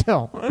teenagers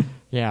still.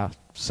 Yeah,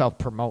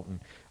 self-promoting.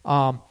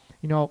 I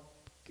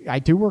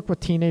do work with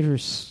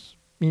teenagers,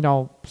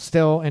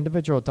 still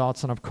individual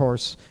adults, and of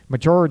course,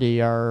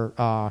 majority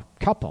are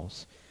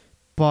couples.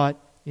 But,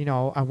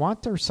 I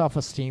want their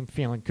self-esteem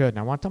feeling good, and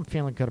I want them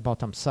feeling good about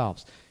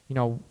themselves.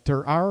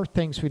 There are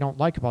things we don't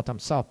like about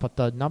themselves, but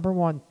the number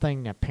one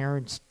thing that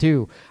parents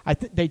do,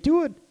 they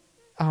do it,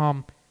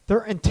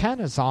 their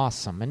intent is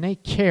awesome, and they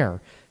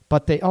care.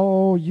 But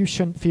you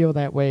shouldn't feel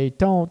that way.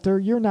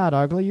 You're not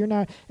ugly. You're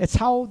not. It's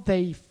how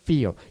they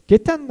feel.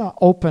 Get them to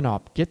open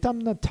up. Get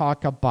them to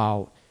talk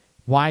about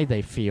why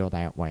they feel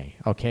that way,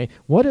 okay?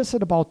 What is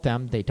it about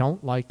them they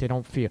don't like, they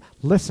don't feel?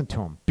 Listen to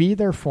them. Be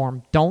there for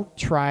them. Don't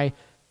try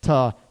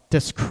to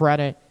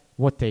discredit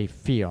what they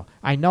feel.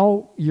 I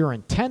know your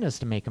intent is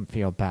to make them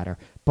feel better,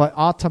 but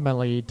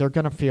ultimately they're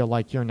going to feel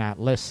like you're not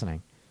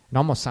listening. It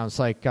almost sounds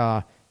like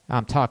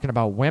I'm talking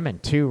about women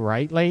too,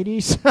 right,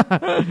 ladies?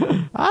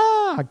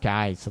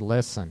 Guys,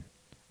 listen,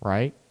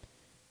 right?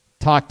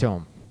 Talk to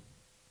them.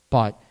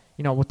 But,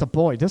 with the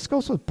boy, this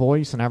goes with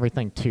boys and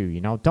everything too,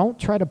 Don't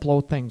try to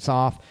blow things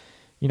off,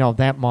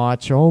 that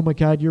much. Oh, my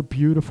God, you're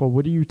beautiful.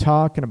 What are you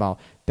talking about?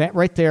 That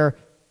right there,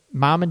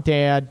 mom and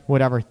dad,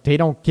 whatever, they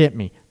don't get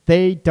me.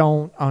 They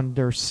don't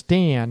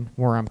understand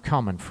where I'm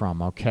coming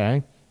from,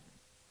 okay?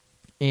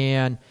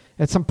 And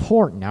it's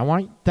important. I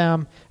want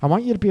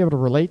you to be able to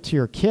relate to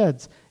your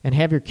kids and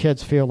have your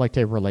kids feel like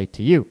they relate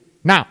to you.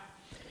 Now,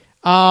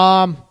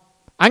 I'm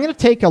going to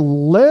take a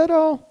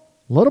little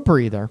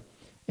breather,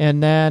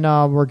 and then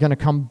we're going to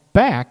come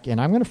back,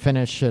 and I'm going to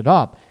finish it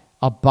up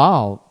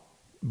about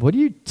what do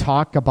you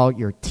talk about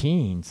your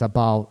teens,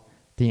 about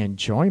the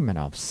enjoyment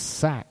of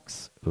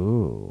sex?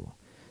 Ooh.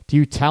 Do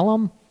you tell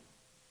them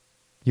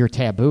your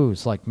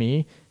taboos like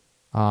me?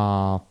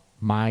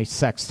 My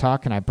sex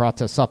talk, and I brought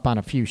this up on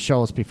a few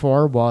shows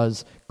before,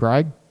 was,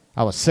 Greg,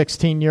 I was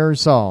 16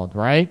 years old,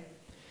 right?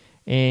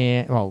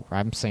 And,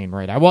 I'm saying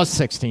right, I was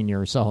 16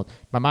 years old.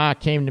 My mom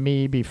came to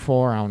me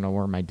before, I don't know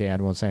where my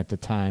dad was at the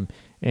time,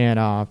 and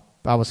I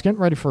was getting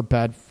ready for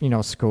bed,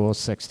 school,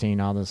 16,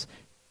 all this,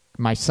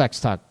 my sex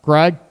talk.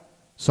 Greg,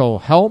 so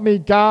help me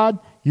God,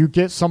 you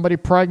get somebody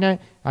pregnant,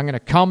 I'm going to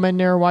come in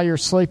there while you're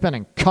sleeping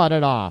and cut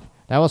it off.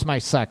 That was my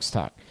sex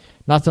talk.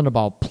 Nothing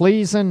about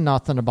pleasing,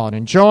 nothing about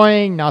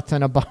enjoying,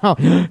 nothing about...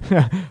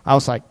 I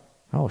was like,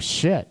 oh,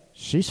 shit,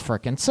 she's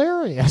freaking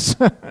serious.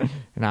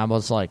 And I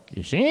was like,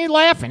 she ain't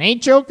laughing,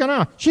 ain't joking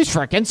around. She's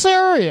freaking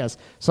serious.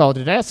 So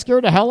did that scare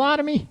the hell out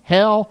of me?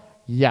 Hell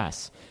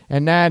yes.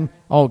 And then,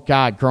 oh,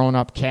 God, growing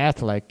up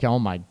Catholic, oh,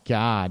 my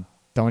God,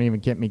 don't even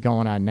get me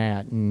going on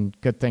that. And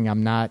good thing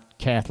I'm not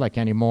Catholic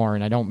anymore,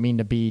 and I don't mean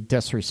to be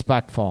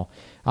disrespectful.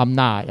 I'm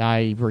not.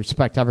 I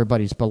respect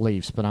everybody's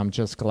beliefs, but I'm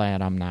just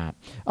glad I'm not.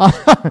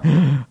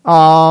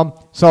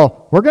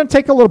 So we're going to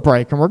take a little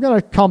break, and we're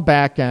going to come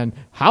back, and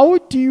how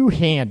do you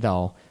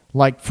handle,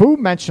 like Fu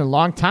mentioned a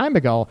long time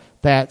ago,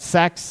 that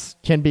sex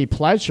can be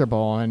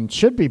pleasurable and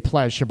should be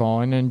pleasurable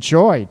and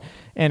enjoyed,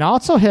 and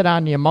also hit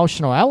on the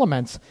emotional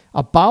elements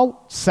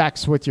about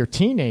sex with your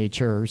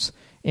teenagers,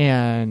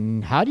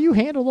 and how do you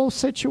handle those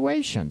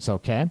situations,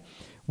 okay?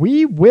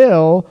 we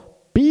will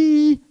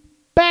be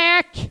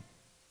back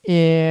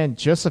in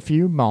just a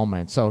few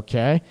moments,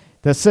 okay?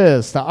 This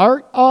is the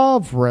Art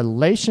of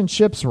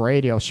Relationships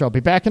radio show. Be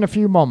back in a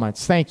few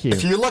moments. Thank you.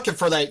 If you're looking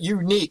for that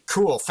unique,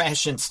 cool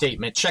fashion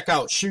statement, check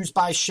out Shoes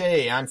by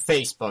Shay on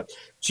Facebook.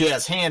 She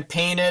has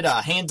hand-painted,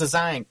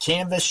 hand-designed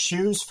canvas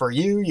shoes for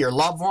you, your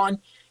loved one.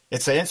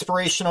 It's an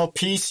inspirational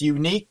piece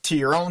unique to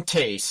your own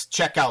taste.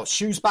 Check out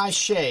Shoes by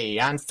Shay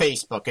on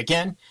Facebook.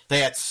 Again,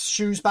 that's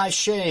Shoes by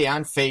Shay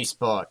on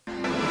Facebook.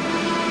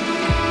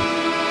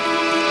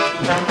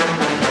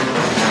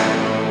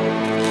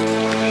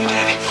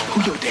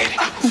 Who your daddy?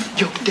 Who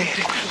your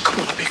daddy? Come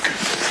on, big girl.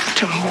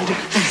 Tell me who your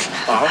daddy.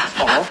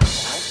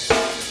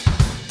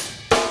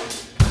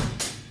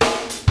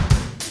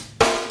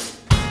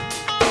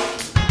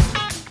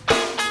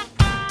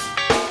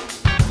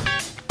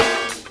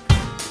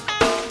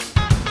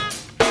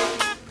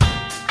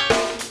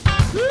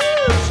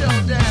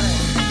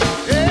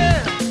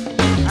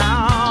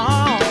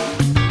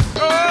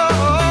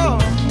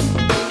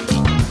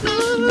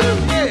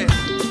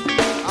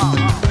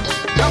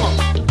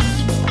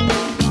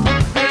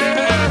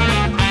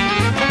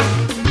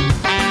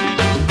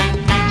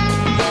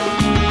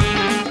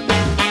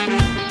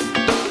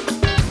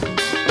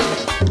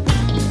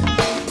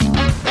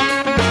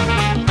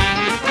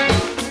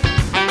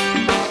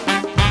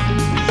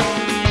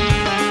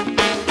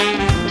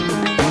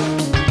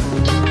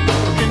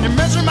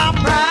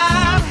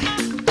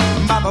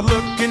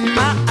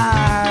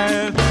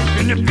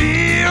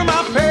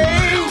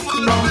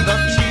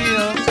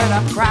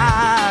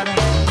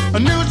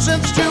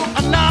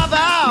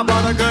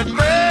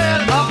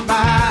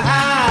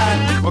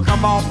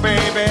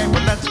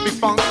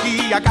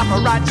 I got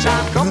the right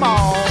shot, come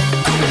on.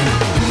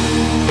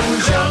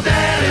 Who's your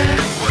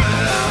daddy?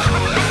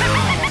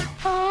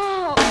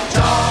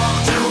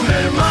 Talk to me,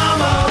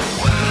 mama.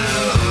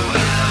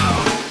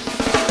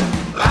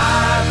 I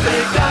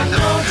think I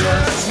know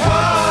just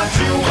what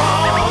you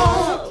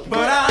want,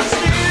 but I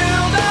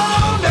still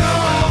don't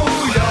know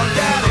who your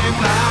daddy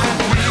might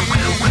be.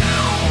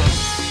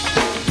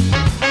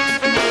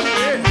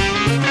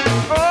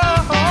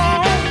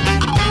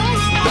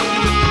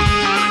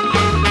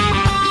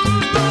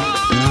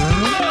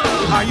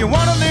 Are you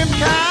one of them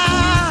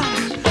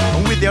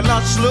kind with your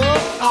lust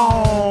look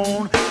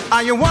on?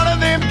 Are you one of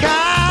them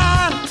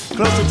kind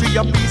closer to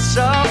your peace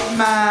of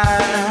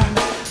mind?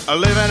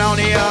 Living on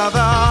the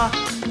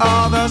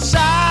other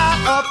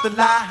side of the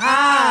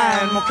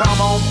line. Well,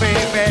 come on,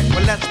 baby,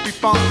 well, let's be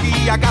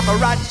funky. I got the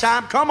right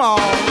time, come on.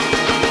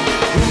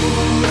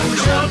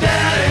 Who's your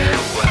daddy?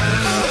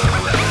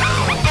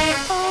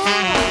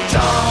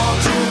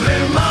 Talk to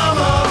me,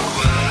 mama.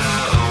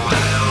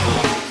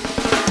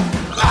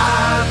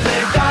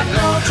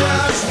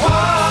 Just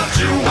what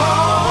you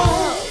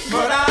want,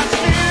 but I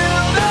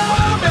still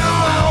don't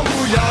know who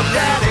your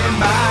daddy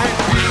might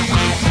be.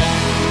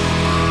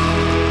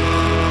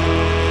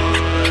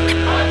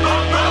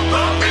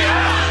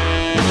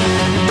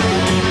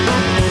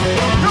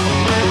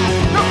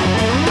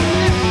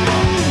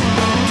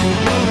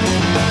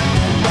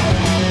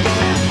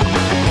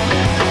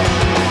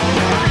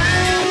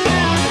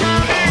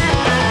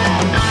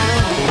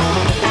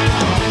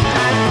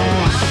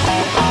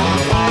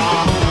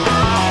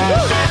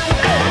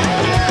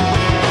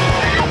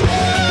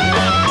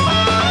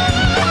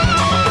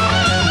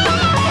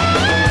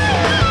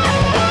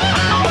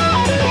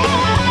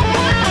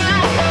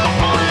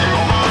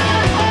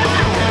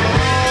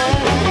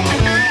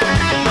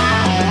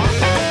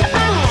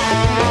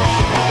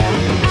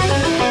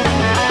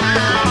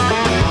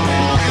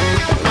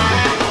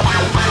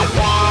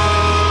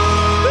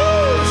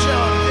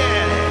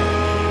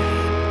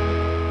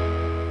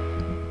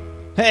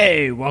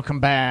 Hey, welcome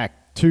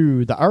back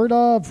to the Art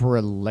of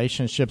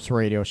Relationships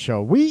radio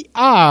show. We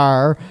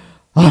are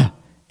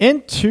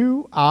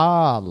into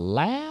our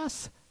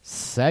last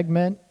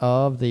segment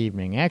of the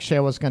evening. Actually,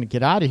 I was going to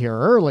get out of here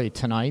early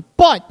tonight,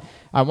 but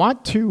I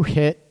want to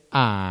hit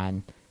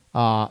on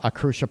a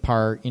crucial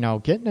part,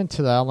 getting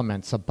into the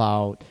elements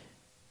about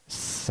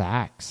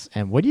sex.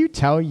 And what do you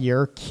tell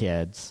your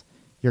kids,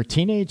 your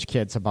teenage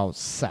kids, about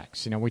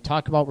sex? We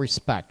talk about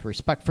respect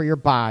for your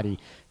body,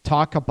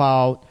 talk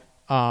about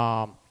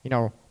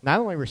not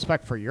only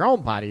respect for your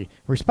own body,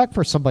 respect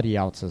for somebody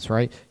else's,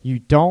 right? You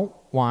don't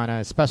want to,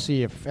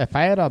 especially if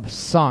I had a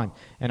son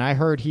and I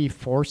heard he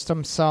forced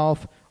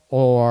himself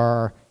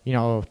or,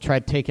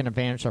 tried taking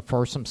advantage or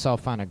forced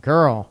himself on a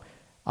girl,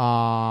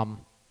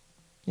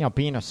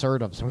 being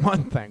assertive is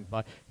one thing,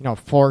 but,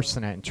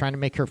 forcing it and trying to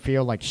make her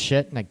feel like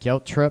shit and a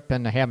guilt trip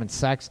into having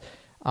sex,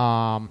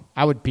 I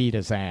would beat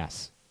his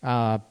ass.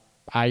 I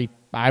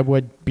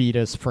would beat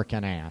his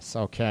freaking ass,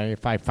 okay,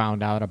 if I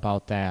found out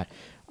about that.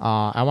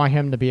 I want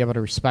him to be able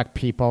to respect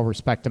people,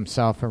 respect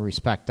himself, and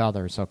respect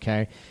others,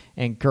 okay?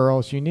 And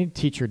girls, you need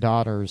to teach your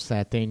daughters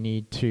that they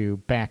need to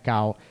back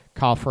out,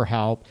 call for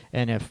help,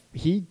 and if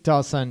he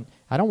doesn't,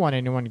 I don't want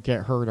anyone to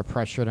get hurt or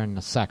pressured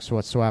into sex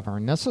whatsoever.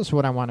 And this is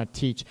what I want to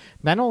teach,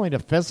 not only the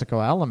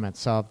physical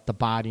elements of the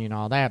body and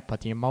all that,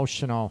 but the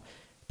emotional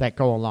that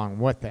go along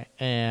with it.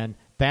 And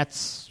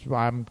that's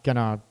why I'm going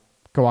to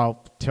go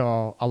out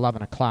till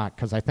 11 o'clock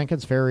because I think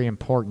it's very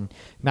important.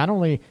 Not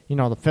only,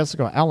 the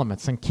physical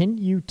elements, and can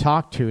you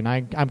talk to, and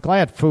I'm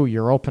glad, Fu,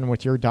 you're open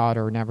with your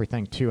daughter and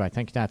everything too. I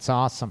think that's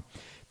awesome.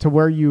 To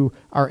where you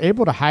are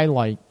able to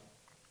highlight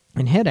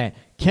and hit it,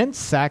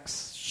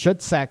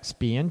 should sex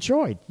be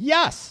enjoyed?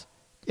 Yes.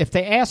 If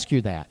they ask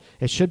you that,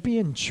 it should be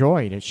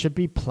enjoyed. It should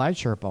be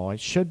pleasurable. It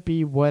should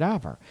be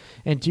whatever.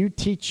 And do you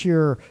teach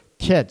your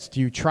kids, do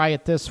you try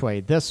it this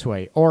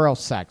way, oral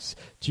sex?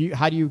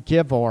 How do you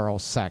give oral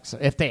sex?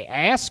 If they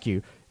ask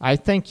you, I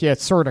think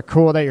it's sort of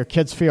cool that your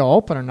kids feel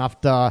open enough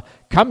to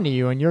come to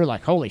you and you're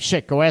like, holy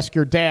shit, go ask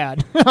your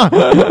dad.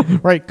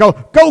 Right? Go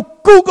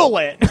Google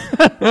it.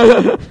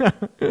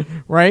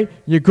 Right?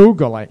 You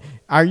Google it.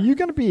 Are you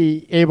going to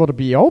be able to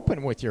be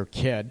open with your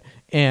kid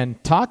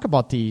and talk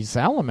about these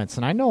elements?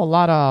 And I know a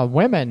lot of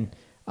women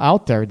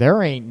out there,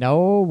 there ain't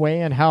no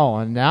way in hell.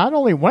 And not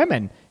only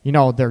women,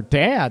 their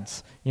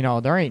dads,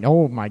 there ain't,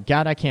 oh my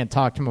God, I can't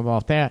talk to them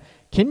about that.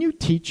 Can you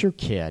teach your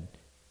kid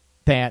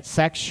that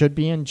sex should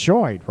be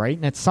enjoyed, right?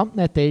 And it's something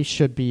that they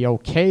should be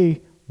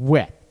okay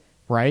with,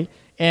 right?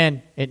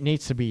 And it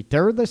needs to be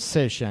their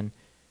decision,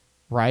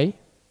 right?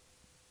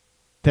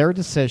 Their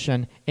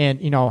decision.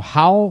 And,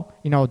 how,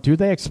 do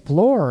they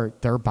explore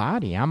their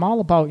body? I'm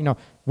all about,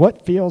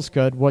 what feels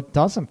good, what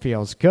doesn't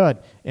feel good.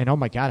 And, oh,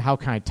 my God, how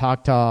can I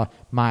talk to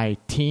my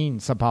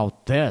teens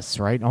about this,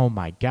 right? Oh,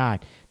 my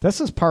God.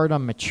 This is part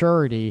of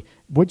maturity.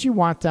 Would you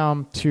want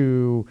them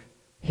to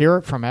hear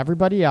it from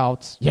everybody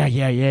else?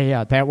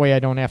 Yeah. That way I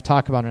don't have to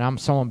talk about it. I'm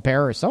so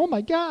embarrassed. Oh,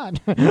 my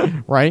God.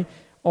 Right?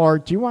 Or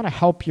do you want to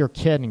help your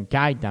kid and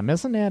guide them?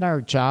 Isn't that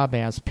our job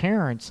as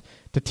parents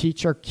to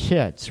teach our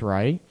kids,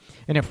 right?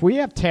 And if we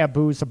have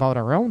taboos about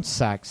our own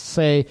sex,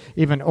 say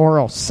even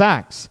oral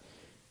sex,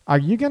 are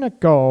you going to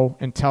go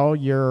and tell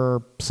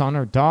your son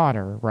or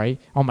daughter,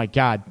 right? Oh, my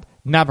God,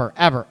 never,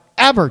 ever,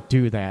 ever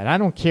do that. I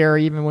don't care.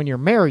 Even when you're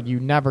married, you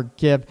never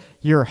give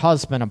your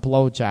husband a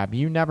blowjob.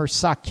 You never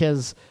suck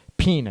his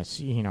penis,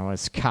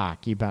 his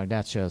cock.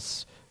 That's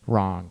just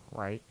wrong,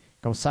 right?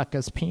 Go suck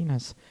his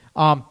penis.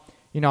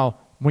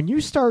 When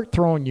you start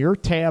throwing your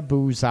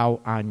taboos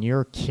out on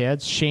your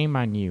kids, shame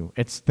on you.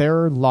 It's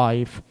their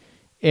life.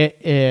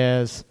 It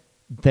is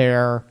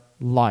their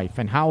life.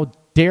 And how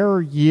dare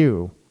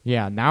you,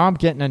 now I'm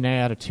getting an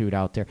attitude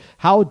out there.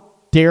 How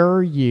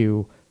dare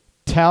you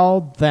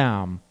tell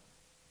them,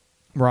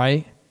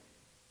 right?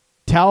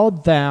 Tell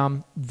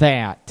them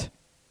that,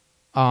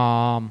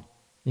 what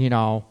do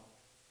I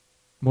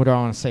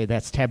want to say?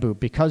 That's taboo.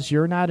 Because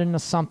you're not into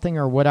something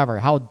or whatever.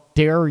 How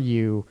dare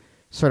you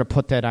sort of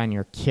put that on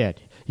your kid?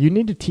 You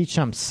need to teach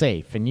them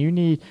safe. And you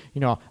need,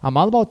 I'm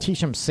all about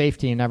teaching them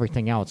safety and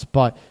everything else.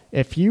 But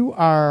if you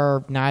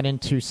are not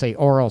into, say,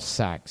 oral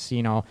sex,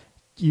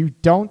 you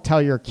don't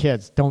tell your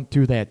kids, don't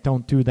do that,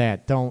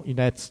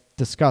 that's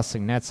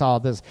disgusting, that's all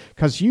this.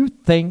 Because you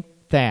think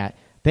that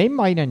they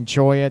might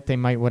enjoy it, they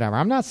might whatever.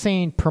 I'm not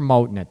saying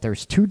promoting it.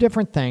 There's two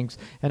different things.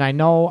 And I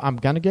know I'm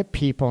going to get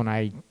people, and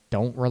I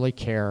don't really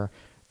care,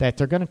 that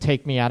they're going to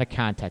take me out of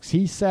context.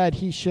 He said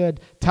he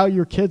should tell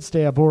your kids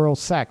to have oral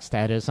sex.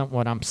 That isn't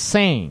what I'm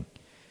saying.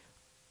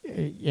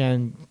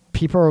 And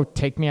people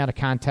take me out of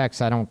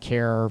context. I don't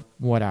care,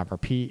 whatever.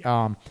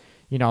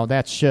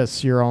 That's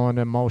just your own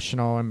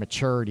emotional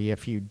immaturity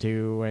if you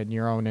do, and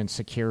your own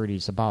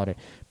insecurities about it.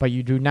 But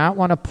you do not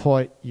want to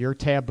put your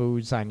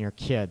taboos on your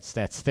kids.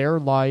 That's their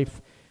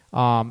life.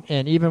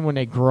 And even when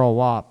they grow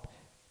up,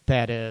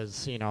 that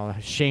is,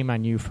 shame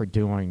on you for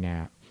doing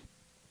that.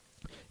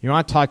 You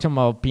want to talk to them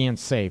about being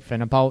safe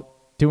and about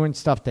doing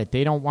stuff that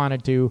they don't want to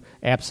do,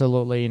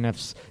 absolutely. And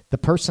if the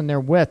person they're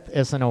with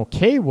isn't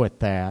okay with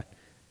that,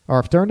 or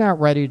if they're not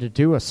ready to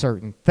do a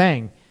certain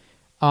thing,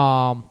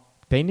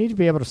 they need to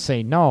be able to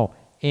say no.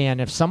 And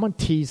if someone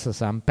teases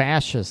them,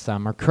 bashes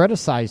them, or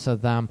criticizes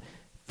them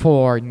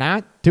for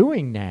not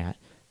doing that,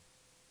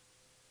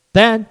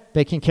 then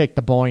they can kick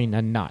the boy in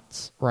the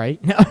nuts, right?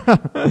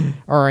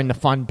 Or in the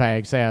fun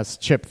bags, as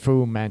Chip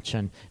Fu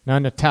mentioned. Not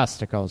in the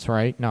testicles,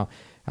 right? No.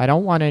 I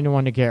don't want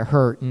anyone to get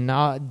hurt.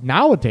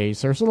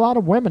 Nowadays, there's a lot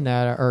of a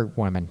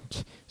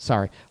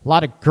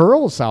lot of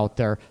girls out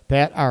there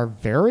that are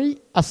very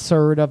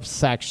assertive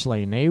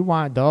sexually, and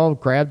they'll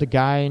grab the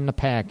guy in the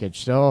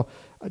package. They'll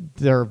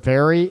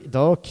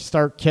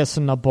start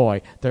kissing the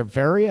boy. They're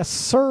very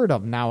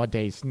assertive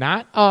nowadays.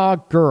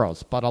 Not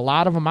girls, but a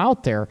lot of them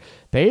out there.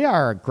 They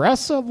are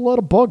aggressive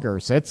little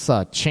boogers. It's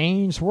a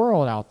changed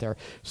world out there.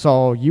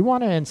 So you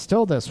want to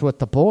instill this with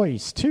the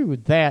boys too,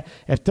 that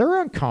if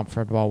they're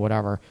uncomfortable or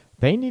whatever,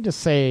 they need to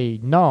say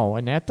no.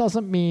 And that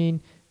doesn't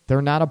mean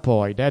they're not a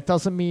boy. That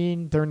doesn't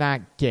mean they're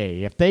not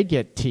gay. If they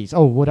get teased,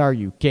 oh, what are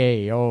you,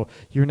 gay? Oh,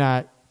 you're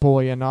not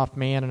boy enough,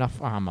 man enough.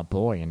 Oh, I'm a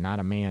boy and not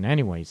a man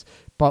anyways.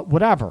 But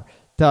whatever.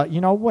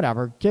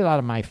 Whatever. Get out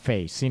of my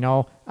face.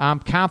 I'm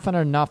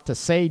confident enough to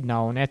say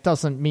no, and that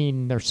doesn't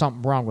mean there's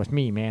something wrong with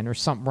me, man.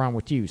 There's something wrong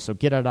with you. So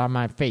get it out of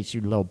my face,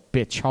 you little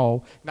bitch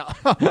hoe. No,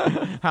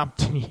 I'm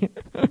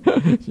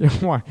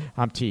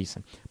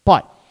teasing.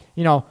 But,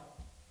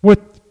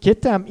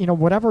 get them,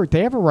 whatever.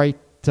 They have a right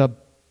to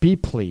be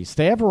pleased.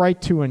 They have a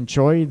right to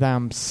enjoy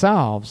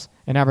themselves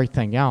and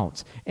everything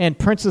else. And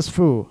Princess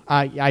Fu,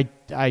 I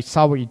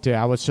saw what you did.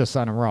 I was just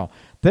on a roll.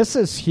 This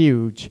is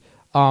huge,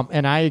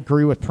 and I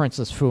agree with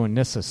Princess Fu, and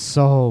this is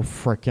so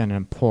freaking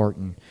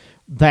important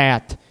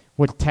that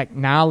with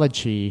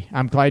technology,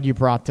 I'm glad you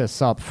brought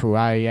this up, Fu.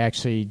 I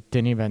actually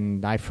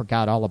I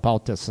forgot all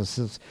about this. This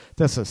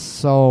is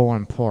so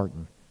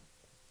important.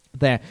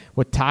 That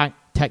with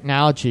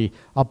technology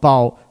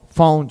about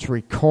phones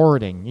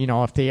recording,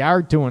 if they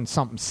are doing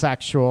something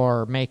sexual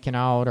or making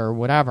out or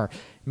whatever,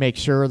 make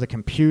sure the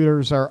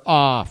computers are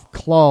off,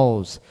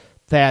 closed,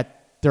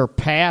 that their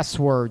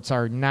passwords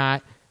are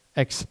not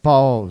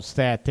exposed,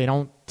 that they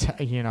don't,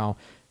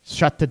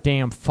 shut the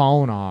damn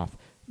phone off.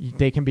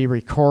 They can be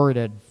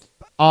recorded,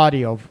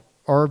 audio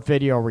or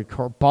video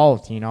record,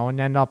 both, and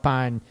end up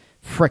on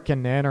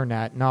frickin' the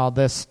internet and all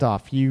this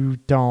stuff. You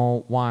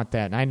don't want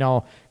that. And I know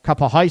a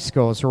couple of high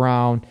schools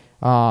around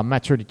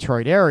Metro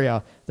Detroit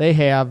area, they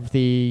have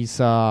these,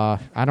 I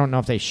don't know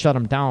if they shut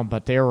them down,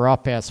 but they were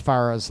up as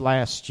far as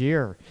last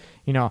year.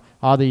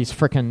 All these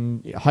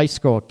frickin' high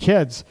school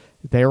kids,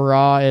 they were,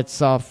 it's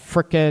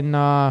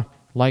frickin'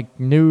 like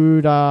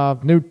nude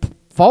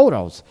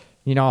photos,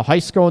 high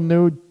school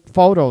nude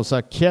photos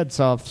of kids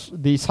of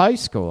these high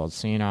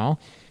schools,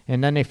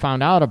 and then they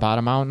found out about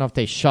them. I don't know if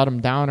they shut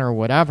them down or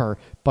whatever,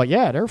 but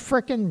yeah, they're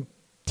frickin'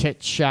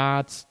 tit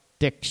shots,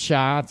 dick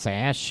shots,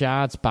 ass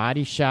shots,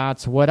 body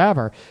shots,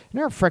 whatever. And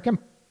they're frickin'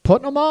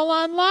 putting them all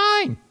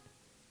online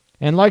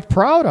and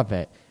proud of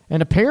it.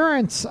 And the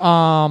parents, they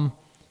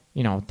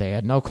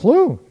had no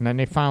clue. And then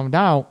they found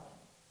out.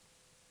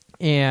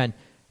 And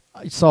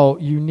so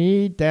you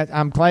need that.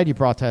 I'm glad you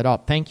brought that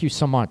up. Thank you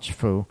so much,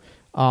 Fu.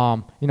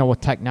 With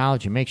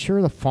technology, make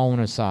sure the phone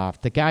is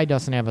off. The guy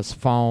doesn't have his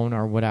phone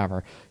or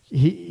whatever.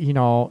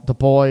 The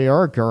boy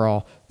or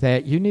girl,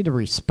 that you need to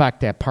respect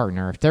that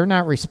partner. If they're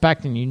not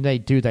respecting you, they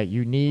do that.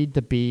 You need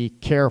to be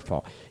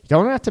careful. You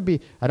don't have to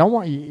be,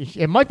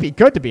 it might be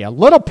good to be a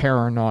little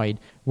paranoid,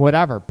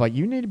 whatever, but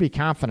you need to be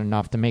confident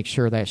enough to make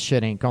sure that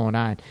shit ain't going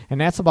on.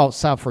 And that's about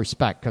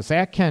self-respect, because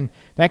that can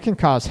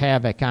cause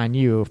havoc on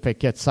you if it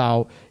gets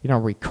out,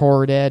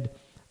 recorded,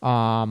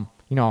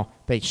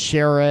 they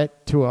share it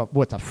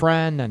with a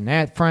friend, and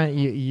that friend,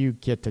 you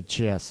get the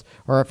gist.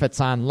 Or if it's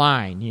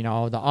online, the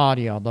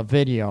audio, the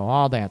video,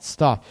 all that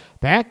stuff,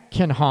 that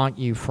can haunt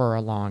you for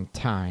a long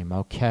time,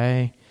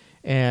 okay?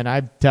 And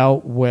I've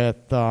dealt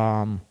with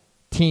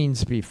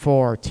teens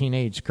before,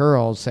 teenage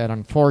girls that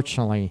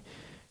unfortunately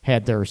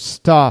had their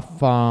stuff,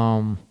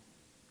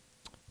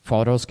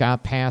 photos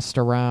got passed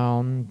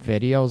around,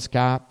 videos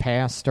got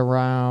passed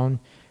around.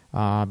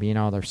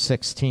 They're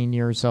 16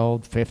 years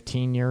old,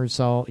 15 years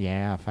old.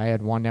 Yeah, if I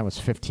had one that was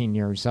 15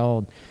 years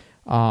old,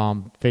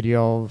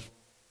 videotaping,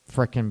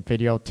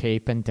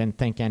 didn't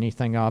think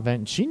anything of it.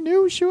 And she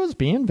knew she was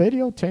being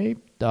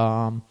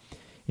videotaped,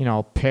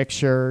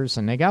 pictures,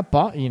 and they got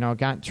got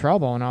in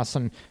trouble. And all of a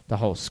sudden, the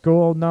whole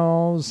school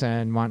knows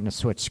and wanting to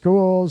switch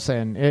schools.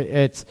 And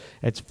it's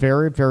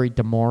very, very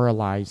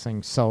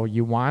demoralizing. So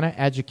you want to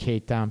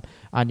educate them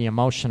on the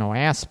emotional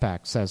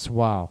aspects as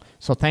well.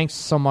 So thanks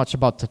so much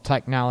about the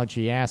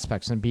technology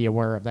aspects, and be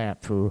aware of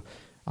that, Fu.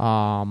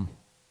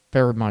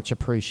 Very much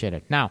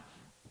appreciated. Now,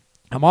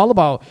 I'm all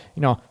about,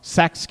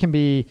 sex can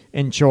be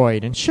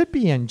enjoyed and should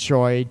be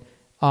enjoyed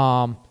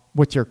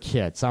with your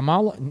kids.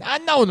 No,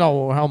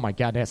 oh my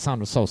God, that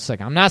sounded so sick.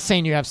 I'm not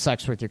saying you have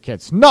sex with your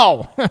kids.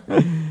 No!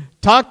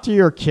 Talk to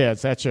your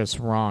kids. That's just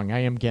wrong. I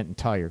am getting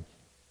tired.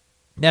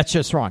 That's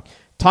just wrong.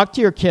 Talk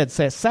to your kids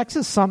that sex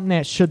is something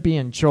that should be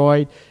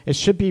enjoyed. It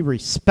should be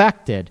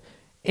respected.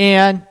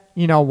 And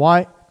you know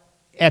what?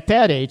 At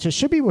that age, it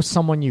should be with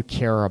someone you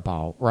care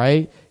about,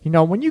 right?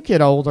 When you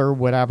get older,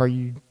 whatever.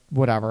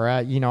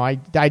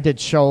 I did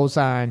shows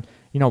on,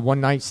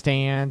 one night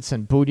stands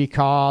and booty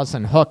calls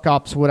and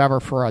hookups,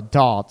 whatever, for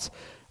adults.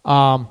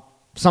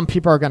 Some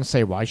people are going to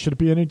say, why should it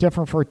be any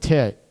different for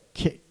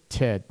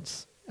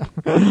kids?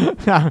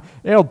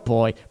 Oh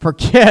boy, for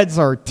kids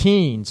or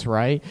teens,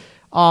 right?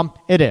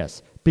 It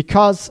is.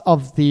 Because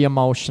of the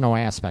emotional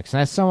aspects.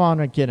 And that's what I want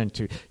to get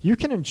into. You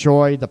can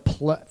enjoy the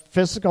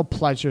physical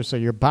pleasures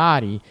of your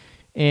body,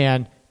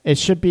 and it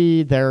should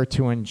be there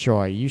to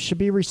enjoy. You should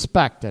be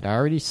respected. I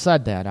already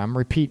said that. I'm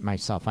repeating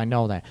myself. I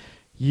know that.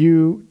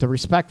 The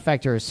respect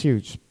factor is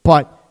huge.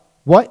 But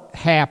what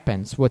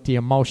happens with the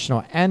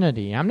emotional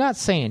entity? I'm not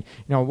saying,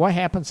 what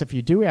happens if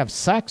you do have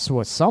sex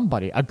with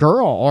somebody, a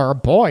girl or a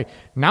boy?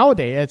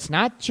 Nowadays, it's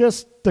not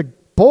just the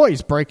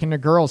boys breaking the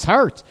girls'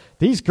 hearts.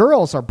 These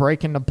girls are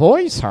breaking the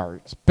boys'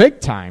 hearts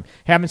big time.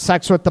 Having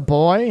sex with the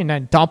boy and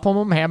then dumping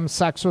them, having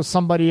sex with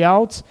somebody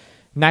else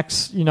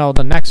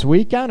the next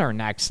weekend or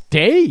next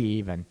day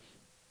even.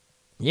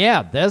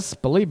 Yeah,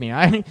 believe me,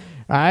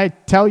 I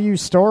tell you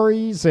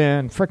stories,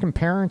 and frickin'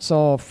 parents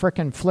will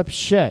frickin' flip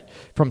shit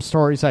from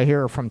stories I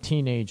hear from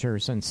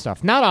teenagers and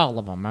stuff. Not all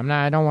of them.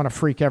 I don't want to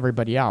freak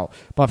everybody out,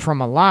 but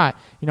from a lot,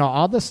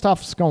 all this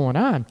stuff's going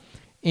on,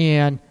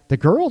 and the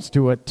girls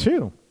do it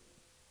too.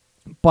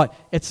 But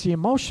it's the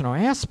emotional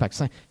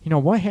aspects.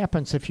 What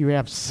happens if you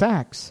have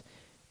sex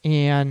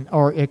and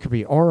or it could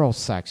be oral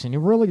sex, and you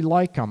really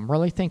like them,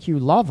 really think you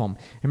love them.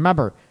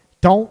 Remember,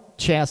 don't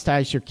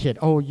chastise your kid.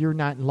 Oh, you're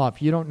not in love.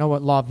 You don't know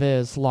what love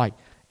is like.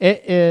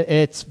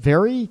 It's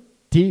very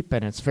deep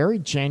and it's very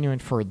genuine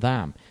for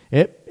them.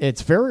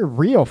 It's very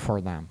real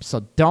for them.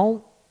 So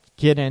don't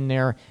get in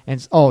there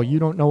and, oh, you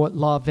don't know what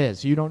love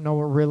is. You don't know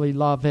what really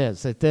love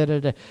is.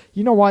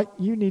 You know what?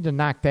 You need to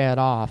knock that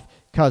off,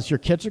 because your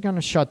kids are going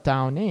to shut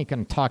down. They ain't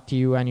going to talk to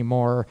you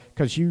anymore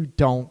because you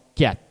don't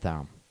get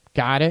them.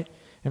 Got it?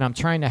 And I'm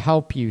trying to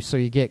help you so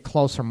you get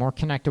closer, more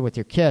connected with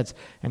your kids,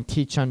 and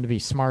teach them to be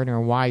smarter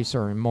and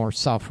wiser and more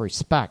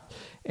self-respect.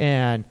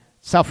 And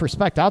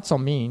self-respect also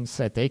means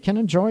that they can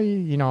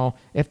enjoy,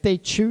 if they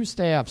choose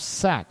to have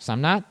sex.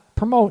 I'm not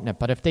promoting it,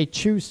 but if they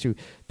choose to,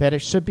 that it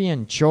should be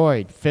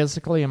enjoyed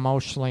physically,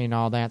 emotionally, and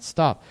all that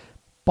stuff.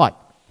 But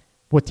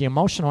with the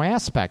emotional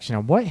aspects,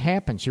 what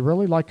happens? You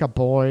really like a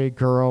boy,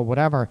 girl,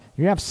 whatever.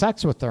 You have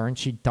sex with her and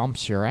she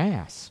dumps your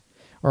ass,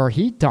 or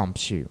he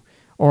dumps you.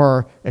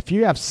 Or if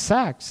you have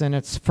sex and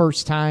it's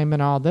first time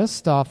and all this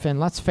stuff, and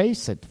let's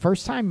face it,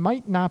 first time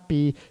might not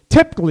be,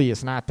 typically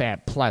is not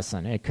that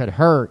pleasant. It could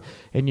hurt,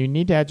 and you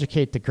need to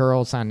educate the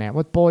girls on that.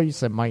 With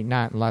boys, it might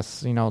not,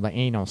 unless, the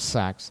anal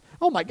sex.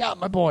 Oh, my God,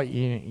 my boy.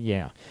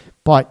 Yeah.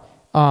 But,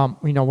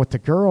 with the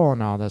girl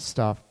and all this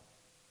stuff,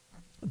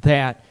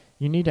 that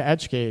you need to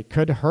educate. It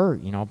could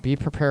hurt, be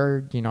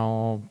prepared,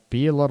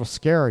 be a little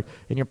scared,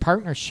 and your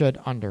partner should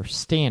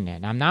understand that.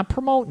 And I'm not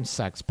promoting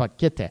sex, but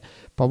get that.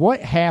 But what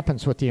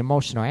happens with the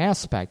emotional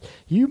aspect,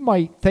 you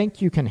might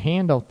think you can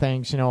handle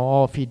things,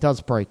 if he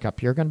does break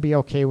up, you're going to be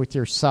okay with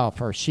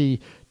yourself, or she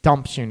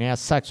dumps you and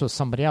has sex with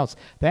somebody else.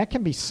 That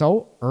can be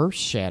so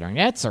earth-shattering.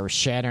 That's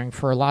earth-shattering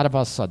for a lot of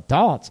us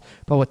adults.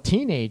 But with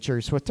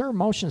teenagers, with their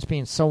emotions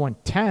being so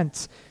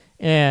intense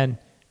and,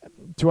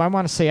 do I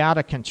want to say out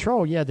of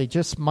control? Yeah, they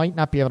just might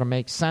not be able to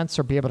make sense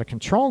or be able to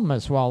control them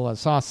as well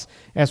as us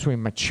as we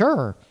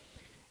mature.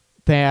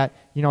 That,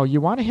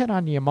 you want to hit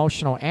on the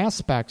emotional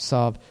aspects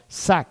of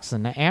sex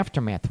and the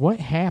aftermath. What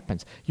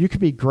happens? You could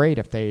be great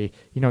if they,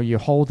 you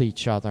hold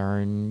each other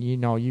and, you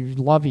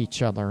love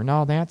each other and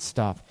all that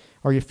stuff.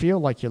 Or you feel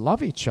like you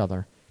love each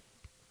other.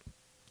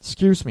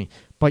 Excuse me.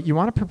 But you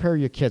want to prepare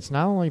your kids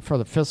not only for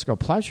the physical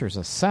pleasures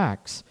of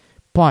sex,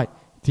 but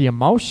the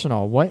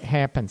emotional, what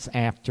happens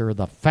after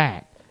the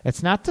fact.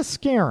 It's not to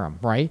scare them,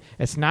 right?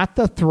 It's not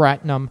to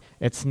threaten them.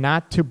 It's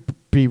not to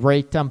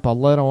berate them,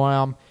 belittle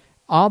them,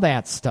 all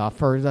that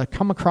stuff, or to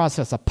come across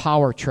as a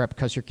power trip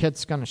because your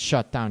kid's going to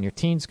shut down, your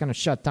teen's going to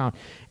shut down.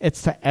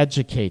 It's to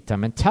educate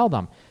them and tell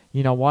them,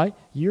 you know what,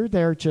 you're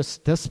there,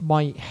 just this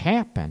might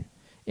happen.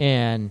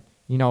 And,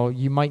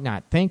 you might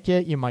not think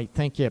it. You might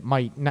think it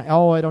might,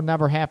 it'll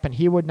never happen.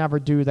 He would never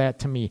do that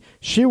to me.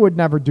 She would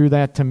never do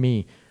that to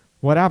me.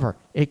 Whatever,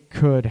 it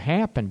could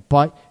happen,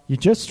 but you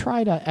just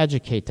try to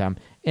educate them.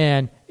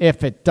 And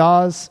if it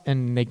does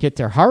and they get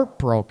their heart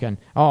broken,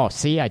 oh,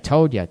 see, I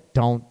told you,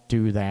 don't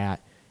do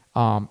that.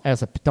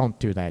 Don't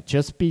do that.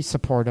 Just be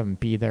supportive and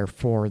be there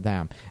for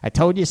them. I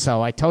told you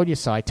so. I told you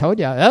so. I told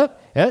you.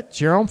 It's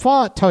your own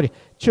fault. I told you.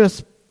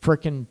 Just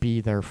freaking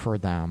be there for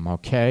them,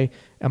 okay?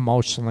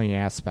 Emotionally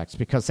aspects,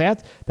 because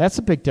that's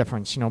a big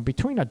difference,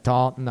 between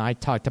adult and I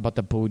talked about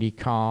the booty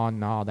call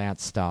and all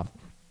that stuff.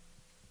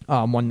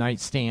 One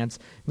night stands,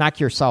 knock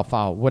yourself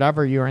out.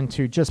 Whatever you're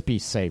into, just be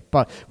safe.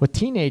 But with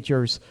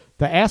teenagers,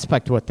 the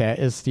aspect with that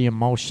is the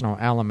emotional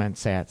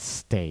elements at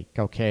stake,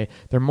 okay?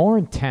 They're more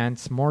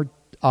intense, more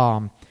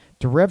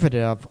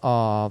derivative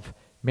of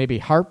maybe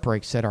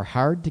heartbreaks that are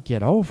hard to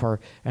get over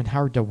and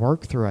hard to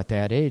work through at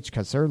that age,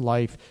 because their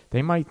life,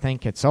 they might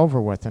think it's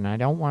over with, and I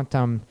don't want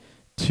them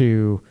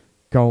to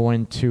go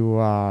into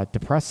a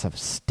depressive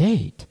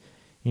state,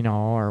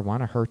 or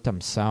want to hurt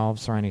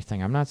themselves or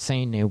anything. I'm not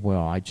saying they will.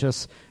 I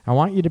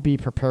want you to be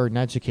prepared and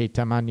educate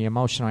them on the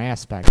emotional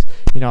aspects.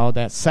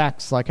 That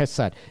sex, like I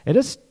said, it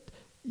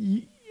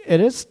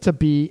is to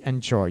be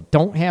enjoyed.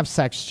 Don't have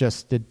sex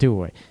just to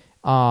do it.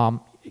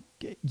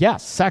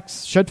 Yes,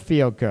 sex should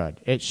feel good.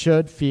 It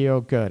should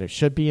feel good. It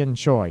should be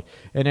enjoyed.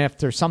 And if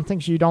there's some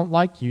things you don't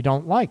like,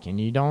 and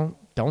you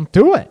don't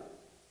do it,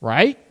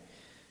 right?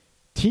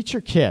 Teach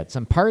your kids.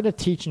 And part of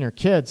teaching your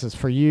kids is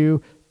for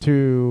you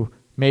to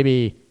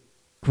maybe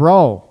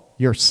grow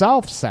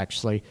yourself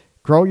sexually,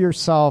 grow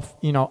yourself,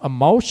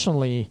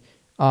 emotionally,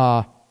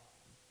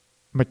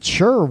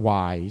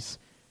 mature-wise,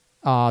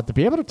 to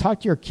be able to talk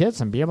to your kids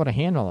and be able to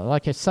handle it.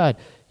 Like I said,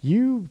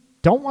 you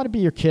don't want to be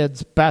your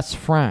kid's best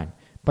friend,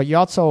 but you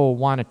also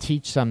want to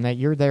teach them that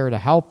you're there to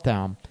help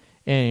them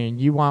and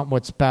you want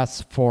what's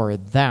best for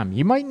them.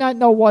 You might not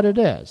know what it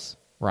is,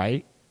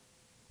 right?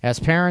 As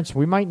parents,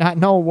 we might not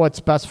know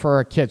what's best for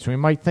our kids. We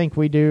might think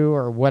we do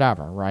or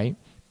whatever, right?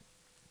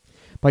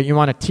 But you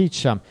want to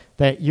teach them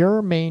that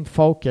your main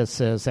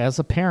focus is, as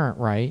a parent,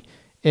 right,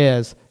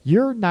 is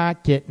you're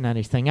not getting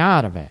anything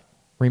out of it.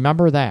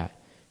 Remember that.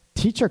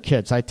 Teach your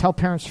kids. I tell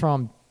parents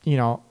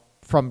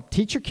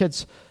teach your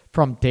kids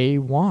from day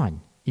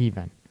one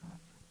even,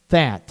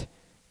 that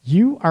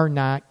you are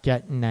not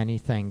getting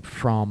anything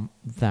from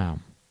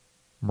them,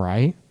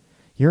 right?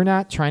 You're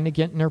not trying to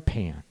get in their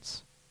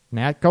pants, And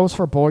that goes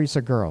for boys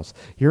or girls.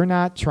 You're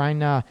not trying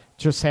to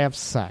just have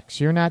sex.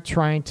 You're not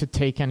trying to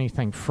take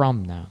anything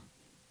from them.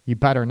 You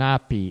better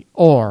not be.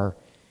 Or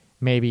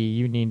maybe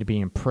you need to be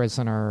in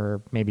prison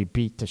or maybe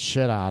beat the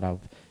shit out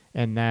of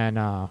and then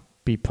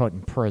be put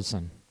in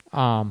prison.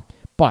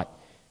 But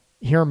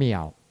hear me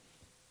out.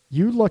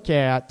 You look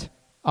at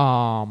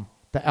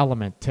the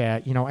element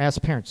that, as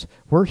parents,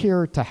 we're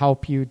here to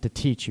help you, to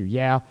teach you.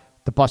 Yeah,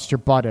 to bust your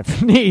butt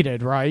if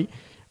needed, right?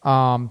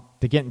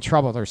 To get in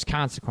trouble, there's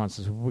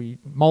consequences.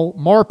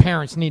 More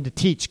parents need to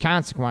teach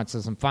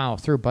consequences and follow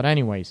through. But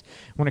anyways,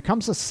 when it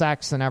comes to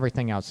sex and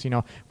everything else,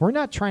 we're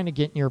not trying to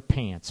get in your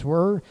pants.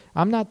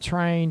 I'm not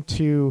trying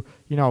to,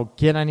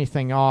 get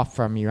anything off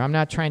from you. I'm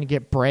not trying to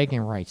get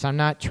bragging rights. I'm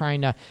not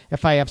trying to,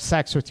 if I have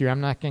sex with you,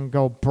 I'm not going to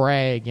go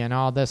brag and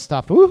all this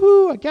stuff.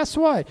 Woohoo, guess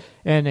what?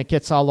 And it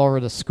gets all over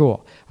the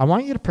school. I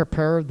want you to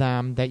prepare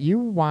them that you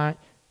want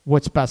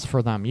what's best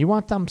for them. You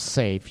want them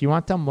safe. You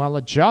want them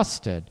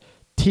well-adjusted.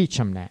 Teach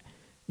them that.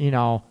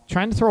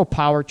 Trying to throw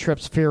power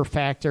trips, fear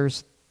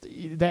factors,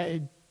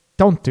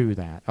 don't do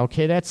that,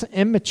 okay? That's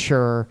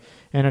immature,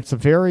 and it's a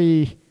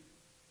very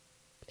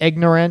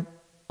ignorant,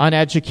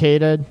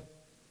 uneducated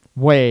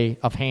way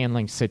of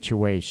handling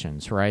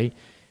situations, right?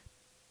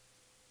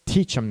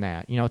 Teach them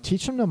that.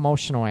 Teach them the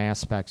emotional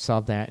aspects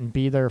of that and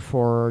be there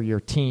for your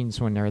teens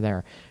when they're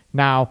there.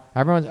 Now,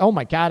 everyone's, oh,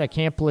 my God, I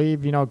can't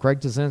believe, Greg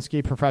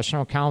Dazinski,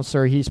 professional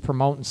counselor, he's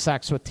promoting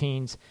sex with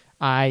teens.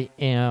 I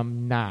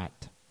am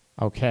not,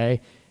 okay?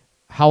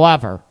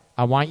 However,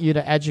 I want you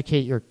to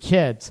educate your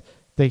kids.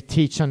 They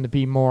teach them to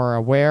be more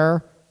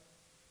aware,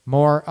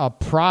 more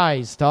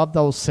apprised of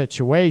those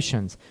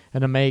situations,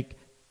 and to make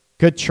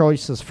good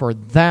choices for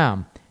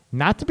them.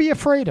 Not to be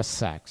afraid of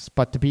sex,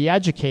 but to be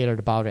educated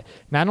about it.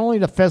 Not only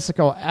the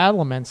physical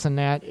elements and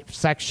that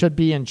sex should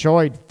be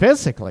enjoyed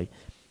physically,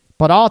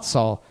 but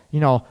also,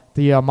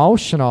 the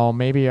emotional,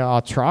 maybe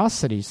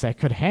atrocities that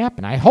could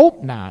happen. I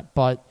hope not,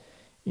 but,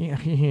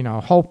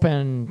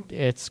 hoping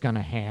it's going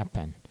to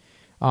happen.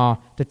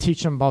 To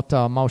teach them about the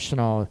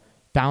emotional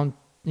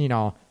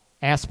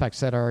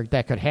aspects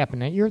that could happen.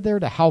 That you're there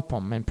to help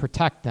them and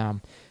protect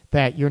them.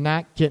 That you're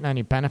not getting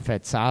any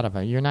benefits out of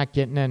it. You're not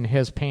getting in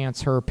his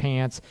pants, her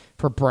pants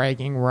for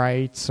bragging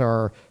rights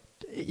or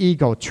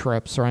ego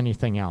trips or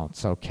anything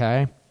else,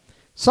 okay?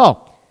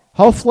 So,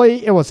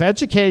 hopefully it was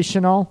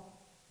educational.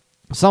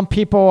 Some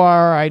people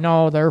I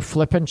know they're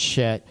flipping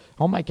shit.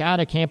 Oh my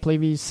God, I can't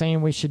believe he's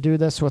saying we should do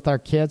this with our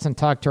kids and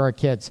talk to our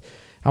kids.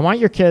 I want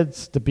your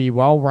kids to be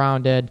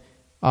well-rounded,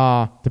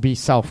 to be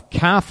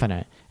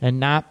self-confident, and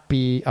not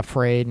be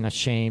afraid and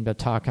ashamed of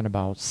talking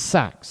about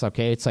sex,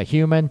 okay? It's a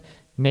human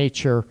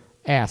nature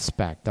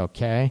aspect,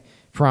 okay?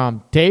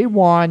 From day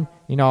one,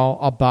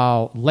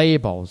 about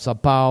labels,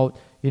 about,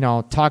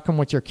 talking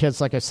with your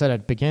kids, like I said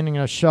at the beginning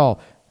of the show,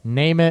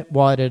 name it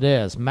what it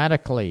is,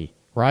 medically,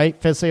 right?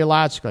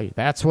 Physiologically,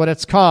 that's what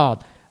it's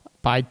called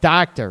by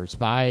doctors,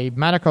 by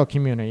medical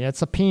community.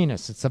 It's a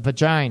penis, it's a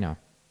vagina.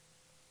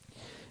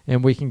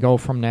 And we can go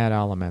from that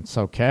elements,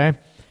 okay?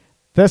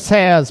 This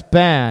has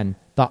been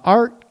the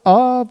Art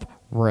of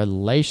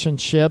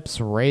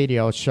Relationships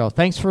radio show.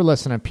 Thanks for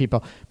listening,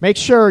 people. Make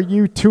sure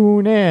you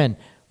tune in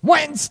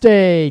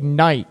Wednesday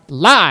night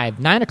live,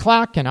 9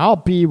 o'clock, and I'll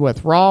be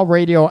with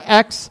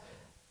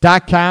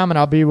rawradiox.com, and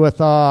I'll be with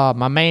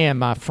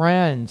my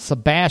friend,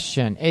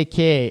 Sebastian,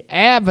 a.k.a.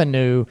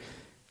 Avenue,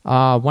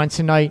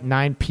 Wednesday night,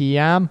 9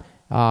 p.m.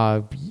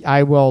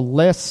 I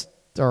will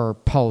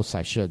post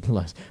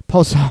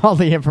all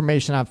the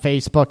information on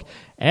Facebook.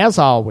 As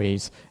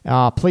always,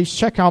 please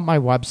check out my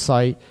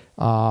website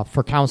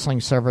for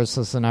counseling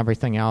services and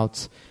everything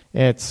else.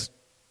 It's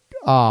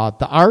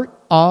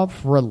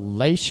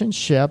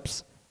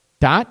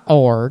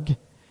theartofrelationships.org.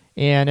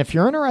 And if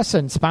you're interested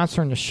in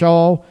sponsoring the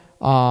show,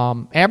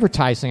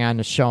 advertising on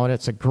the show, and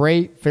it's a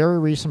great, very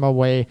reasonable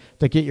way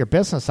to get your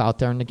business out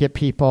there and to get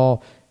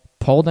people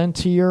pulled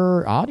into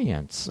your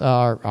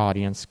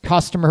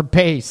customer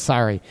base,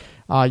 sorry.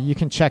 You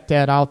can check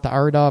that out, the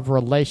Art of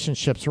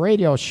Relationships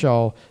Radio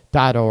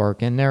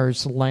Show.org. And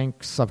there's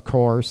links, of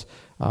course,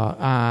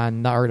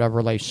 on the Art of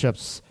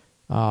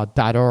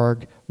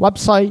Relationships.org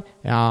website,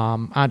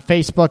 on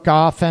Facebook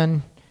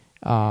often,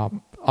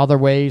 other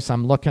ways.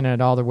 I'm looking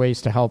at other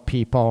ways to help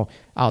people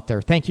out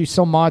there. Thank you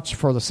so much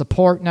for the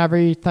support and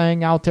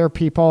everything out there,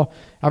 people.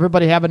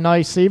 Everybody have a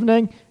nice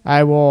evening.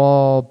 I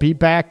will be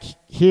back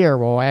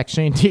here,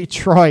 actually in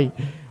Detroit,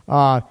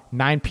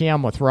 9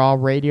 p.m. with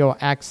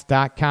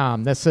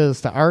rawradiox.com. This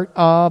is the Art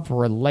of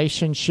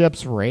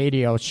Relationships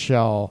Radio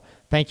Show.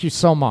 Thank you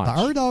so much.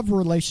 The Art of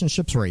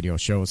Relationships Radio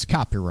Show is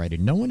copyrighted.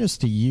 No one is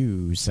to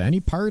use any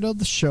part of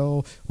the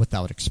show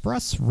without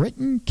express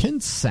written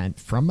consent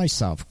from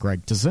myself,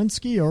 Greg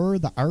Dazinski, or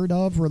the Art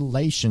of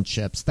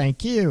Relationships.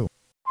 Thank you.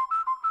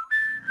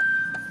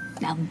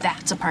 Now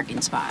that's a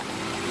parking spot.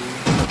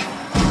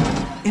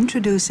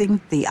 Introducing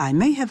the I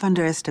may have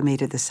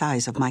underestimated the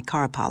size of my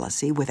car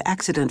policy with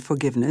accident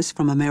forgiveness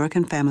from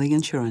American Family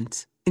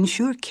Insurance.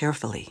 Insure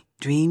carefully.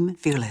 Dream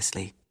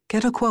fearlessly.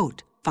 Get a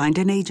quote. Find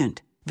an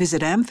agent.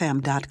 Visit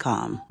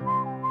amfam.com.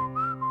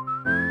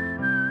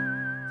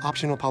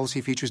 Optional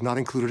policy features not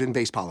included in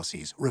base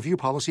policies. Review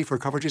policy for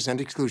coverages and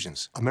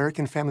exclusions.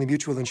 American Family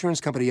Mutual Insurance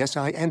Company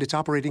SI and its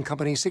operating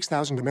company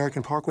 6000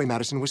 American Parkway,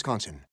 Madison, Wisconsin.